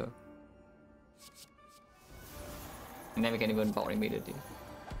really matter. And then we can even vault immediately.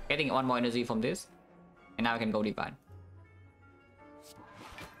 Getting one more energy from this. And now I can go Divine.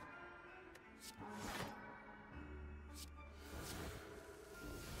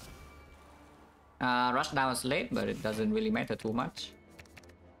 Rush down is late, but it doesn't really matter too much.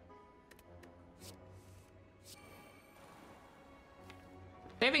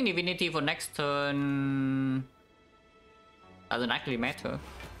 Saving Divinity for next turn doesn't actually matter.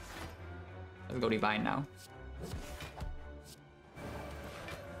 Let's go Divine now.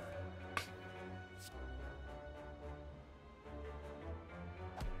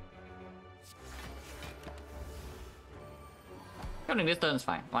 Counting this turn is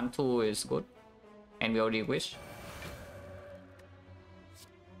fine. 1-2 is good. And we already wish.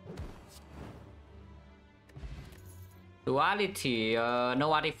 Duality,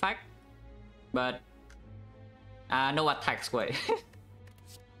 no artifact, but no attacks. Wait.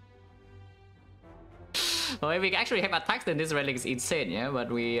 Well, if we actually have attacks, then this relic is insane, yeah. But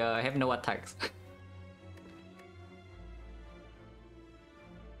we have no attacks.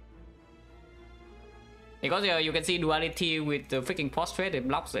 Because you can see duality with the freaking prostrate, it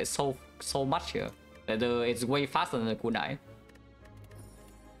blocks like so much here. That it's way faster than the kunai.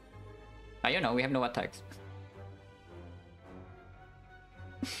 But you know, we have no attacks.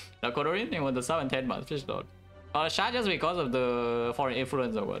 The Kodorin and with the 7-10 months, fish dot. Shah just because of the foreign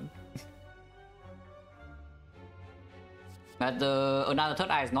influence or what? But another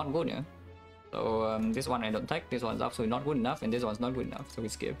third eye is not good, yeah. So this one I don't take. This one's absolutely not good enough, and this one's not good enough, so we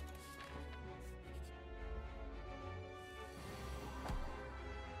skip.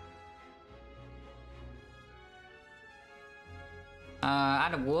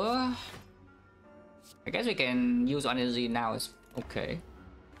 Out of war. I guess we can use energy now. Is okay.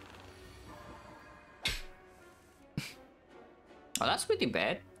 Oh, that's pretty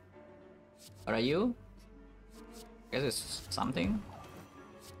bad. What are you? I guess it's something.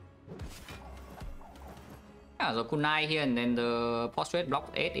 Yeah, so kunai here, and then the prostrate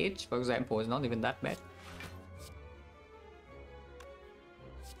blocks 8 each, for example, is not even that bad.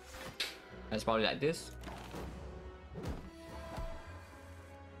 It's probably like this.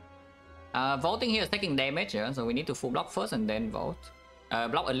 Vaulting here is taking damage, yeah, so we need to full block first and then vault.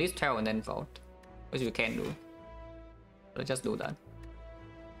 Block at least 12 and then vault, which we can do. Let's just do that.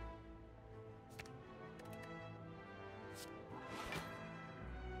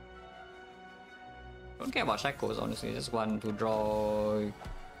 Don't care about shackles, honestly. Just want to draw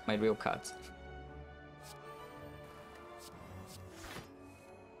my real cards.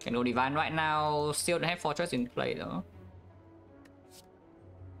 Can go Divine right now. Still don't have Fortress in play though.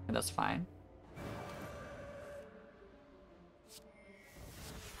 And that's fine.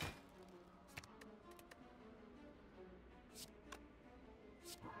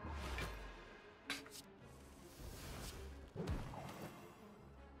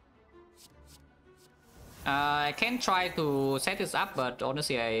 I can try to set this up, but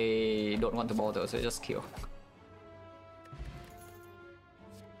honestly I don't want to bother, so just kill.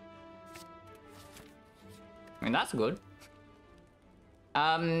 I mean, that's good.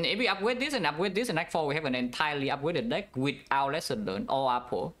 If we upgrade this and upgrade this, in Act 4 we have an entirely upgraded deck without lesson learned or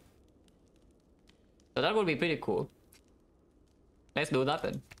Apple. So that would be pretty cool. Let's do that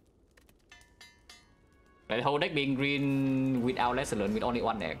then. The whole deck being green without lesson learned with only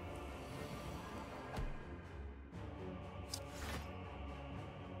one deck.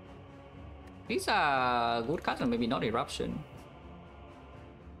 These are good cards and maybe not Eruption.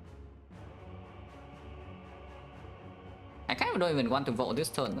 I kind of don't even want to vote this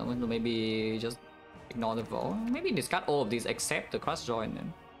turn. I want to maybe just ignore the vote. Maybe discard all of these except the cross join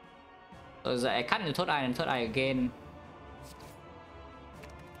then. So I cut into third eye and third eye again.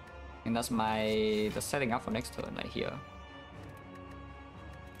 And that's the setting up for next turn, like here.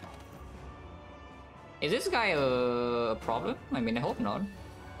 Is this guy a problem? I mean, I hope not.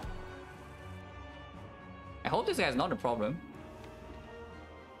 I hope this guy is not a problem.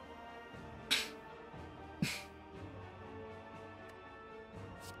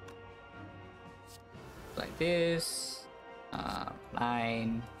 Like this.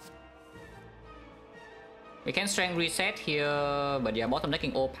 Line. We can strength reset here, but yeah, bottom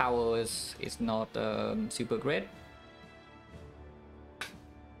decking all powers is not super great.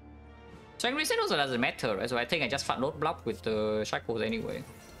 Strength reset also doesn't matter, right? So I think I just front load block with the shackles anyway.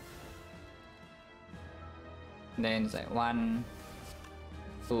 And then it's like 1,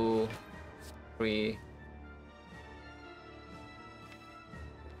 2, 3.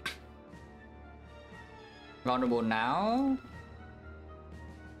 Vulnerable now.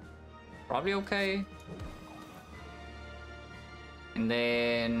 Probably okay. And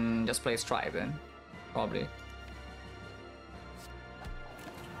then just play Strive then. Probably.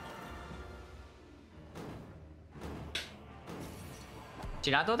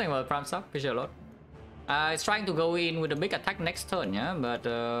 Chinato, thank you for the prime sub. Appreciate a lot. It's trying to go in with a big attack next turn, yeah? But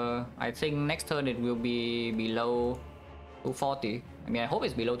I think next turn it will be below 240. I mean, I hope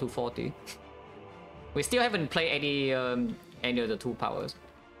it's below 240. We still haven't played any of the 2 powers.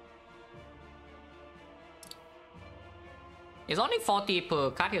 It's only 40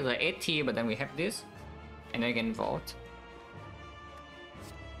 per card, it's like 80, but then we have this. And then we can vote.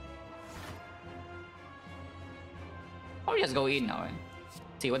 Probably just go in now, right?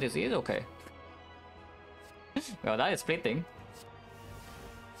 See what this is? Okay. Well, that is splitting.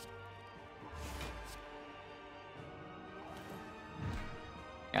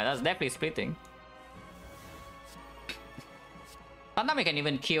 Yeah, that's definitely splitting. Sometimes we can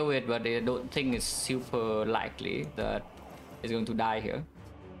even kill it, but I don't think it's super likely that it's going to die here.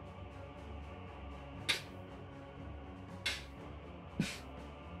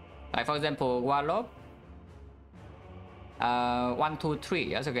 Like for example, Warlock. 1, 2, 3.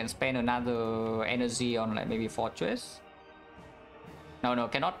 Yeah, so you can spend another energy on like maybe Fortress. No,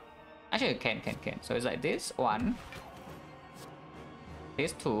 cannot. Actually, can. So it's like this 1,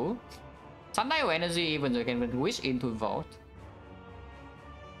 this 2. Sometimes your energy even so you can wish into Vault.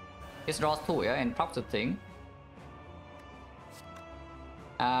 This draws 2, yeah, and procs the thing.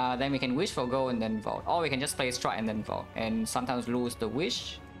 Then we can wish for gold and then vote, or we can just play strike and then vote, and sometimes lose the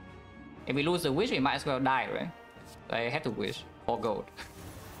wish. If we lose the wish, we might as well die, right? So I have to wish for gold.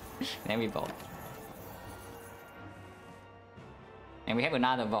 Then we vote, and we have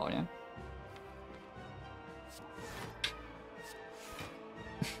another vote, yeah.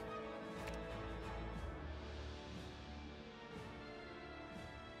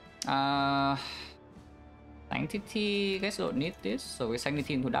 Sanctity, I guess we don't need this, so we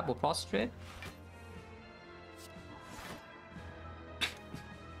Sanctity into double prostrate.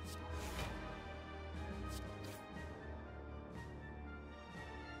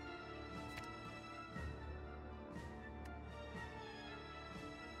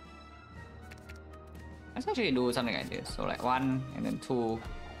 Let's actually do something like this, so like 1 and then 2,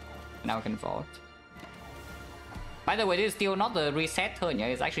 now we can vote. By the way, this is still not the reset turn, yeah?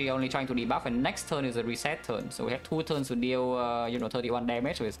 It's actually only trying to debuff, and next turn is a reset turn. So we have 2 turns to deal, 31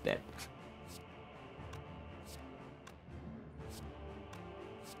 damage, so it's dead.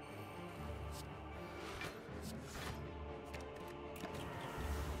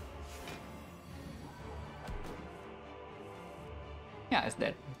 Yeah, it's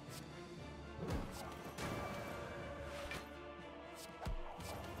dead.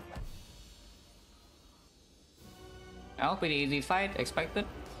 Oh, pretty easy fight, expected.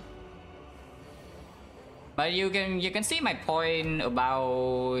 But you can see my point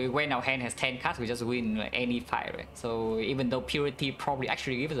about when our hand has 10 cards, we just win like any fight, right? So even though Purity probably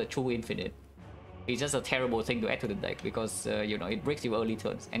actually gives us a true infinite, it's just a terrible thing to add to the deck because it breaks you early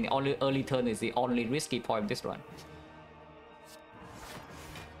turns, and the only early turn is the only risky point of this run.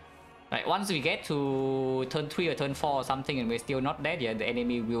 Like once we get to turn 3 or turn 4 or something and we're still not dead yet, the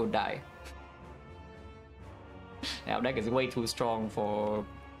enemy will die. Our deck is way too strong for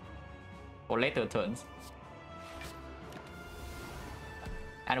later turns.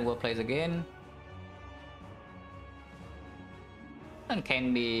 Underworld plays again. And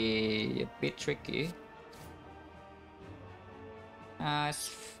can be a bit tricky. It's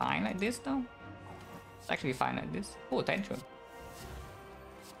fine like this though. It's actually fine like this. Oh, Tantrum.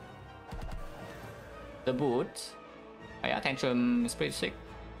 The boot. Oh yeah, Tantrum is pretty sick.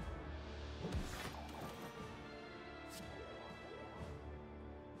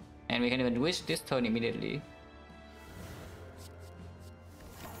 And we can even wish this turn immediately.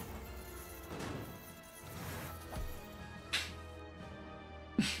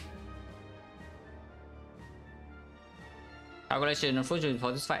 Calculation, unfortunately,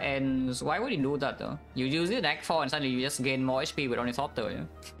 for this fight ends. Why would you do that though? You use it Act 4 and suddenly you just gain more HP with Ornithopter. Yeah?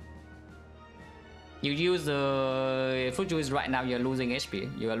 You use the Fruit Juice right now, you're losing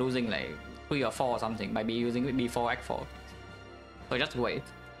HP. You are losing like 3 or 4 or something by using it before Act 4. So just wait.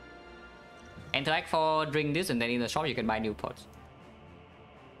 Enter Act 4, drink this, and then in the shop you can buy new pots.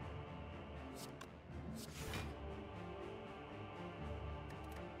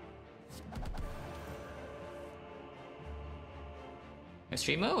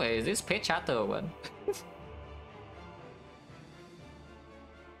 Streamer, wait, is this paid chatter or what?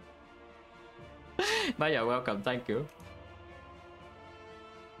 But yeah, welcome, thank you.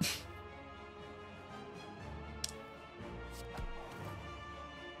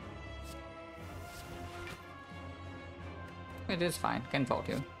 It is fine, can vote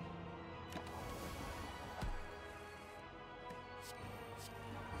you.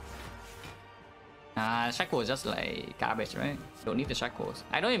 Shackle is just like garbage, right? Don't need the shackles.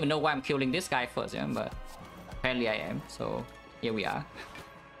 I don't even know why I'm killing this guy first, yeah, but apparently I am, so here we are.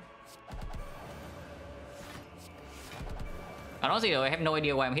 Honestly though, I have no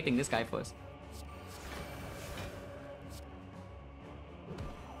idea why I'm hitting this guy first.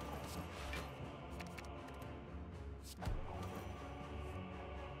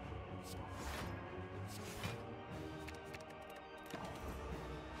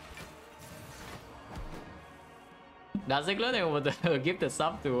 Does Xecna over the give the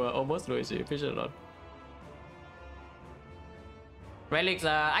sub to almost Luigi? Official or not? Relics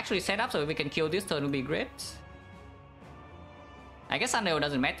are actually set up so if we can kill this turn would be great. I guess Sunday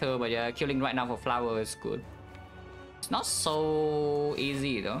doesn't matter, but yeah, killing right now for Flower is good. It's not so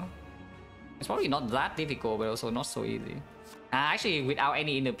easy though. It's probably not that difficult, but also not so easy. Actually, without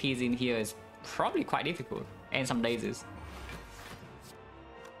any inner piece in here, it's probably quite difficult. And some daisies.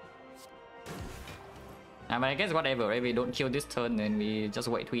 But I guess whatever, right? We don't kill this turn and we just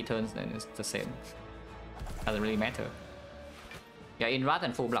wait 3 turns, then it's the same. Doesn't really matter. Yeah, in Wrath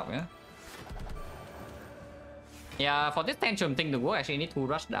and full block, yeah? Yeah, for this Tantrum thing to work, actually need 2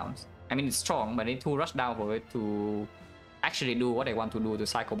 rush downs. I mean, it's strong, but I need 2 rush down for it to actually do what I want to do to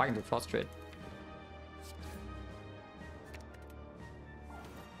cycle back into Frustrate.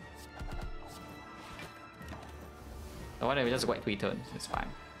 So whatever, just wait 3 turns, it's fine.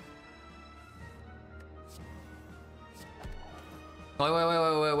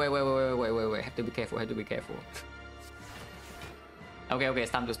 Wait, have to be careful, have to be careful. Okay,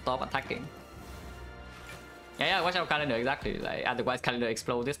 it's time to stop attacking. Yeah, watch out calendar, exactly. Like, otherwise calendar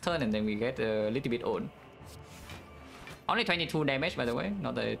explode this turn and then we get a little bit owned. Only 22 damage, by the way,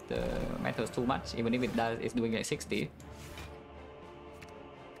 not that it matters too much, even if it does, it's doing like 60.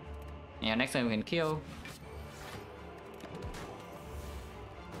 Yeah, next time we can kill.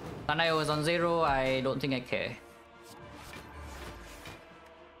 Sanayo was on 0, I don't think I care.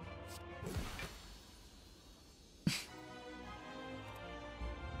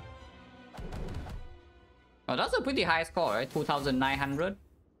 Oh, that's a pretty high score, right? 2,900.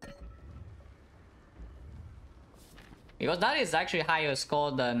 Because that is actually higher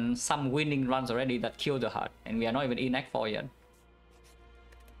score than some winning runs already that killed the heart. And we are not even in Act 4 yet.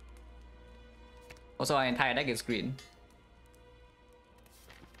 Also, our entire deck is green.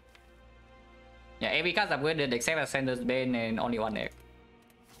 Yeah, every card upgraded except for Sender's Bane and only 1 egg.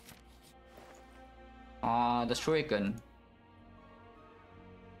 The Shuriken.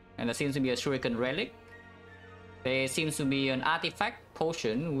 And there seems to be a Shuriken Relic. There seems to be an artifact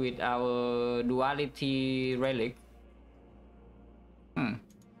potion with our duality relic. I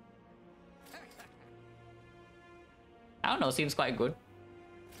don't know, seems quite good.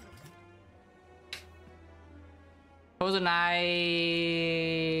 Frozen Eye,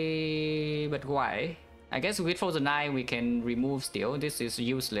 but why? I guess with Frozen Eye we can remove still. This is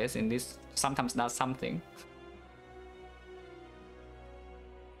useless and this sometimes does something.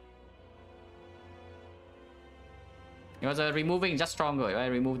 It was removing just stronger, right?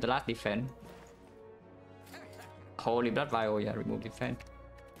 Remove the last defense. Holy Blood Vial, yeah, remove defense.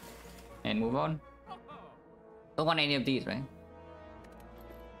 And move on. Don't want any of these, right?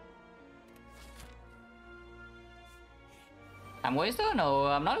 I'm wasted? No,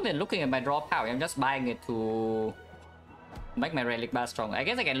 I'm not even looking at my draw power. I'm just buying it to make my relic bar stronger. I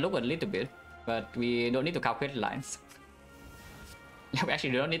guess I can look a little bit, but we don't need to calculate lines. We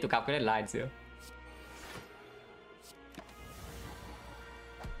actually don't need to calculate lines here.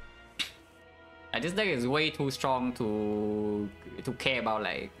 this deck is way too strong to care about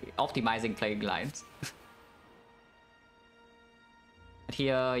like optimizing playing lines.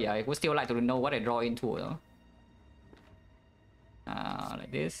 Here, yeah, I would still like to know what I draw into, though.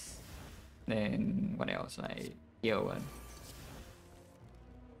 Like this. Then what else? Like here one.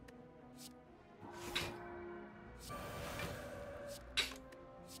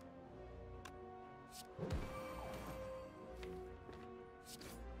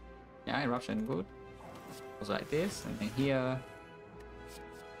 Yeah, eruption good. Goes like this, and then here.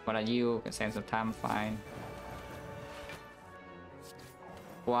 What are you? Can sense of time, fine.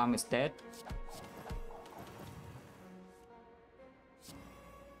 Guam is dead.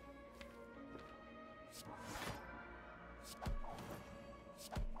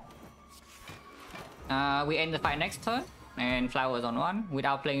 We end the fight next turn, and flowers on one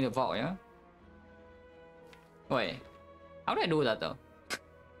without playing the vault, yeah? Wait, how do I do that though?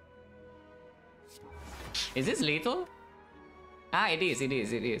 Is this lethal? Ah, it is, it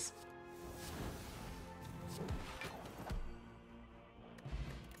is, it is.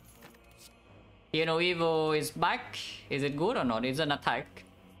 You know, Evo is back. Is it good or not? It's an attack.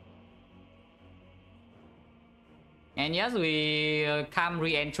 And yes, we calm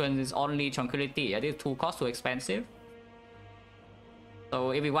re-entrance is only tranquility. It is 2 costs too expensive.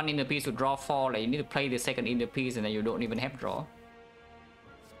 So if you want in the piece to draw 4, like you need to play the second in the piece and then you don't even have draw.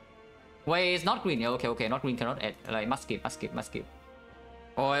 Wait, it's not green. Yeah, okay, okay, not green cannot add. Like must skip, must skip, must skip.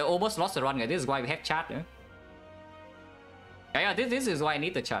 Oh, I almost lost the run. Yeah. This is why we have chat. Yeah, yeah, this is why I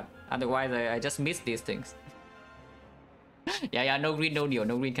need the chat. Otherwise, I just miss these things. Yeah, no green, no Neo.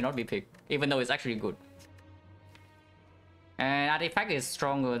 No green cannot be picked, even though it's actually good. And artifact is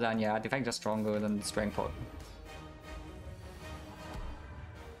stronger than, yeah, artifact is stronger than strength pot.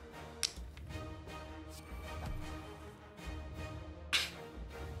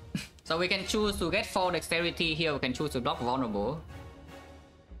 So we can choose to get 4 dexterity here. We can choose to block vulnerable.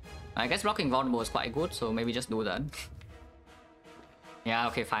 I guess blocking vulnerable is quite good, so maybe just do that. Yeah,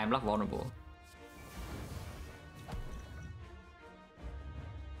 okay, fine, block vulnerable.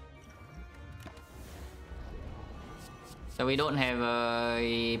 So we don't have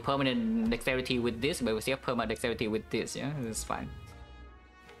a permanent dexterity with this, but we still have permanent dexterity with this, yeah? This is fine.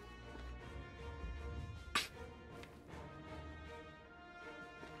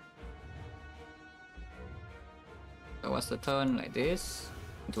 So what's the turn? Like this.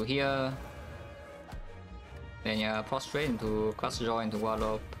 Into here. Then yeah, prostrate into cluster jaw into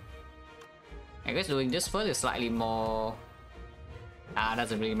warlock. I guess doing this first is slightly more... Ah,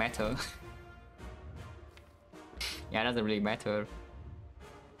 doesn't really matter. Yeah, doesn't really matter.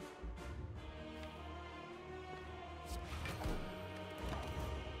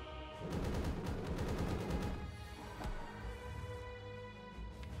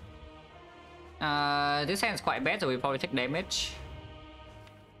 This hand's quite bad, so we probably take damage.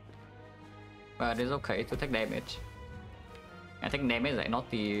 But it's okay to take damage. I think damage is like not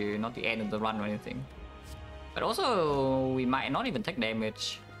the end of the run or anything. But also we might not even take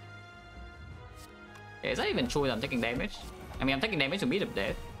damage. Yeah, is that even true that I'm taking damage? I mean, I'm taking damage to beat up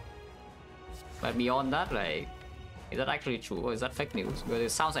death. But beyond that, like, is that actually true or is that fake news? Because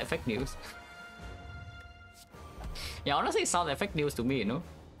it sounds like fake news. Yeah, honestly, it sounds like fake news to me, you know?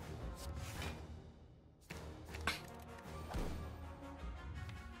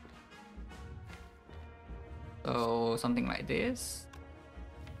 So something like this.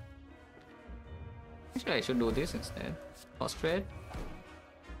 Actually, I should do this instead. Prostrate.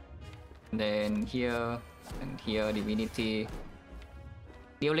 Then here and here, divinity.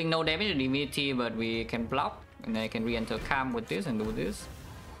 Dealing no damage to divinity, but we can block, and then I can re-enter calm with this and do this,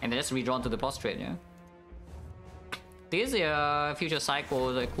 and then just redrawn to the prostrate. Yeah. This future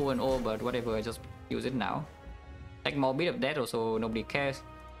cycles are cool and all, but whatever. I just use it now. Take more bit of that, also nobody cares.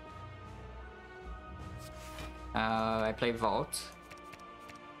 I play Vault.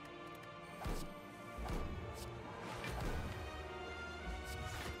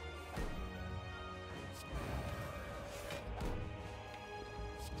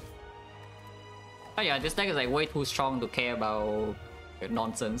 Oh yeah, this deck is like way too strong to care about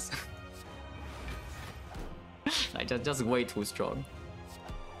nonsense. Like just way too strong.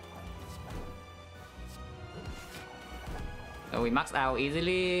 So we max out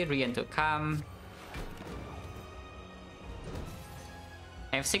easily, re-enter calm.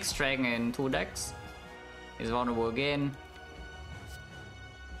 Have 6 strength and 2 decks. Is vulnerable again.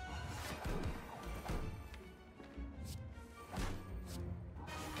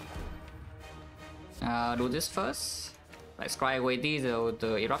 Do this first. Like scry away these,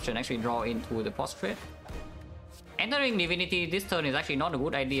 the eruption actually draw into the prostrate. Entering divinity this turn is actually not a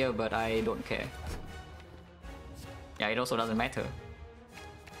good idea, but I don't care. Yeah, it also doesn't matter.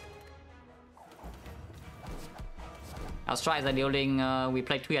 Our strikes are dealing, we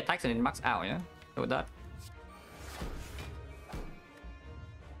play 3 attacks and it max out, yeah? So that.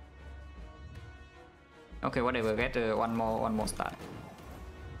 Okay, whatever, get one more star.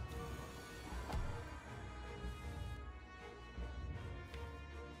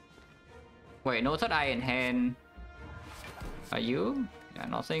 Wait, no third eye in hand. Are you? Yeah,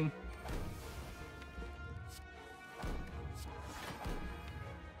 nothing.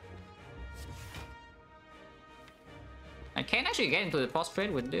 I can't actually get into the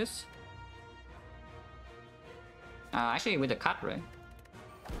prostrate with this. Actually with the cut, right?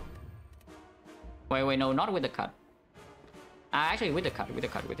 Wait, no, not with the cut. Actually with the cut. Yeah,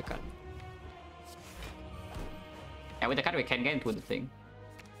 with the cut we can get into the thing.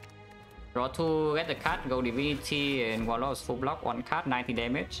 Draw 2, get the cut, go Divinity, and Warlock's full block, 1 card, 90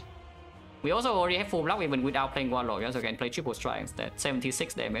 damage. We also already have full block even without playing Warlock, we also can play triple strike instead,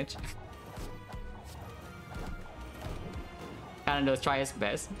 76 damage. Calendar strike is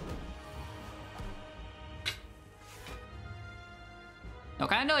best. Now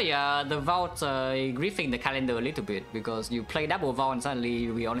Calendar, yeah, the Vault griefing the Calendar a little bit, because you play double Vault and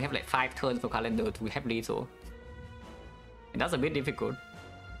suddenly we only have like 5 turns for Calendar to have lethal. And that's a bit difficult.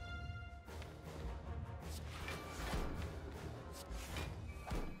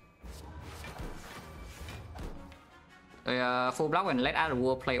 Full block and let other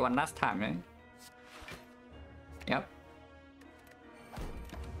war play one last time, right? Yep.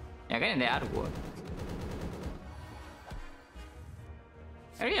 Yeah, get in the other war.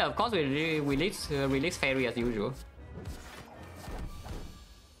 And yeah, of course we release Fairy as usual.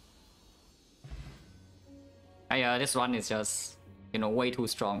 Yeah, this one is just, you know, way too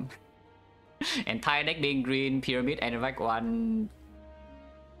strong. Entire deck being green, Pyramid, and like one.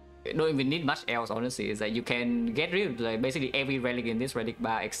 Don't even need much else, honestly. Is that you can get rid of like basically every relic in this relic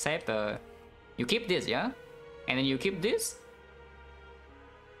bar except you keep this, yeah, and then you keep this,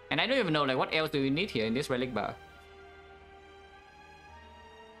 and I don't even know like what else do you need here in this relic bar.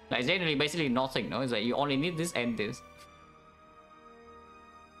 Like generally basically nothing, no? It's like you only need this and this.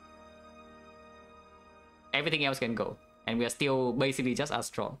 Everything else can go, and we are still basically just as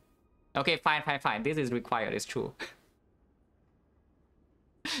strong. Okay, fine. This is required. It's true.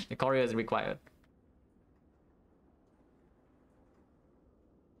 The courier is required.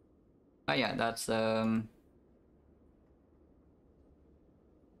 Oh yeah, that's 8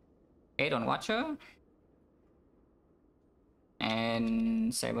 on Watcher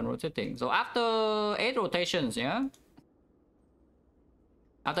and 7 rotating. So after 8 rotations, yeah,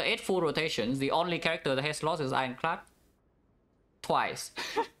 after 8 full rotations, the only character that has lost is Ironclad twice.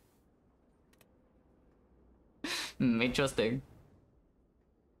 Interesting.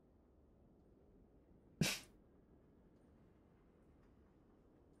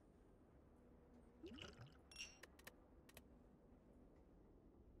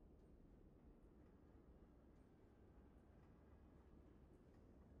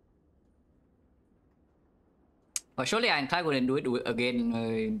 Oh, surely Ironclad wouldn't do it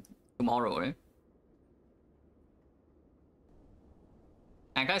again tomorrow, right?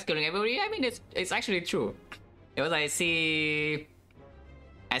 Ironclad killing everybody. I mean, it's actually true. Because I see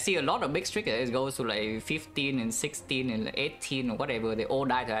a lot of big streakers. It goes to like 15 and 16 and 18 or whatever. They all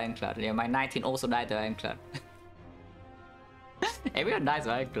die to Ironclad. Yeah, my 19 also died to Ironclad. Everyone dies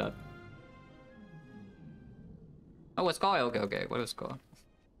to Ironclad. Oh, what score? Okay. What was score?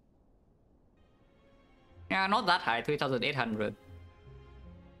 Yeah, not that high, 3,800.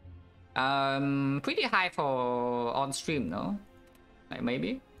 Pretty high for on stream, no? Like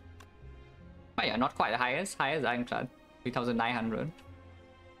maybe? Oh yeah, not quite the highest. Highest Ironclad, 3,900.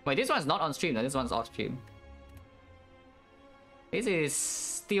 Wait, this one's not on stream, no? This one's off stream. This is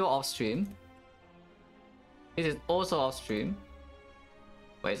still off stream. This is also off stream.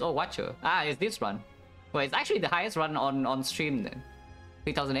 Wait, it's all Watcher. Ah, it's this one. Wait, it's actually the highest run on stream then.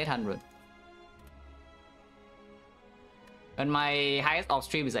 3,800. And my highest off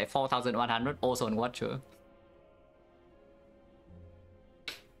stream is like 4,100, also on Watcher.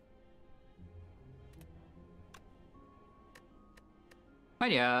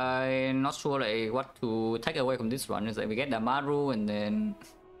 But yeah, I'm not sure like what to take away from this one. Is like we get the Maru and then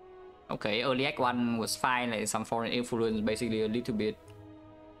okay, early act 1 was fine, like some foreign influence, basically a little bit.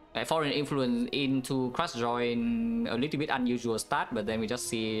 Like foreign influence into Crush Join, a little bit unusual start, but then we just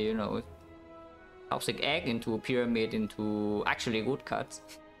see, you know, Toxic Egg into Pyramid into actually good cuts.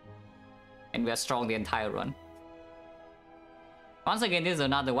 And we are strong the entire run. Once again, this is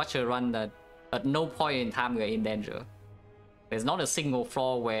another Watcher run that at no point in time we are in danger. There's not a single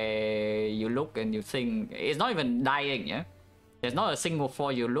floor where you look and you think it's not even dying, yeah. There's not a single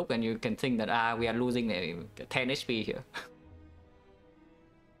floor you look and you can think that we are losing 10 HP here.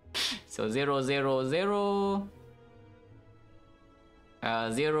 So 0 0 0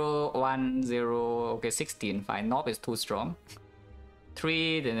 0 1 0, okay, 16, fine. Knob is too strong.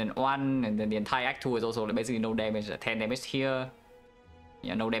 3, then 1, and then the entire act 2 is also basically no damage. 10 damage here,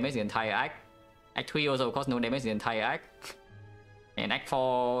 yeah, no damage the entire act. Act 3 also of course no damage the entire act. And act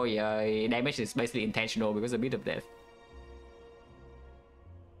 4, yeah, damage is basically intentional because a bit of death.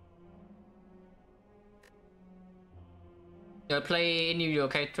 I play individual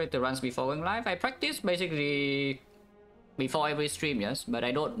character runs before going live. I practice basically before every stream, yes, but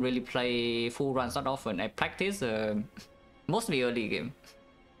I don't really play full runs that often. I practice mostly early game.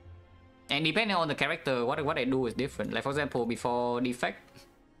 And depending on the character, what I do is different. Like for example, before defect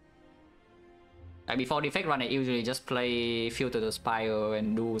run, I usually just play Filter the Spire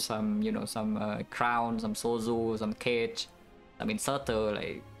and do some, you know, some crown, some sozu, some cage, some inserter,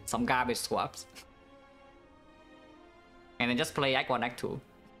 like some garbage swaps. And then just play Act 1, Act 2.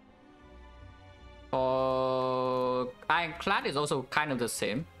 For Ironclad is also kind of the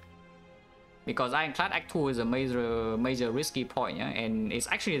same. Because Ironclad Act 2 is a major risky point, yeah? And it's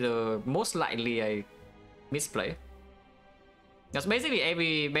actually the most likely I misplay. That's basically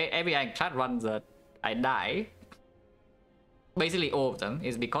every Ironclad run that I die, basically all of them,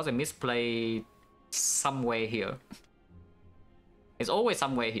 is because I misplay somewhere here. It's always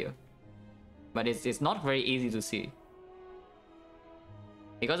somewhere here. But it's not very easy to see.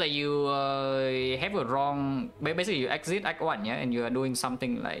 Because you have a wrong, basically you exit Act 1, yeah, and you are doing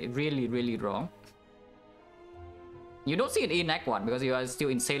something like really wrong. You don't see it in Act 1 because you are still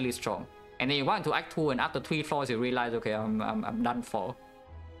insanely strong. And then you go into Act 2 and after 3 floors you realize, okay, I'm done for.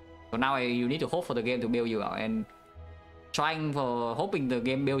 So now you need to hope for the game to bail you out, and hoping the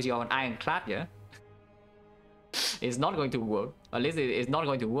game bails you out on Ironclad, yeah, it's not going to work. At least it's not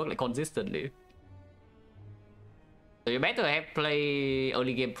going to work like consistently. So you better have play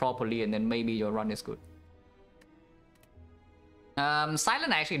early game properly and then maybe your run is good.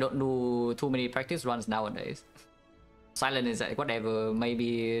 Silent I actually don't do too many practice runs nowadays. Silent is like whatever,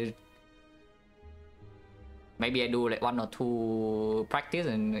 maybe I do like 1 or 2 practice,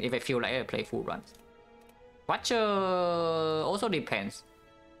 and if I feel like I play full runs. Watcher also depends.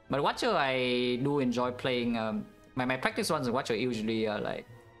 But Watcher I do enjoy playing, my practice runs in Watcher usually are like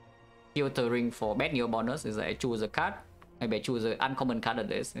filtering for bad new bonus. Is like I choose a card, maybe I choose an uncommon card at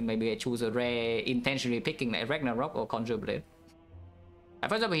this, and maybe I choose a rare intentionally picking like Ragnarok or Conjure Blade.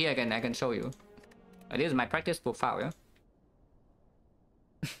 For example here I can show you. This is my practice profile, yeah.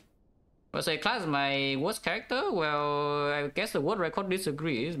 Well, say class my worst character, well, I guess the world record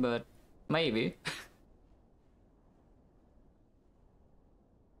disagrees, but maybe.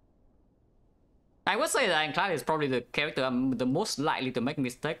 I would say that Ironclad is probably the character I'm the most likely to make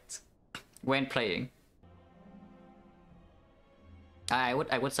mistakes when playing. I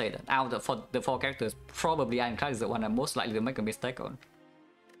would say that out of the 4 characters, probably Ironclad is the one I'm most likely to make a mistake on.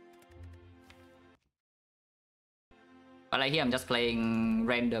 But like here I'm just playing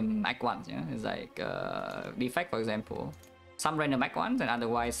random Act 1s, yeah? It's like defect for example. Some random Act 1s and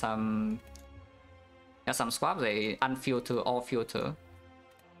otherwise some swaps, they unfilter or filter.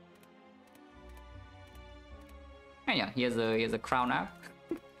 And yeah, here's a crown app.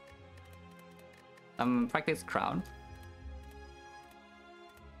 Some practice crown.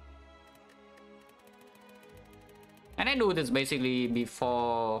 And I do this basically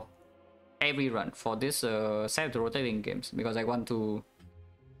before every run for this set of rotating games because I want to.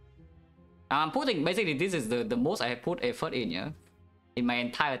 I'm putting basically this is the most I have put effort in, yeah, in my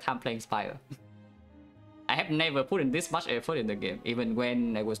entire time playing Spire. I have never put in this much effort in the game, even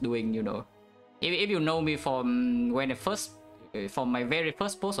when I was doing, you know, if you know me from when from my very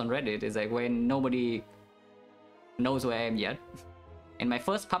first post on Reddit, is like when nobody knows where I am yet, and my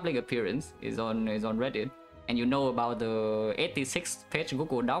first public appearance is on Reddit, and you know about the 86-page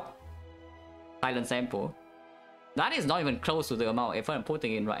Google Doc silent sample. That is not even close to the amount of effort I'm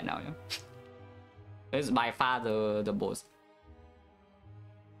putting in right now. Yeah? It's by far the most.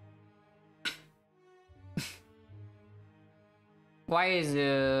 Why is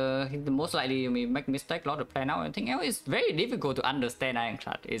the most likely you may make mistake, lot of plan out and think it's very difficult to understand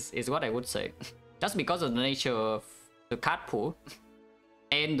Ironclad is what I would say. Just because of the nature of the card pool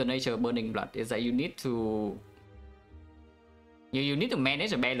and the nature of Burning Blood is that you need to manage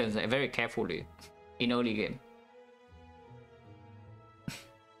the balance very carefully in early game.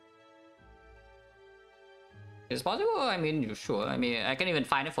 It's possible? I mean, you sure? I mean, I can even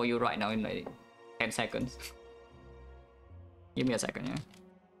find it for you right now in like 10 seconds. Give me a second, yeah.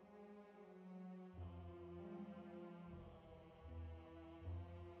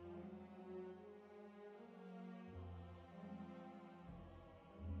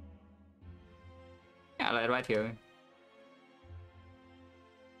 Yeah, like right here.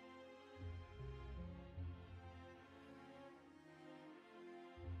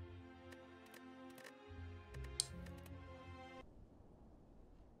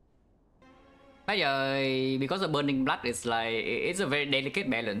 But yeah, because of burning blood, it's like it's a very delicate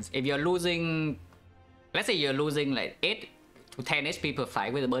balance. If you're losing, let's say you're losing like 8 to 10 HP per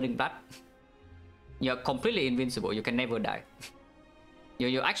fight with a burning blood, you're completely invincible. You can never die.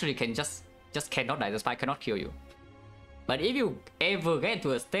 You actually can just cannot die. The spy cannot kill you. But if you ever get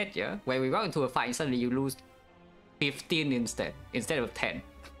to a state, yeah, where we go into a fight, suddenly you lose 15 instead of 10.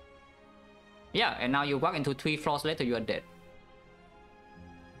 Yeah, and now you walk into 3 floors later, you are dead.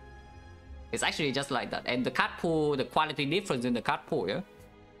 It's actually just like that. And the card pool, the quality difference in the card pool, yeah,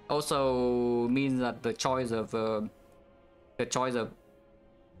 also means that the choice of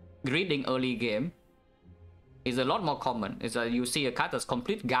greeting early game is a lot more common. It's you see a card that's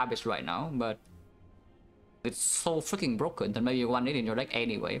complete garbage right now, but it's so freaking broken that maybe you want it in your deck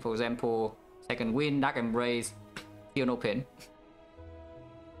anyway. For example, Second Wind, Dark Embrace, Feel No Pain.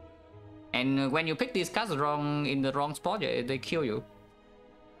 And when you pick these cards wrong in the wrong spot, yeah, they kill you.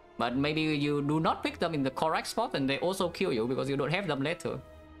 But maybe you do not pick them in the correct spot and they also kill you because you don't have them later.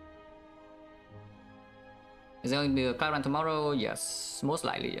 Is there going to be a card run tomorrow? Yes, most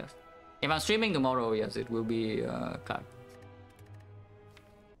likely yes. If I'm streaming tomorrow, yes, it will be card.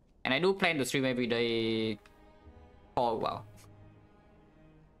 And I do plan to stream every day for a while.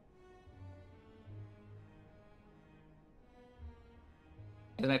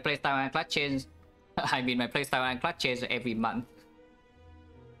 Is my playstyle and class change? I mean, my playstyle and class change every month.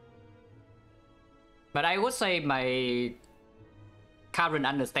 But I would say my current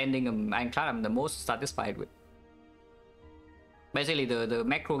understanding of Ironclad I'm the most satisfied with. Basically, the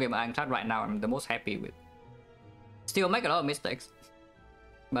macro game of Ironclad right now I'm the most happy with. Still make a lot of mistakes,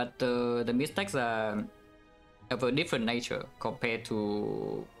 but the mistakes are of a different nature compared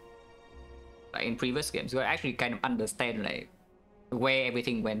to like in previous games. You actually kind of understand like where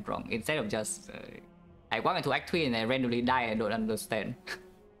everything went wrong instead of just I walk into Act 3 and I randomly die and don't understand.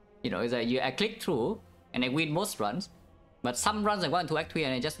 You know, it's like I click through and I win most runs, but some runs I go into Act 3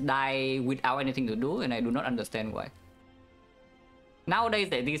 and I just die without anything to do and I do not understand why. Nowadays,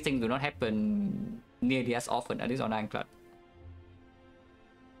 these things do not happen nearly as often, at least on Ironclad.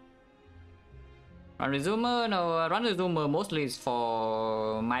 Run Resumer? No, Run Resumer mostly is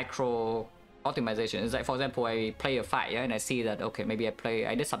for micro optimization. It's like, for example, I play a fight, yeah, and I see that, okay, maybe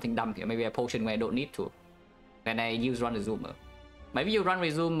I did something dumb here, maybe I potion where I don't need to. Then I use Run Resumer. Maybe you run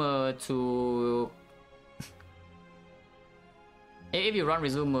Resumer to... if you run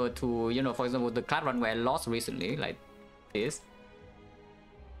Resumer to, you know, for example, the class run where I lost recently, like this.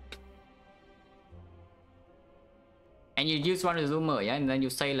 And you use Run Resumer, yeah, and then you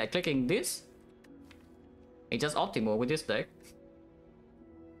say like clicking this, it's just optimal with this deck.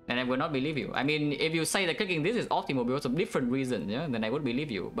 Then I will not believe you. I mean, if you say that clicking this is optimal because of different reasons, yeah, then I would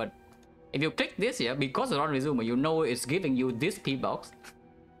believe you. But if you click this here, because of Run Resumer, you know it's giving you this P-box,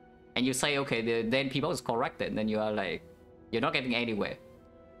 and you say, okay, then P-box is corrected, then you are like, you're not getting anywhere.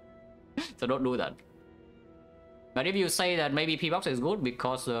 So don't do that. But if you say that maybe P-box is good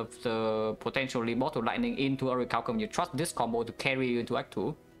because of the potential bottle lightning into Orichalcum, you trust this combo to carry you into Act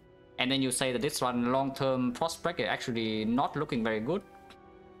 2, and then you say that this run long-term prospect is actually not looking very good.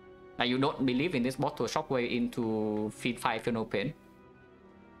 Like you don't believe in this bottle shockwave into feed 5 Feel No Pain,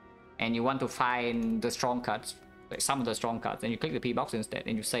 and you want to find the strong cards, like some of the strong cards, and you click the P-box instead,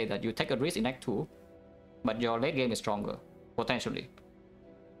 and you say that you take a risk in Act 2, but your late game is stronger, potentially.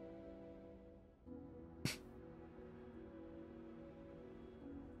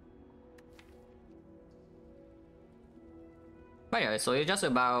 But yeah, so it's just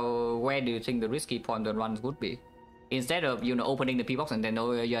about where do you think the risky point the runs would be, instead of, you know, opening the P-box and then,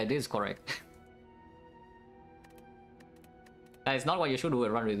 oh yeah, this is correct. That is not what you should do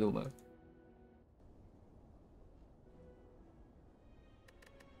at Run Resumer.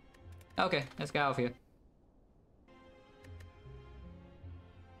 Okay, let's get out of here.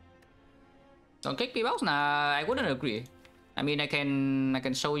 So click P-box? Nah, I wouldn't agree. I mean, I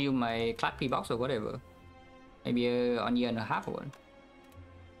can show you my class P-box or whatever. Maybe on year and a half or one.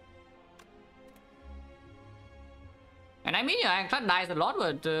 And I mean, yeah, Ironclad dies a lot,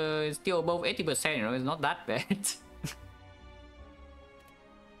 but it's still above 80%, you know, it's not that bad.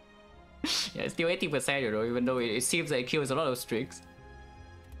 Yeah, it's still 80%, you know, even though it seems like it kills a lot of streaks.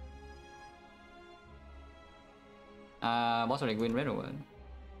 Boss like win renewal.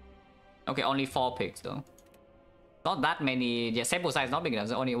 Okay, only 4 picks though. Not that many. Yeah, sample size not big enough.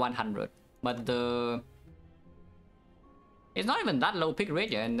 It's only 100. But the it's not even that low pick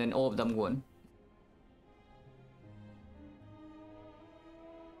rate, yeah, and then all of them won.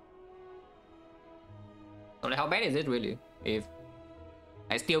 So like, how bad is it really? If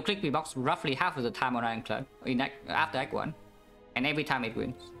I still click B-box roughly half of the time on Ironclad in after Act 1, and every time it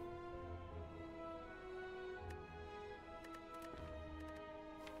wins.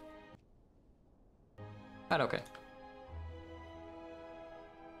 But okay.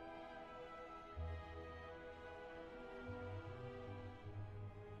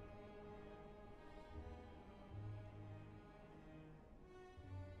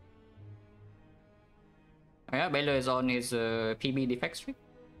 Yeah, Baylor is on his PB defect streak.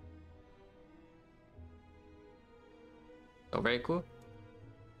 So very cool.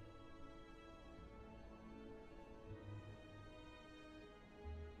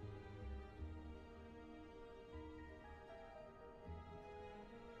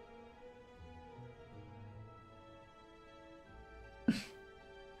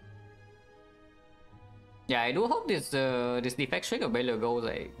 Yeah, I do hope this this defect streak of Baylor goes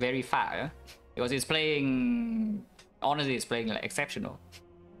like very far, yeah? Because it's playing, honestly, it's playing like exceptional.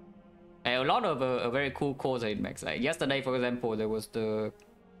 A lot of very cool calls it makes. Like yesterday, for example, there was the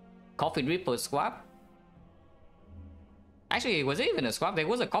Coffee Dripper swap. Actually, was it even a swap? There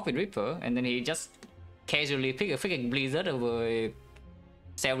was a Coffee Dripper, and then he just casually picked a freaking Blizzard over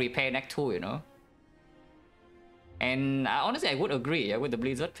Cell Repair Neck 2, you know? And honestly, I would agree, yeah, with the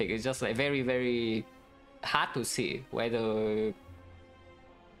Blizzard pick. It's just like very, very hard to see whether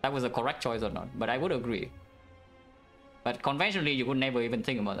that was the correct choice or not, but I would agree. But conventionally, you would never even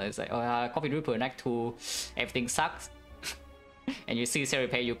think about it. It's like, oh, Coffee Dripper, Act 2, everything sucks. And you see Cell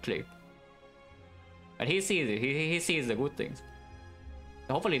Repair, you click. But he sees it, he sees the good things.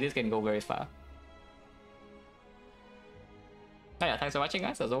 So hopefully this can go very far. Oh yeah, thanks for watching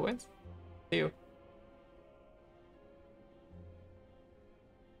guys, as always. See you.